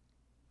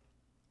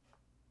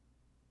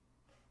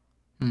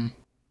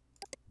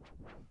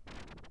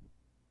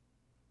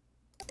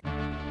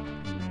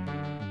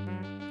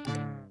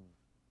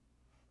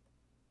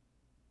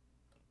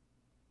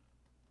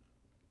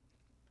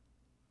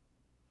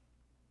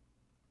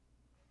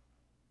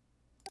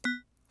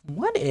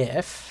 What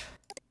if...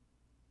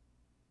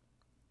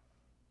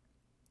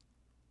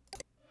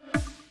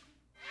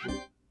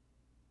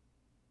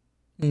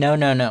 No,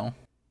 no, no.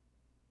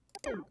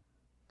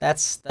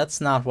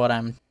 That's not what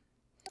I'm...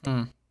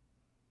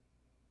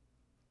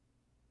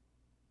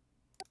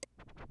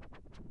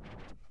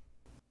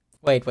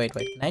 Wait. Can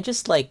I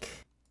just, like...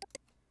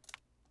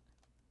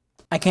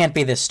 I can't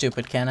be this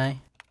stupid, can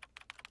I?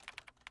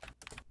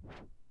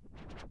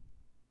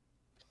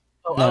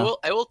 Oh, No.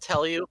 I will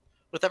tell you,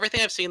 with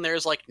everything I've seen,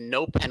 there's, like,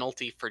 no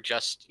penalty for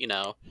just,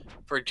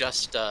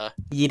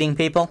 Eating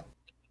people?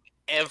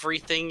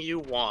 everything you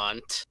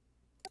want.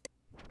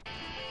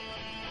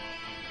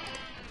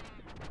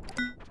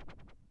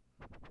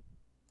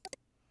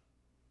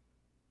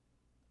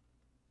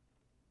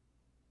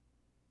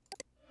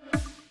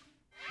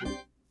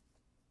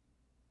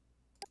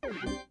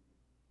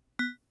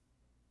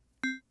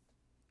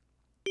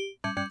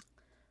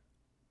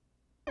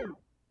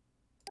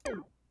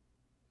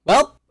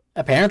 Well,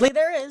 apparently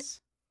there is.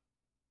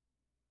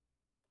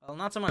 Well,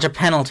 not so much a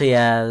penalty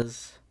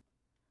as...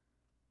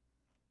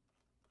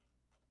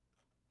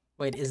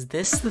 Wait, is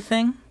this the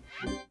thing?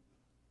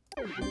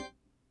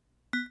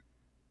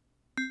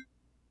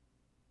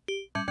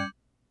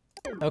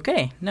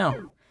 Okay,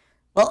 no.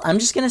 Well, I'm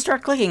just gonna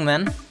start clicking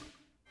then.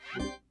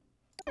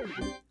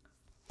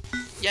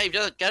 Yeah, you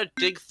just gotta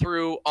dig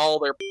through all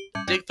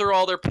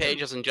their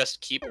pages and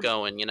just keep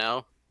going, you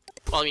know?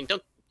 Well, I mean,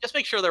 don't just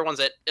make sure they're ones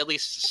that at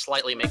least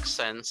slightly make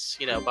sense,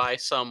 you know, by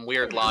some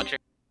weird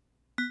logic.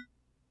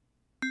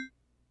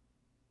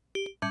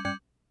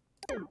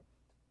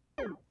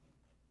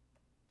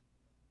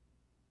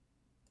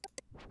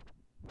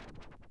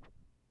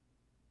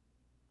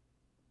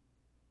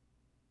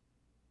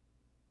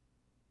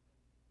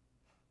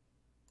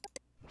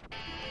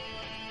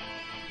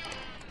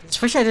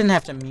 Just wish I didn't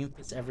have to mute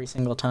this every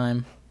single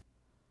time.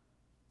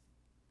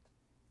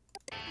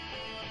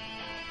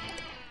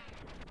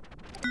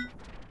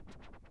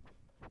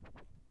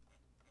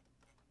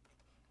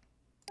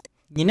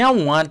 You know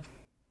what?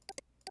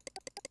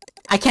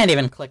 I can't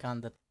even click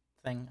on the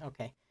thing.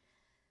 Okay.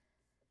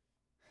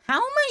 How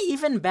am I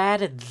even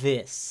bad at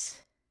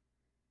this?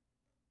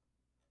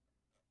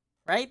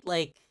 Right?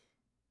 Like,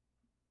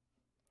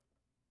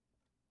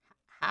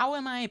 how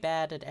am I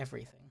bad at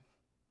everything?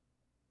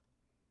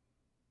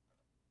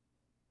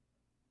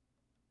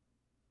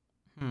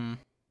 Hmm.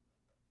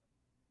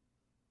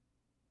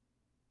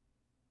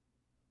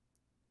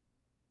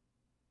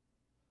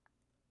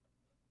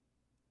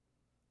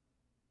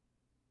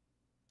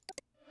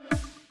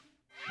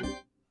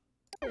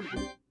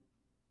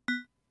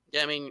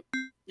 Yeah, I mean,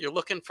 you're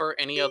looking for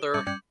any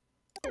other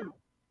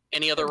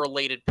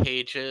related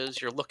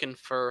pages. You're looking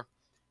for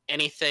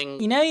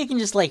anything. You know, you can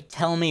just, like,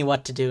 tell me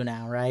what to do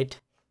now, right?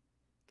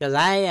 Because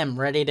I am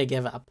ready to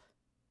give up.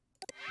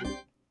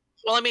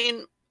 Well, I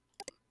mean,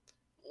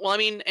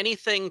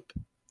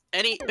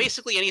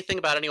 basically anything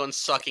about anyone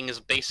sucking is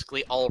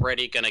basically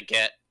already gonna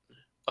get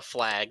a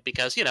flag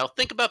because, you know,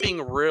 think about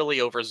being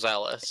really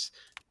overzealous.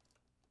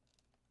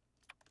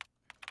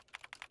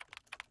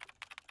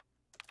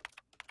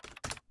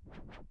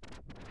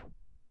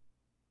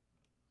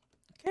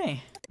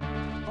 Okay.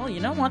 Well, you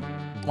know what?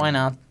 Why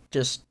not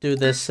just do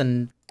this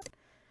and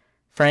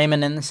frame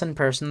an innocent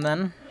person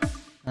then?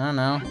 I don't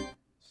know.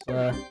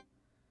 So,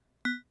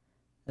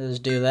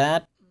 just do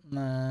that.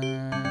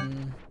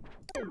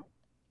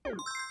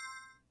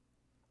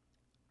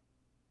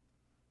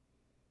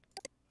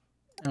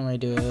 And we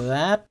do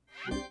that.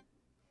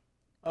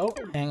 Oh,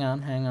 hang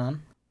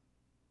on.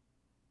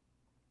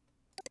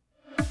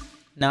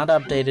 Not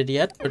updated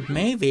yet, but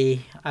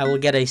maybe I will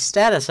get a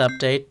status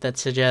update that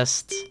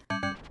suggests...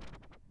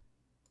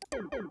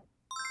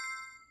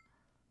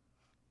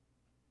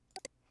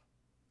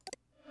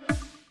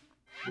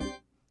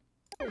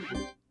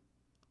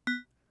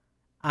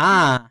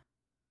 Ah!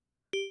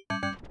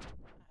 I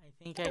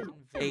think I can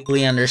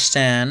vaguely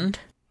understand.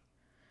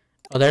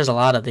 Oh, there's a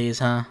lot of these,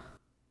 huh?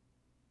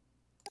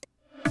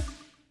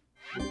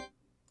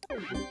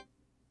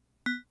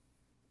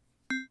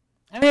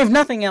 I mean, if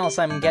nothing else,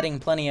 I'm getting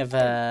plenty of,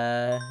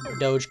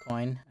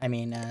 Dogecoin. I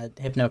mean,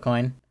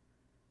 Hypnocoin.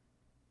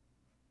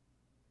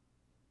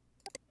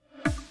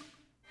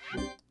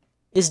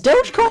 Is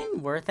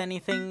Dogecoin worth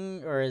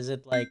anything, or is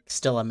it, like,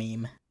 still a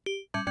meme?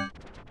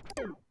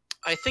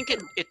 I think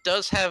it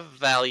does have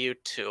value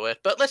to it,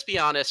 but let's be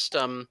honest,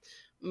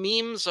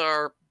 memes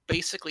are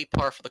basically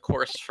par for the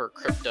course for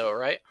crypto,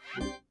 right?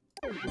 I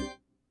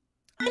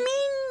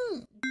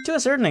mean, to a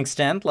certain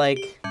extent,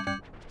 like...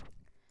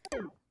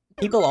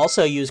 People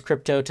also use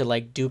crypto to,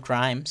 like, do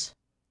crimes.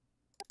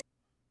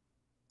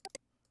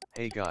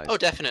 Hey guys. Oh,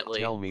 definitely.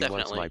 Tell me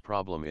what my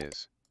problem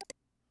is.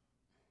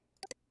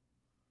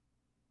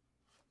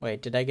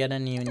 Wait, did I get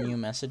any new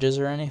messages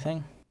or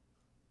anything?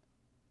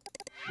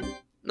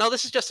 No,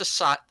 this is just a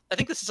side. I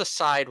think this is a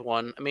side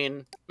one. I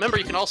mean, remember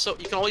you can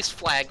always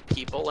flag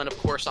people, and of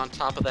course on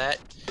top of that,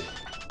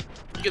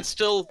 you can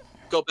still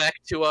go back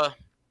to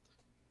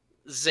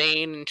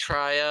Zane and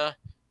try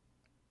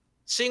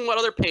seeing what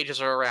other pages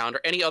are around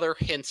or any other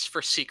hints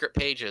for secret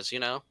pages. You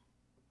know.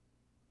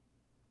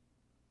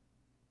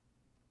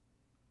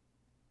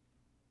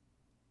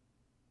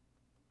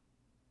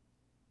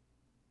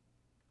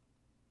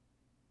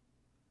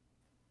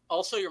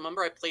 Also, you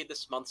remember I played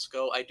this months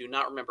ago. I do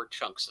not remember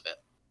chunks of it.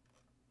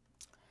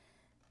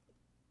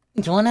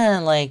 Do you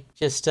wanna, like,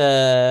 just,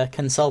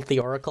 consult the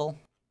Oracle?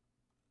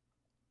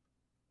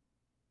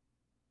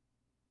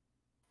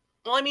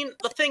 Well, I mean,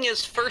 the thing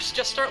is, first,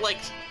 just start, like,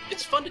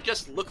 it's fun to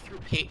just look through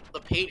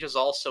the pages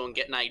also and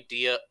get an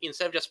idea,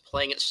 instead of just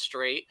playing it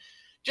straight.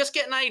 Just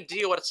get an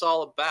idea what it's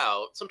all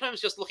about.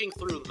 Sometimes just looking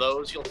through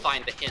those, you'll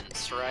find the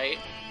hints, right?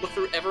 Look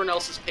through everyone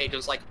else's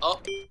pages, like,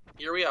 oh,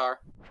 here we are.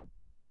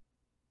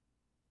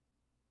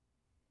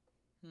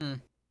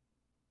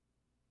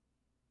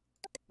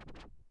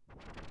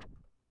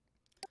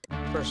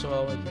 First of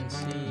all, we can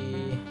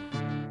see...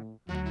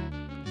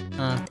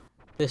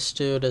 this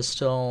dude is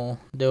still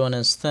doing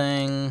his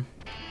thing.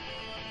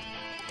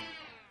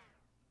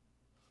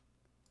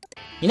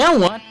 You know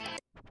what?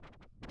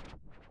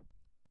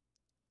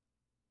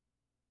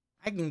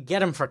 I can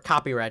get him for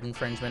copyright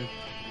infringement.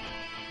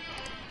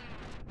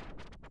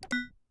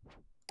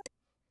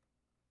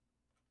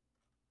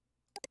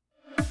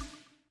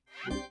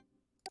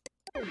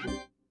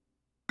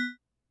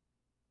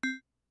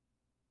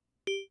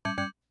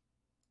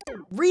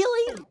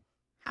 Really?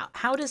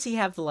 How does he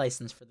have the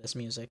license for this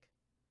music?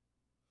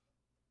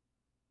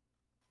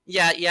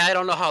 Yeah, I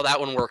don't know how that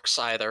one works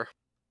either.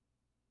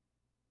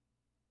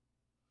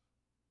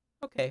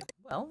 Okay,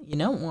 well, you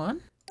know what?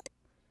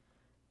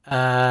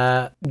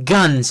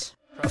 Guns.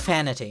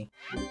 Profanity.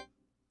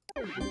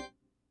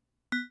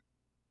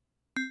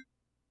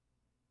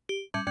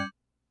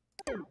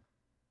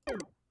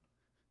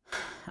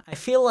 I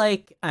feel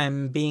like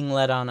I'm being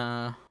led on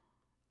a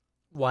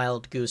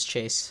wild goose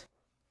chase.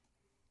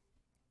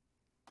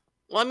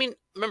 Well, I mean,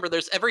 remember,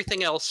 there's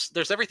everything else.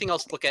 There's everything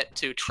else to look at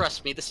too.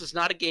 Trust me, this is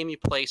not a game you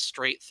play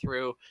straight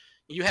through.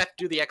 You have to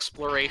do the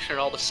exploration and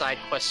all the side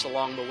quests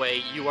along the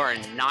way. You are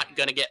not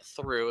gonna get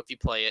through if you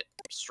play it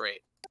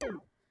straight.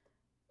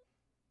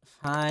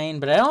 Fine,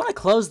 but I don't want to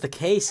close the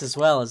case as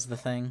well as the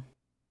thing.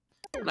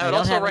 And I would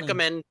also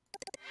recommend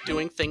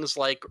doing things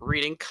like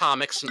reading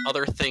comics and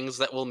other things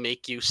that will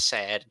make you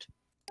sad.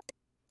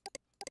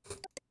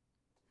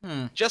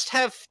 Just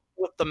have fun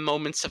with the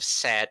moments of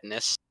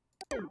sadness.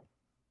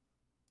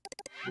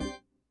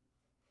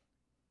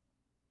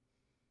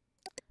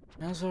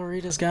 Might as well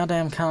read his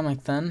goddamn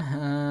comic then.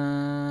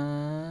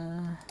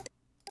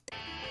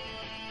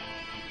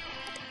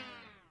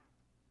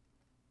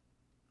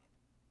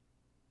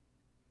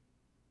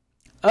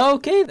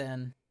 Okay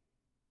then.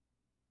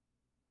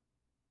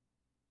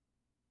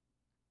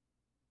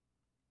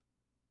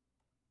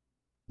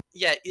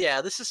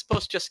 Yeah, this is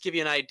supposed to just give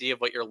you an idea of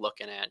what you're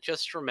looking at.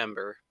 Just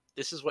remember,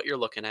 this is what you're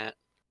looking at.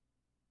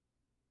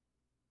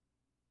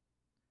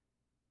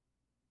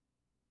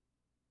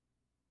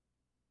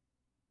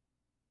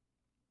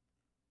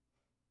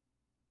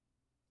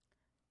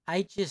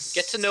 I just...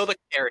 Get to know the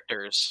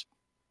characters,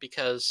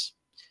 because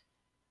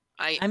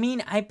I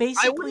mean, I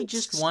basically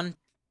just want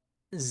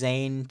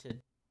Zane to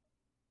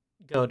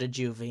go to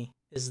juvie,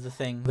 is the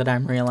thing that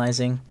I'm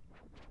realizing.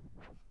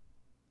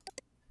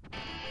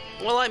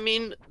 Well, I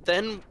mean,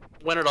 then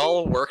when it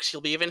all works,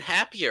 you'll be even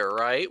happier,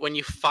 right? When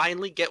you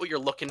finally get what you're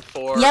looking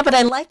for. Yeah, but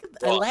I like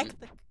the...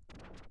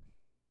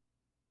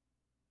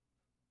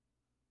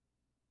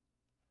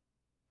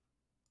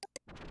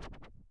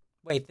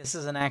 Wait, this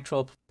is an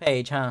actual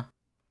page, huh?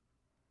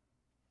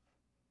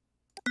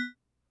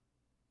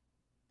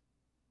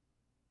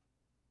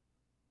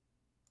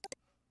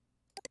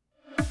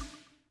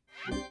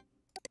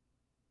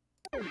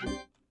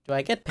 Do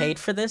I get paid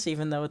for this,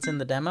 even though it's in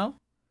the demo?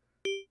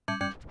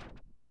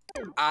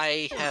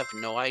 I have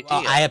no idea.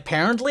 Well,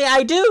 apparently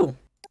I do!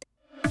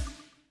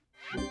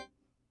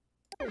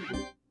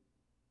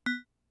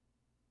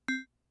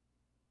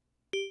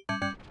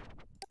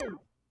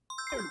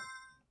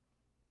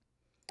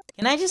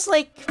 Can I just,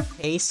 like,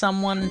 pay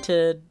someone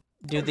to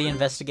do the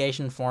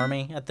investigation for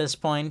me at this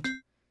point?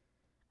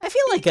 I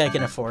feel like I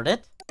can afford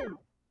it.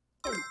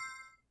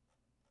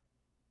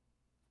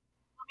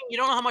 You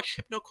don't know how much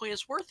Hypnocoin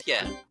is worth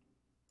yet.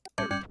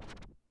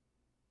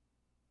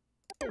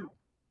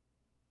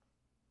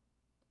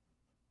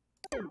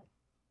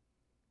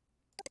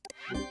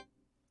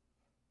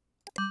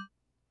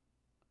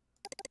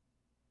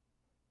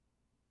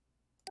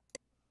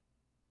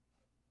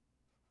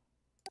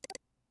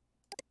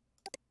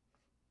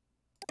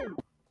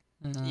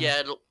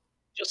 Yeah,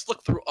 just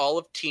look through all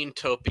of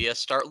Teentopia,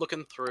 start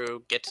looking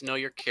through, get to know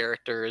your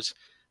characters,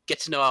 get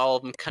to know how all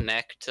of them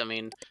connect. I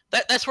mean,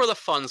 that's where the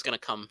fun's gonna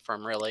come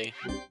from, really.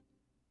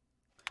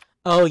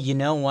 Oh, you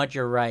know what?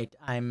 You're right.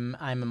 I'm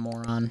a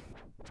moron.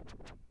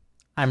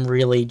 I'm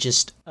really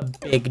just a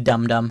big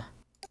dum-dum.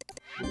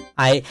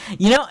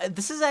 You know,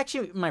 this is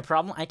actually my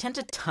problem. I tend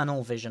to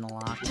tunnel vision a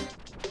lot.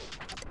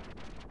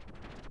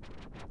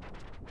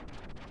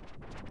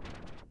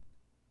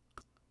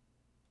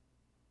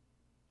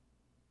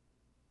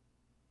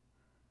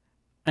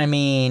 I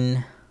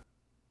mean...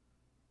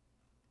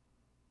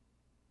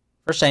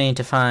 First I need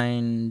to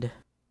find...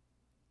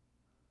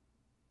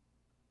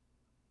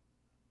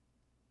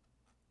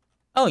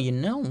 Oh, you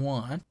know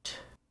what?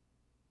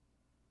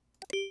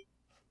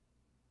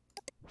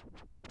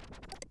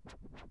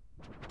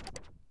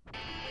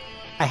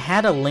 I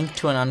had a link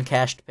to an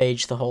uncached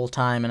page the whole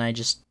time, and I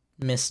just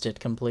missed it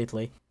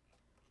completely.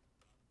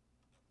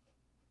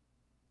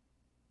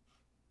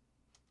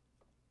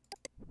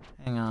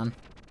 Hang on.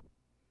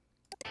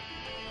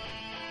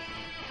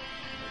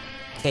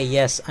 Okay,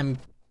 yes,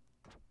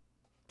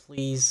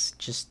 Please,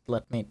 just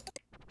let me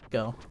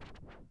go.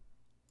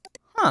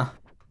 Huh.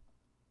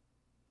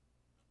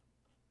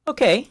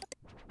 Okay.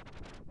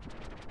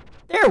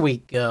 There we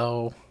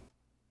go.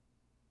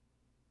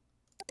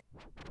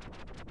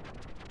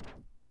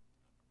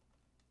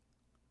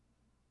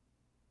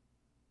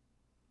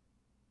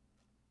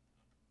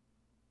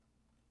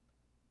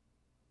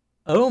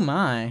 Oh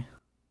my.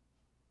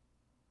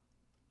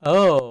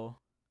 Oh.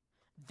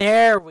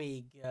 There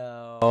we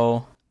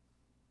go.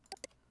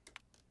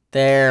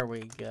 There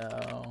we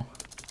go.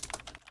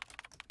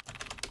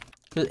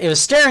 It was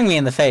staring me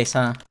in the face,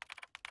 huh?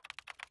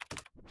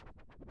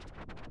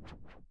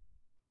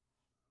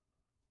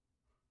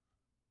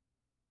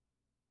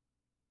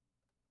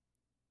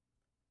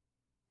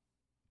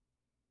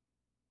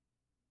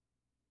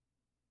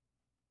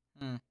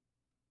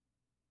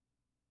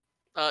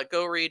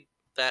 Go read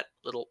that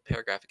little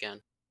paragraph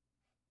again.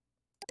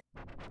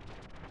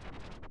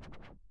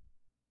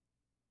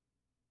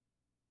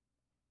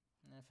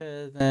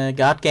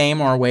 Got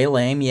game or way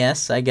lame,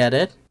 yes, I get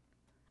it.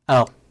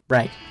 Oh,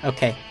 right,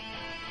 okay.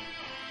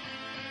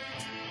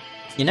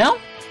 You know?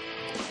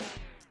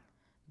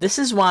 This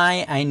is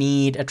why I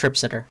need a trip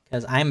sitter,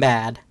 because I'm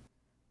bad.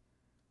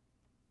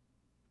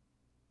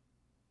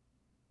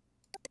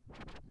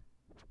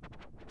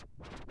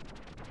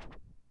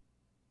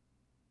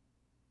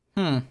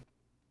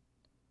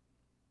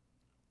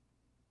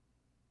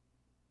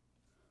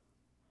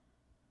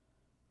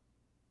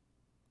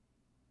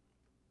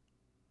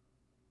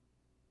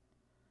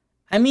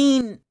 I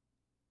mean...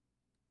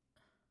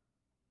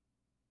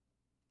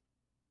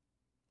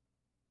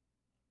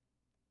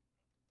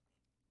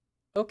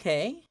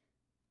 Okay.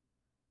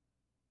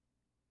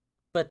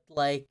 But,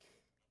 like...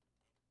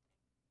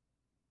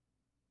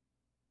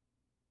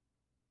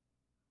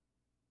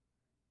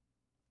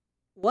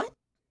 What?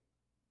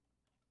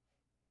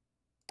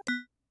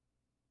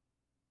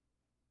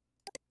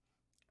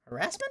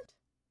 Harassment?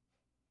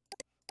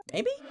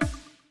 Maybe?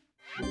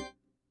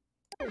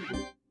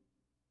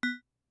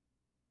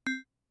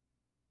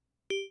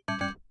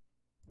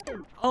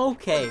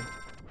 Okay.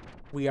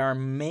 We are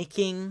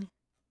making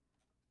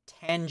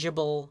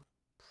tangible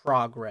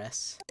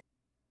progress.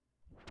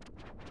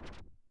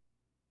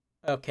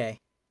 Okay.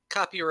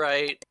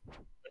 Copyright,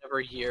 whatever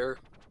year,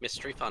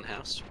 Mystery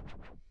Funhouse.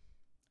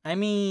 I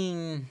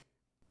mean...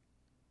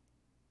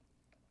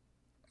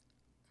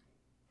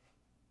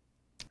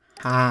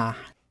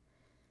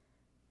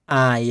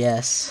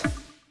 yes.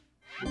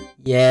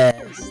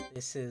 Yes,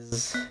 this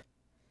is...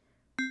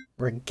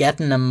 We're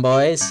getting them,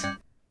 boys.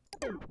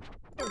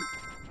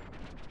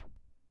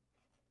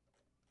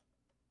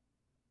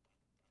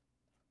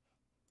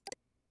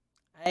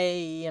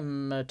 I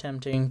am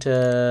attempting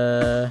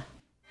to...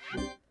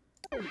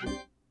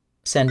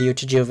 send you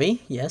to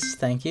juvie. Yes,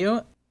 thank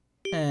you.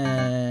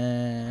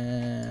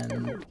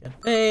 And... get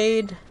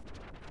paid.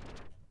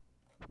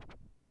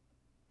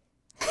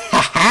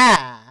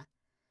 Ha-ha!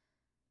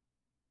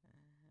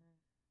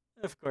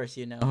 Of course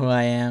you know who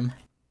I am.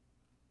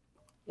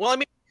 Well, I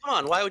mean, come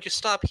on, why would you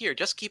stop here?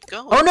 Just keep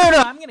going. Oh, no,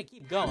 I'm gonna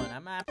keep going.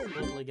 I'm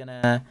absolutely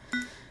gonna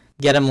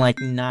get him like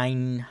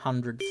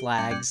 900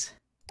 flags.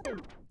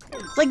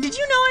 Like, did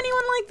you know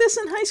anyone like this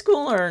in high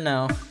school, or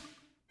no?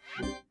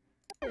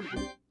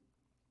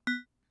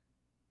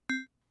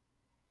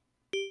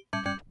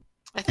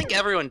 I think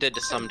everyone did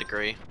to some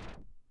degree.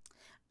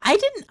 I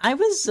didn't, I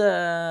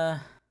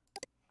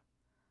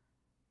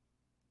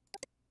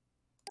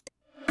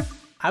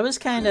was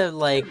kind of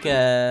like,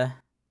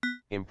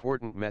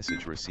 Important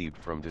message received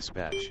from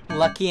dispatch.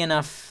 lucky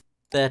enough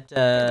that,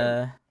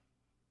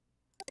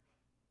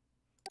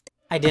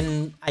 I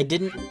didn't,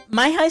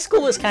 my high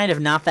school was kind of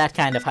not that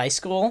kind of high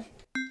school,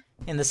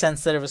 in the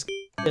sense that it was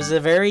a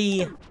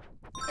very,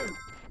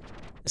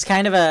 it's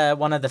kind of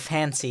one of the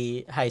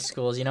fancy high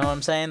schools, you know what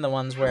I'm saying? The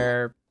ones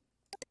where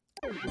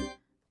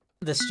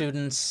the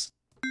students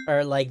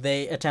are, like,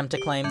 they attempt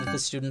to claim that the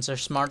students are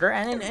smarter,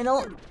 and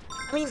I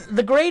mean,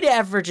 the grade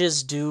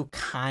averages do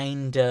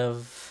kind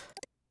of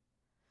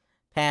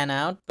pan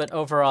out, but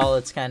overall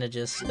it's kind of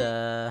just,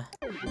 I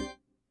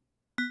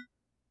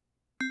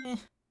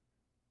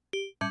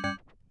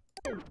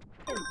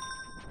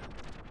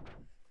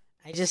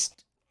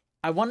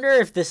wonder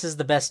if this is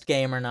the best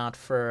game or not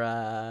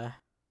for,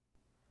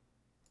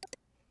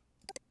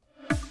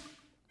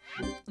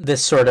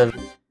 this sort of,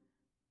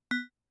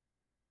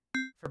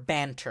 for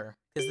banter.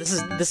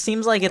 Because this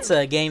seems like it's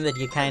a game that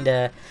you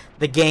kinda,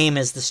 the game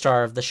is the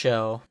star of the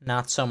show,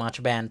 not so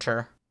much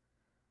banter.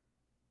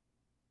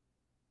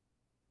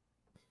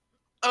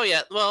 Oh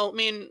yeah, well,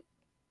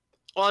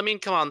 I mean,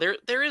 come on,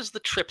 there is the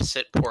trip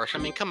sit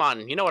portion. I mean, come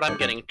on, you know what I'm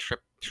getting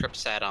trip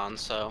sat on,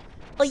 so.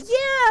 Well,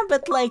 yeah,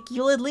 but, like,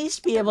 you'll at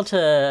least be able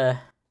to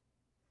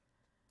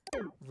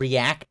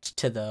react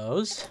to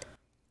those.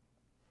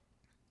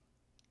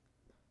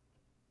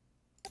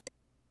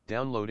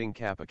 Downloading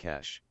Kappa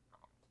Cache.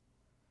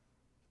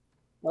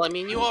 Well, I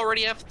mean, you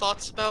already have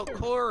thoughts about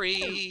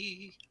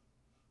Corey.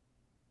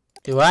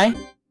 Do I?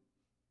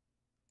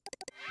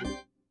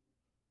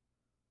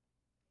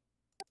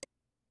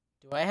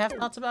 Do I have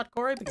thoughts about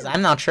Corey? Because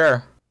I'm not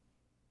sure.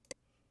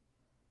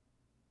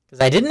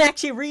 Because I didn't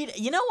actually read...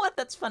 You know what?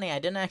 That's funny. I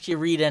didn't actually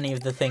read any of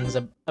the things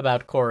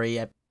about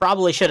Corey. I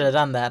probably should have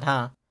done that,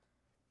 huh?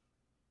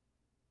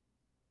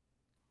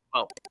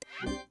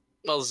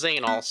 Well,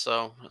 Zane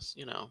also,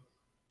 you know.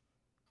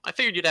 I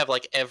figured you'd have,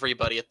 like,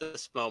 everybody at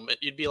this moment.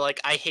 You'd be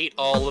like, I hate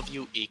all of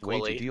you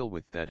equally. Way to deal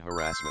with that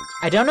harassment.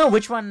 I don't know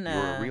which one...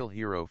 You're a real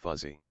hero,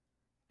 Fuzzy.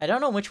 I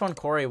don't know which one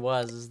Corey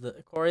was. Is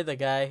Corey the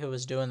guy who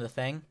was doing the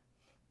thing?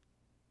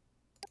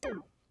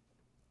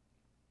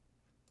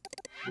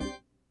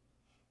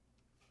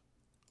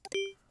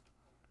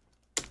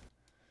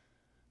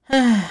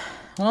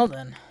 Well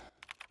then.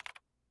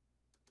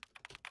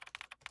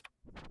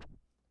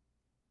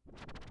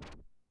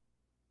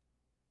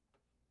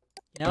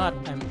 You know what?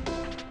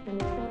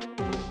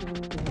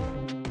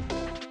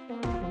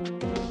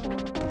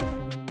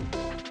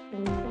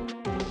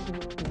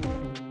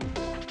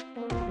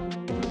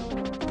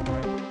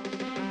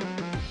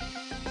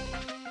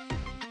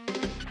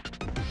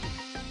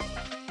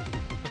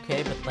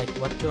 Okay, but like,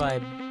 what do I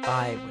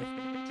buy with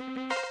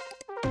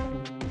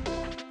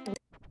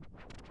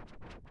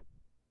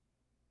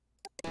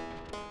it?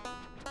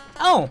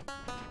 Oh!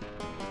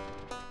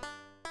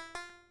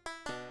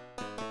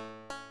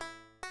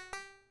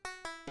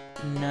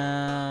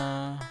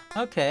 No.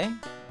 Okay,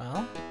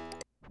 well.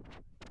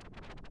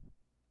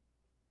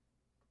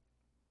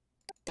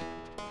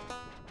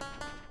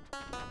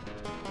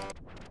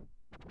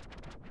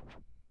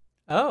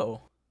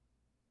 Oh.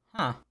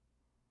 Huh.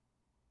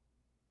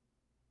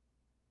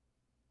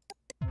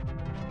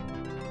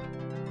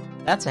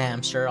 That's a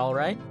hamster,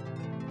 alright.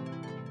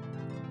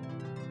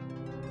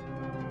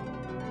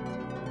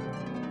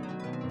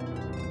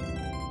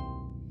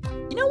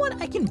 You know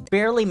what? I can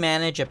barely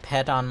manage a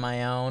pet on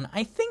my own.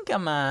 I think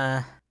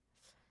I'm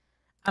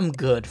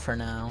good for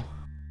now.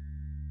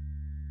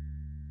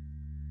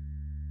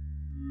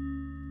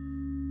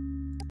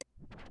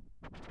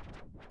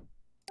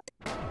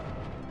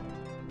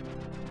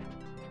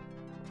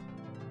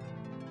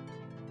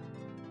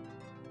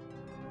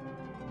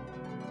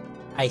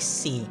 I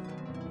see.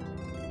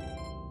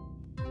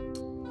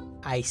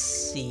 I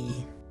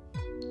see.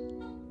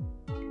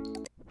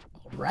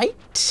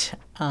 Alright.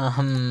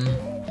 Delicious.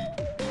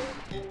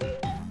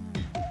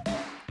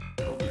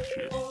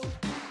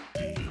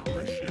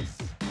 Delicious.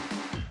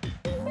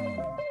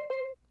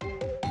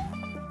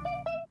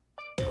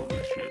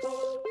 Delicious.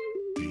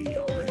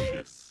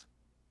 Delicious.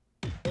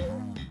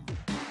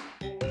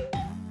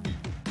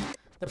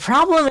 The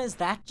problem is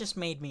that just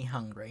made me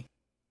hungry.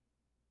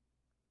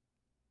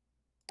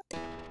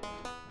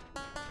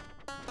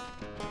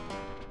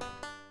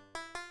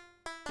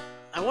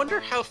 I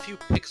wonder how few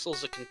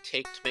pixels it can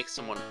take to make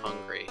someone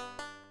hungry.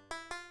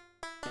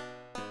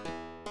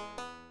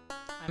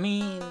 I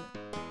mean,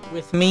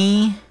 with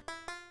me,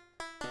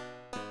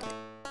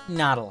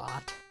 not a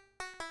lot.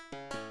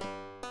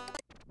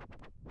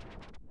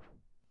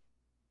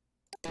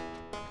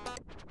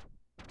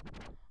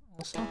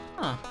 Also,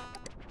 huh.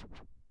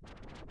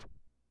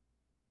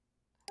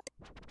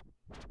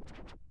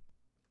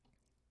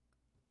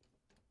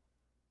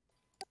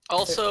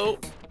 Also,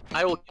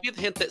 I will give you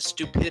the hint that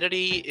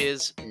stupidity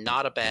is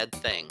not a bad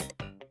thing.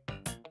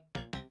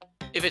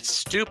 If it's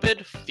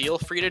stupid, feel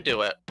free to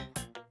do it.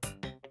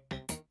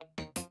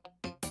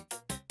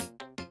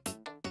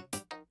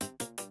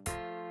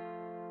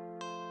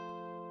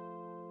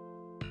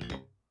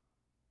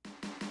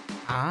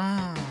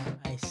 Ah,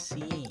 I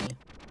see.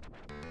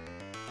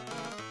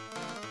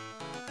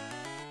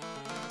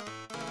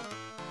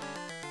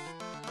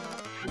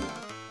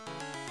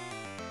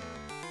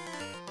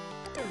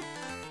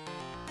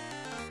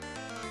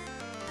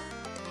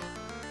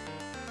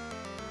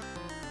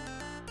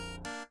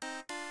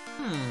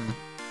 Hmm.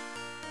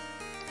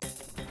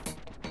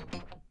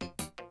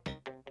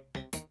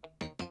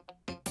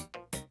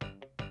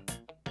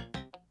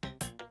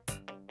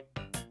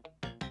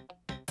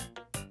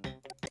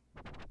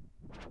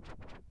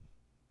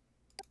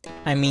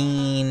 I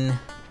mean...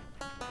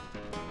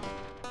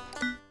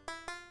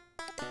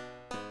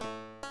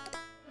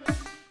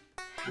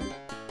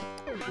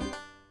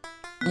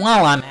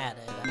 while I'm at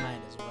it, I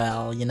might as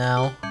well, you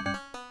know?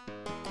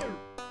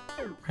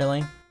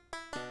 Really?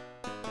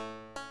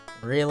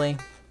 Really?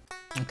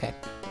 Okay.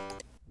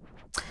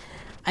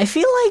 I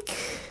feel like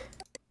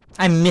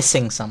I'm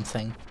missing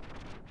something.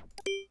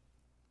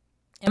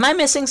 Am I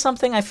missing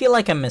something? I feel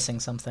like I'm missing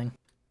something.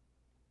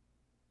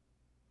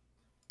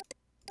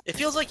 It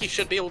feels like you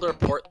should be able to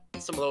report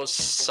some of those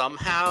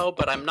somehow,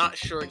 but I'm not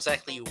sure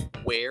exactly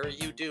where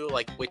you do,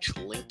 like which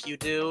link you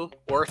do,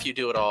 or if you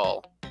do at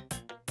all.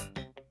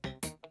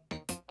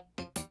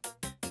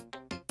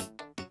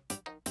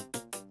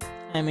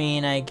 I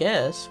mean, I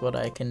guess what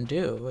I can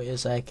do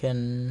is I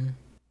can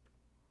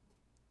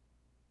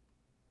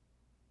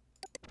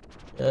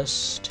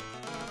just...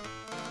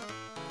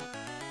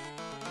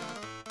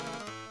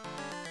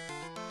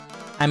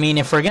 I mean,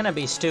 if we're gonna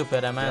be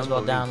stupid, I might as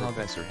well download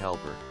Professor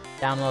Helper.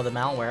 Download the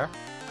malware,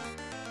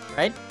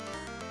 right?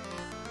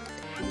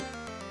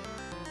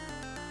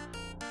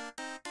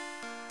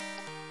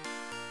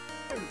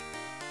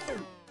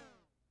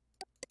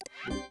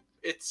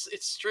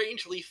 It's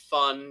strangely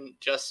fun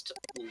just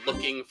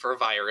looking for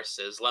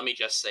viruses, let me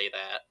just say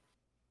that.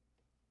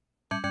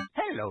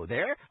 Hello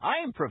there,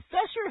 I'm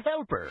Professor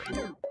Helper.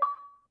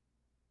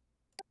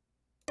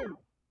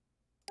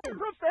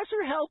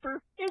 Professor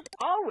Helper is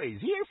always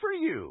here for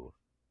you.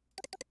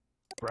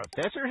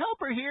 Professor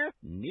Helper here.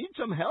 Need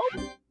some help?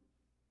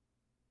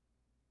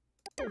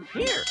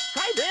 Here,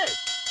 try this.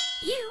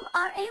 You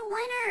are a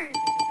winner!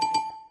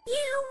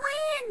 You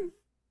win!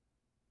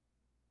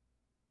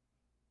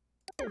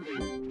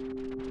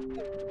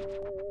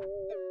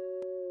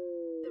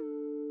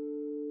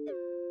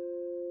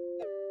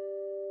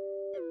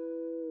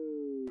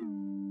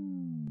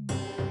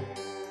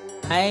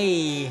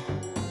 Hey.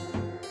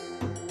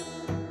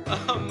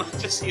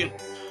 Just you.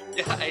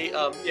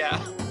 Yeah, yeah.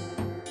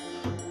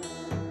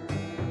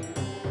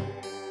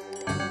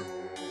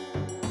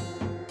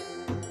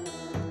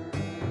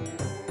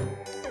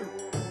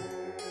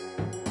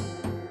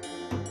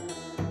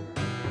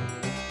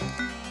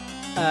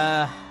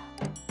 Can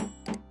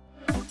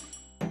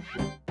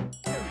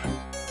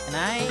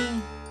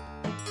I...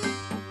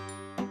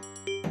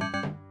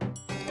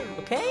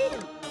 Okay?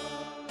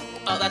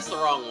 Oh, that's the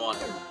wrong one.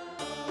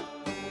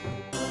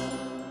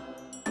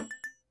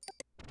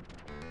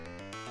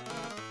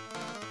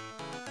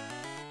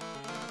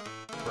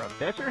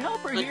 Professor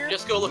Helper Like, here.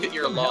 just go look at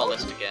your Some law help?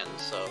 list again,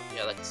 so,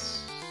 yeah,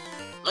 that's...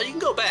 No, you can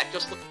go back,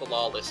 just look at the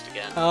law list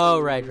again. Oh,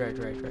 right.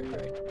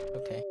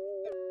 Okay.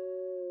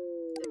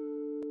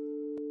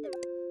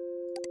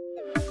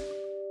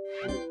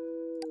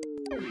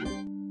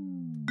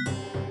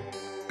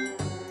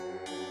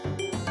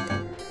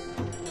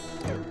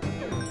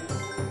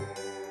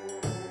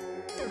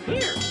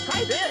 Here,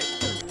 try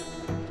this.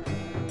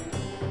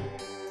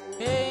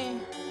 Okay.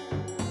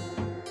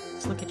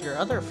 Let's look at your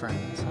other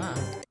friends, huh?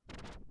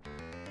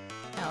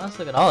 Yeah, let's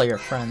look at all your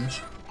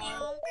friends.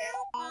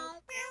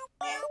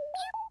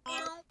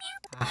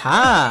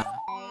 Aha!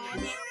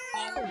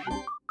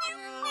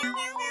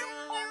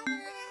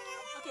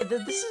 Okay,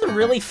 this is a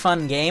really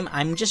fun game.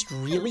 I'm just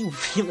really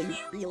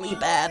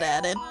bad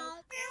at it.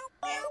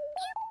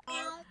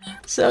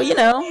 So, you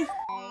know...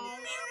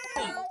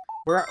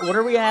 What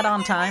are we at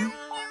on time?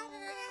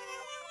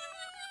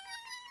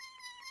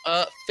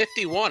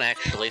 51,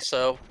 actually,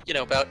 so, you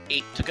know, about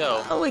 8 to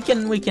go. Oh, we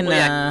can, Well,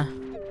 yeah.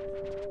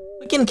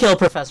 we can kill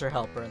Professor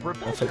Helper and we'll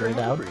Professor figure it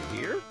out. Helper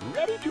here,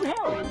 ready to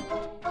help.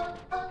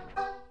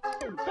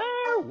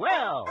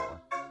 Farewell.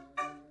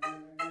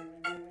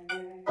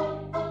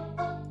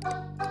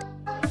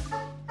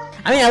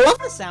 I mean, I love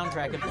the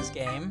soundtrack of this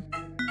game.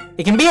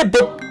 It can be a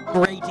bit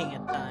grating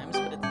at times,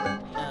 but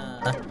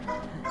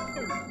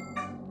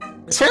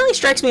it certainly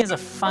strikes me as a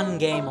fun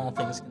game, all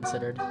things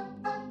considered.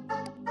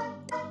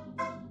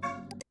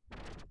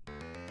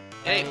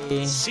 Hey,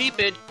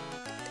 seepage.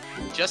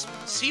 Just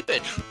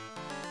seepage. Is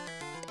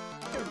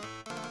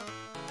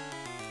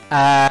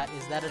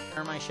that a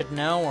term I should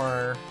know,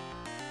 or...?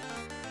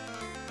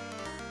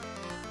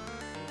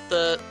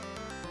 The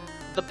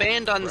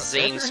band on Professor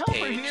Zane's Helper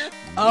page. here.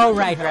 Oh,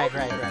 right.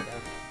 Okay.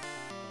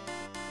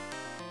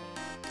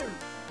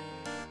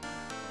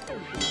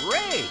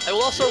 Great. I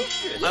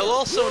will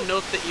also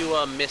note that you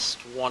missed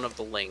one of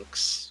the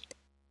links.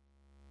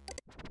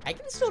 I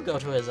can still go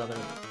to his other...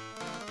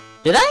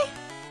 Did I?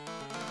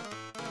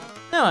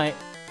 No,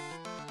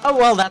 Oh,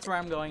 well, that's where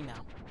I'm going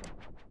now.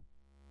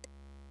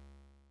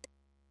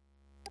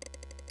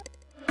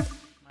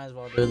 Might as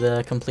well do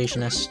the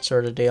completionist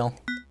sort of deal.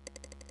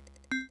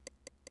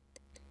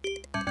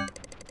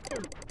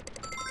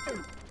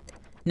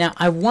 Now,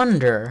 I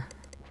wonder...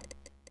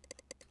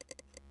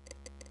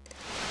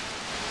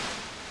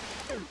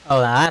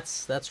 Oh,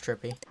 that's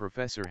trippy.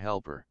 Professor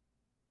Helper.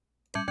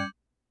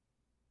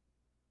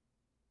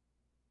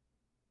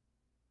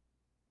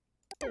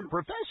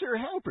 Professor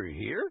Helper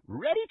here,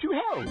 ready to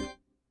help.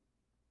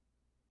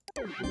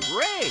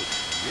 Great.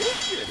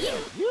 This should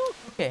help you.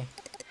 Okay.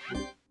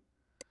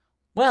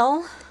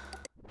 Well...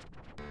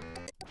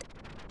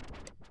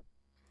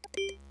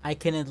 I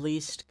can at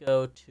least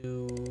go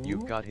to...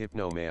 You've got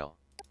Hypno Mail.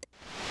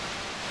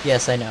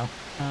 Yes, I know.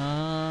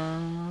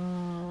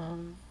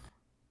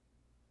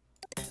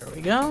 There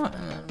we go,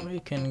 and then we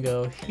can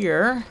go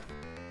here.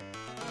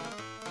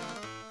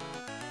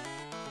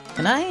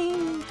 Can I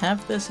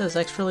have this as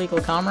extra legal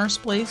commerce,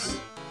 please?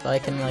 So I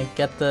can, like,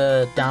 get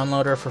the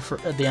downloader for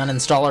the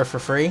uninstaller for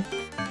free?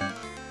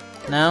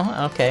 No?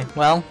 Okay,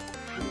 well...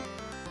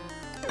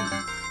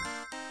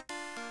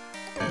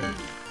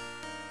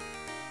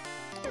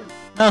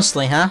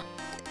 Mostly, huh?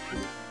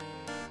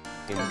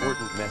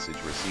 Important message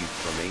received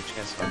from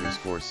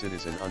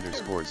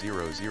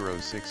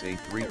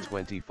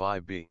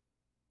HS_citizen_00688325B.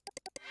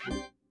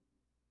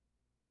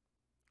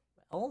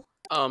 Well...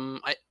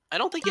 I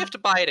don't think you have to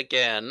buy it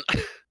again.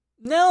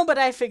 No, but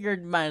I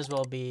figured might as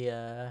well be,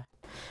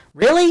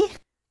 Really?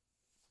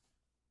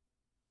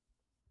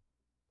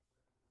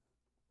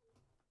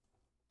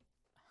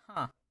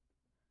 Huh.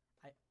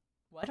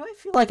 Why do I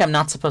feel like I'm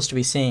not supposed to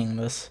be seeing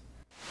this?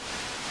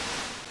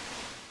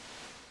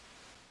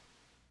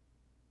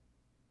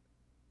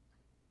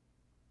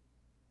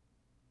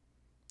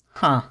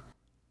 Huh.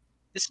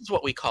 This is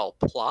what we call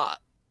plot.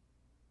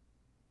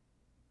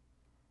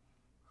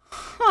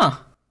 Huh.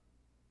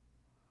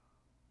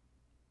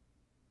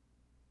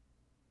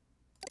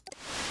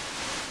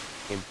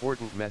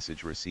 Important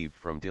message received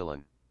from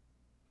Dylan.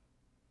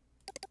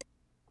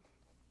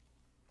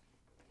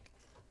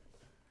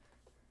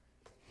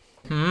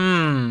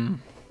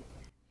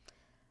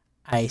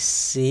 I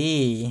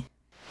see.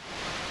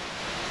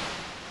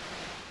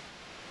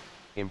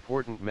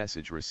 Important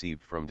message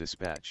received from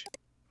dispatch.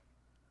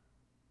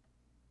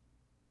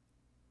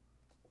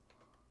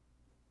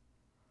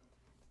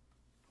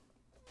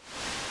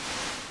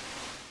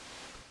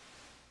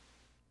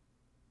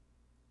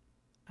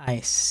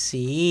 I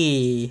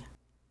see.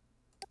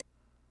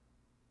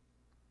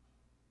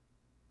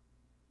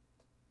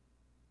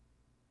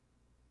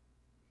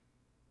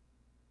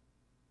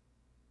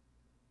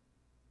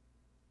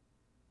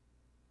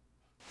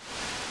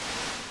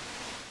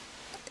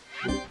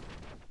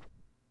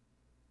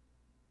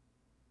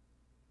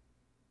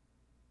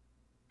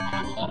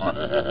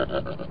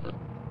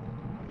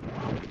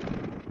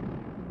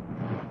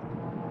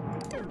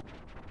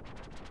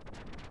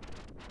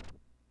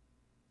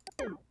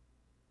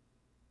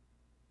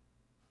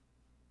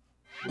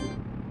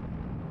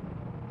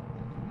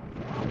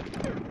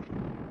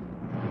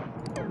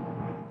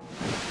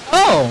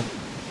 Oh!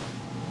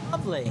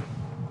 Lovely.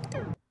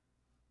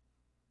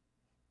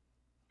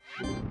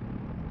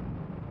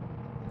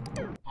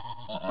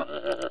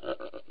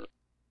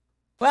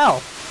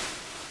 Well.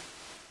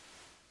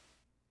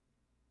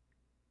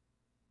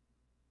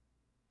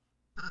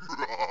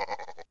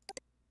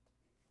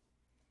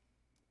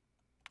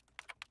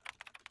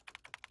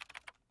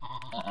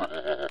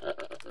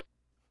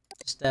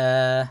 Just,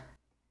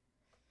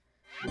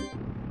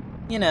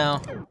 you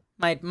know,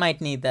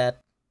 might need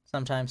that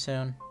sometime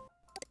soon.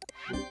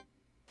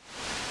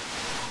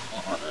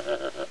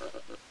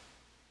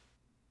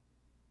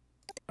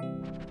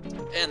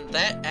 And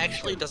that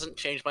actually doesn't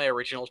change my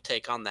original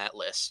take on that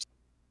list.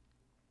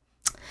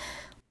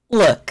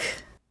 Look,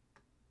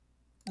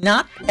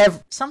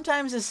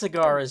 sometimes a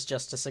cigar is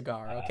just a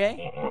cigar,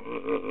 okay?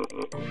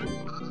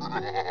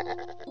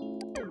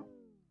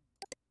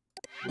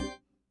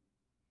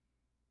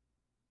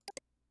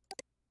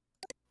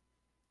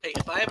 Hey,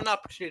 if I have an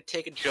opportunity to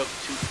take a joke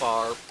too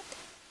far,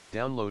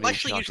 Downloading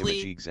actually shock usually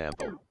image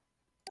example.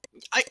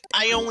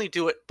 I only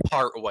do it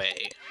part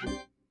way.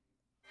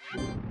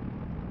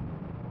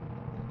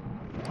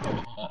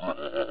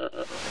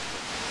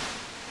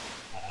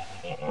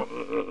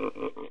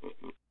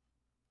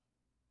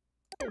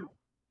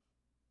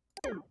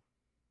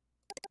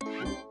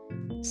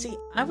 See,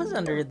 I was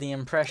under the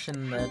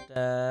impression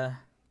that,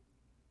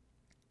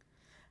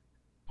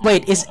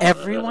 wait, is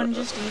everyone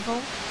just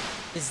evil?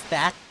 Is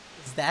that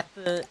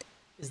the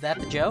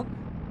joke?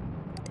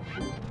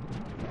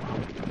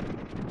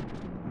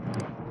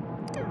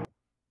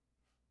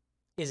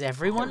 Is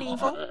everyone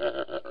evil?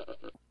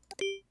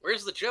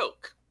 Where's the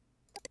joke?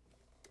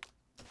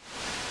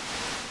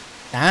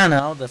 I don't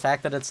know, the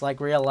fact that it's like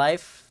real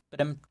life,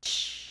 but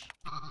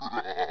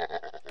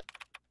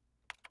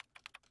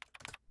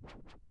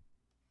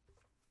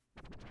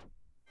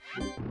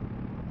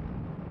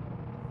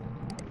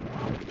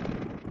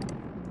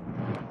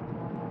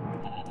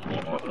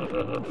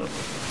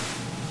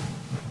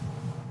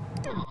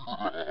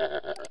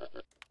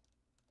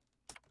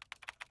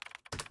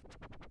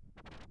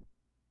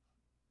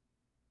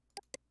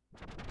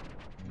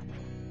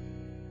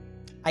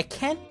I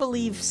can't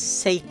believe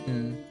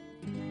Satan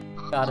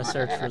got a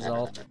search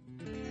result.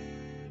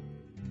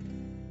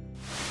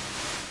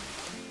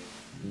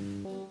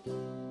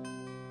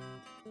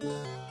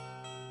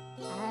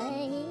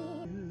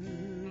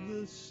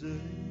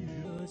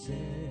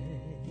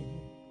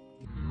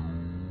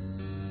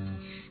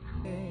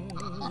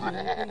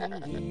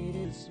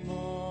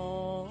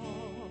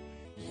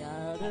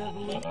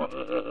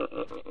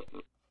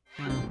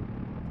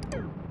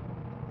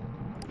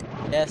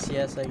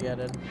 Yes, I get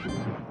it.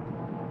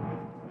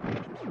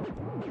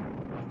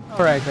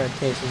 Alright, red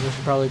cases. We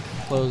should probably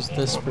close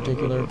this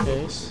particular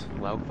case.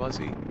 Wow,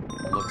 Fuzzy.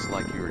 Looks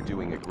like you're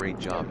doing a great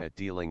job at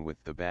dealing with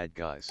the bad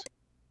guys.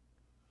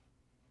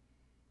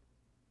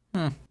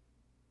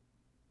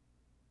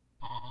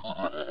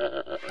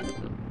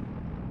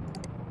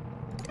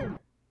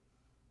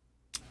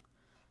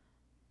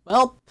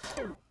 Well.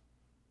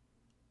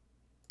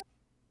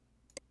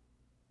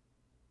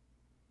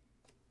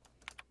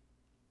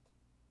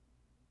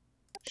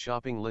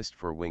 Shopping list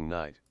for Wing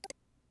Night.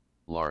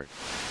 Lard.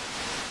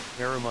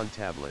 Paramount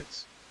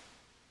tablets.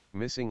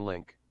 Missing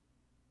link.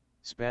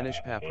 Spanish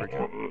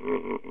paprika.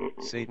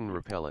 Satan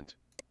repellent.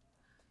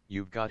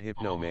 You've got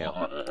hypno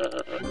mail.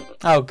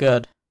 Oh,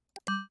 good.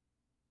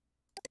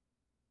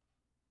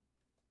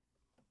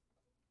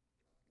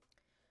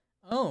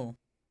 Oh.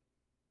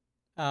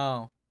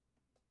 Oh.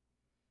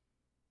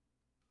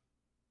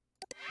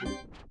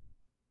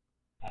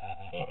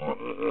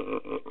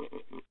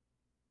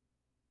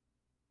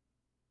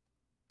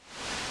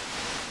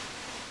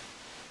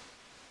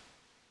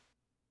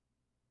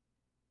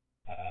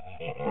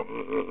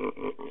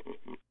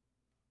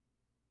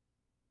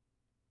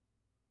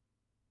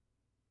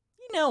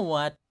 You know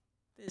what?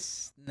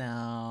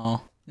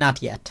 No,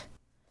 not yet.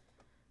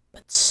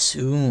 But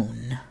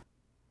soon.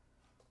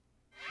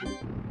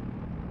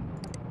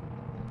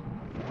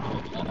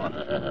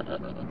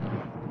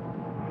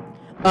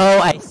 Oh,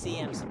 I see.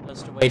 I'm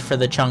supposed to wait for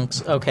the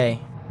chunks. Okay.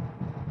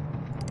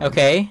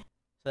 Okay.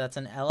 So that's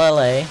an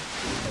LLA.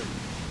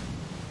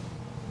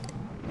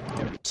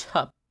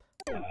 Tup.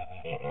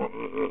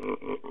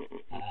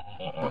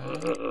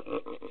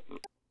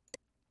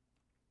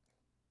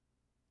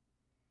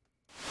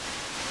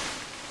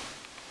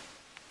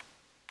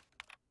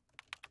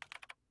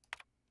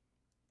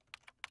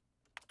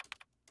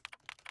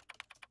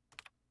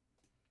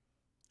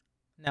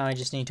 Now I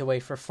just need to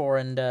wait for 4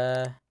 and,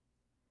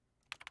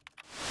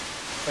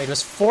 Wait,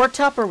 was 4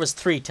 tup or was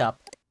 3 tup?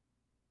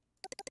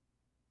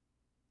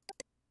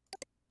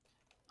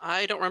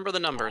 I don't remember the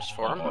numbers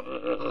for him.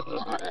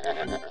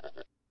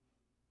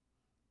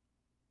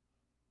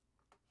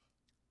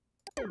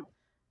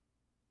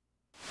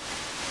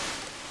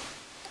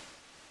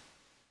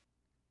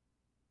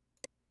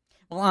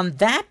 Well, on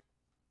that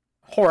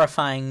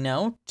horrifying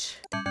note,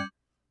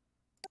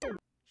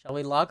 shall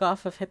we log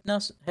off of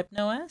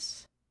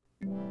HypnoS?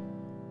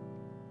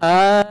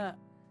 I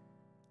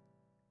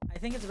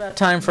think it's about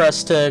time for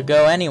us to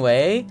go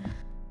anyway,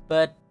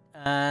 but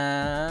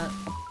I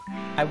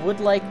would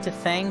like to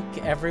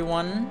thank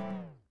everyone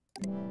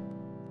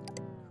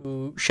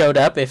who showed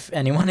up, if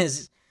anyone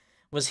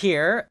was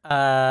here.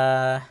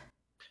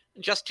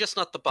 Just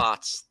not the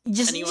bots.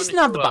 Just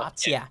not the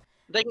bots, yeah.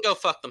 They can go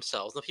fuck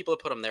themselves. The people who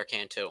put them there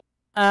can too.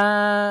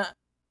 But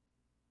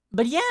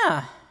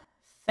yeah,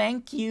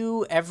 thank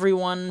you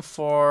everyone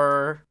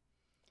for,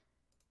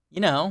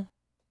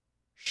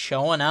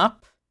 showing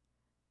up.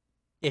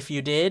 If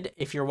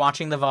you're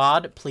watching the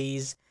VOD,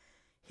 please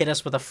hit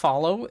us with a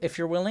follow if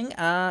you're willing.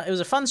 It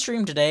was a fun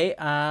stream today.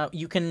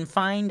 You can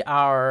find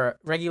our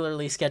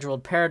regularly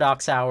scheduled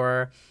Paradox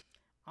Hour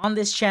on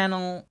this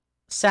channel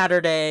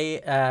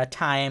Saturday,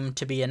 time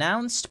to be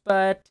announced,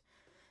 but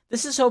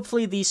this is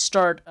hopefully the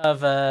start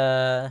of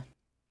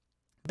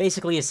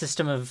basically a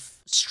system of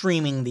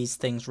streaming these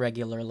things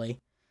regularly.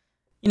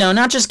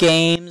 Not just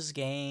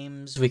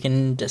games, we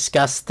can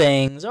discuss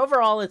things.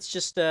 Overall, it's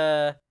just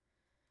we're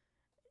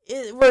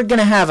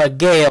gonna have a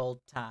gay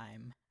old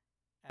time,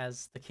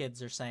 as the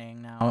kids are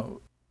saying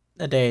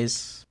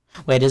nowadays.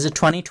 Wait, is it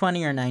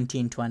 2020 or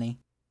 1920?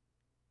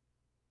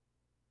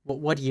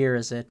 What year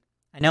is it?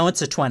 I know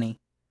it's a 20.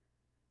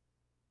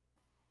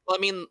 Well, I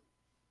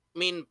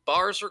mean,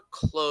 bars are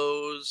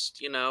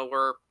closed.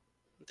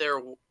 There's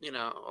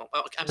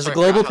a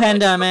global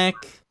pandemic.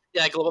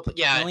 Yeah,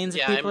 Millions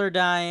of people are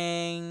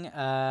dying.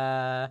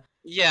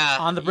 Yeah.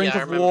 On the brink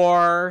of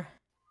war.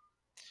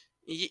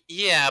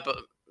 Yeah,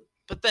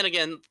 but then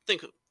again,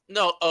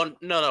 no,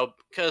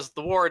 because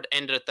the war had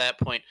ended at that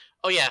point.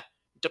 Oh yeah,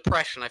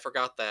 depression. I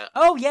forgot that.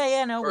 Oh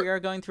yeah, no, we are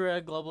going through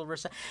a global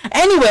recession.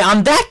 Anyway,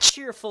 on that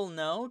cheerful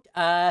note,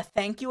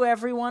 thank you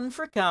everyone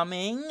for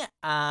coming.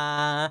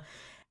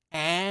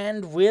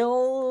 And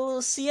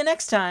we'll see you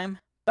next time.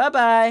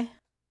 Bye-bye.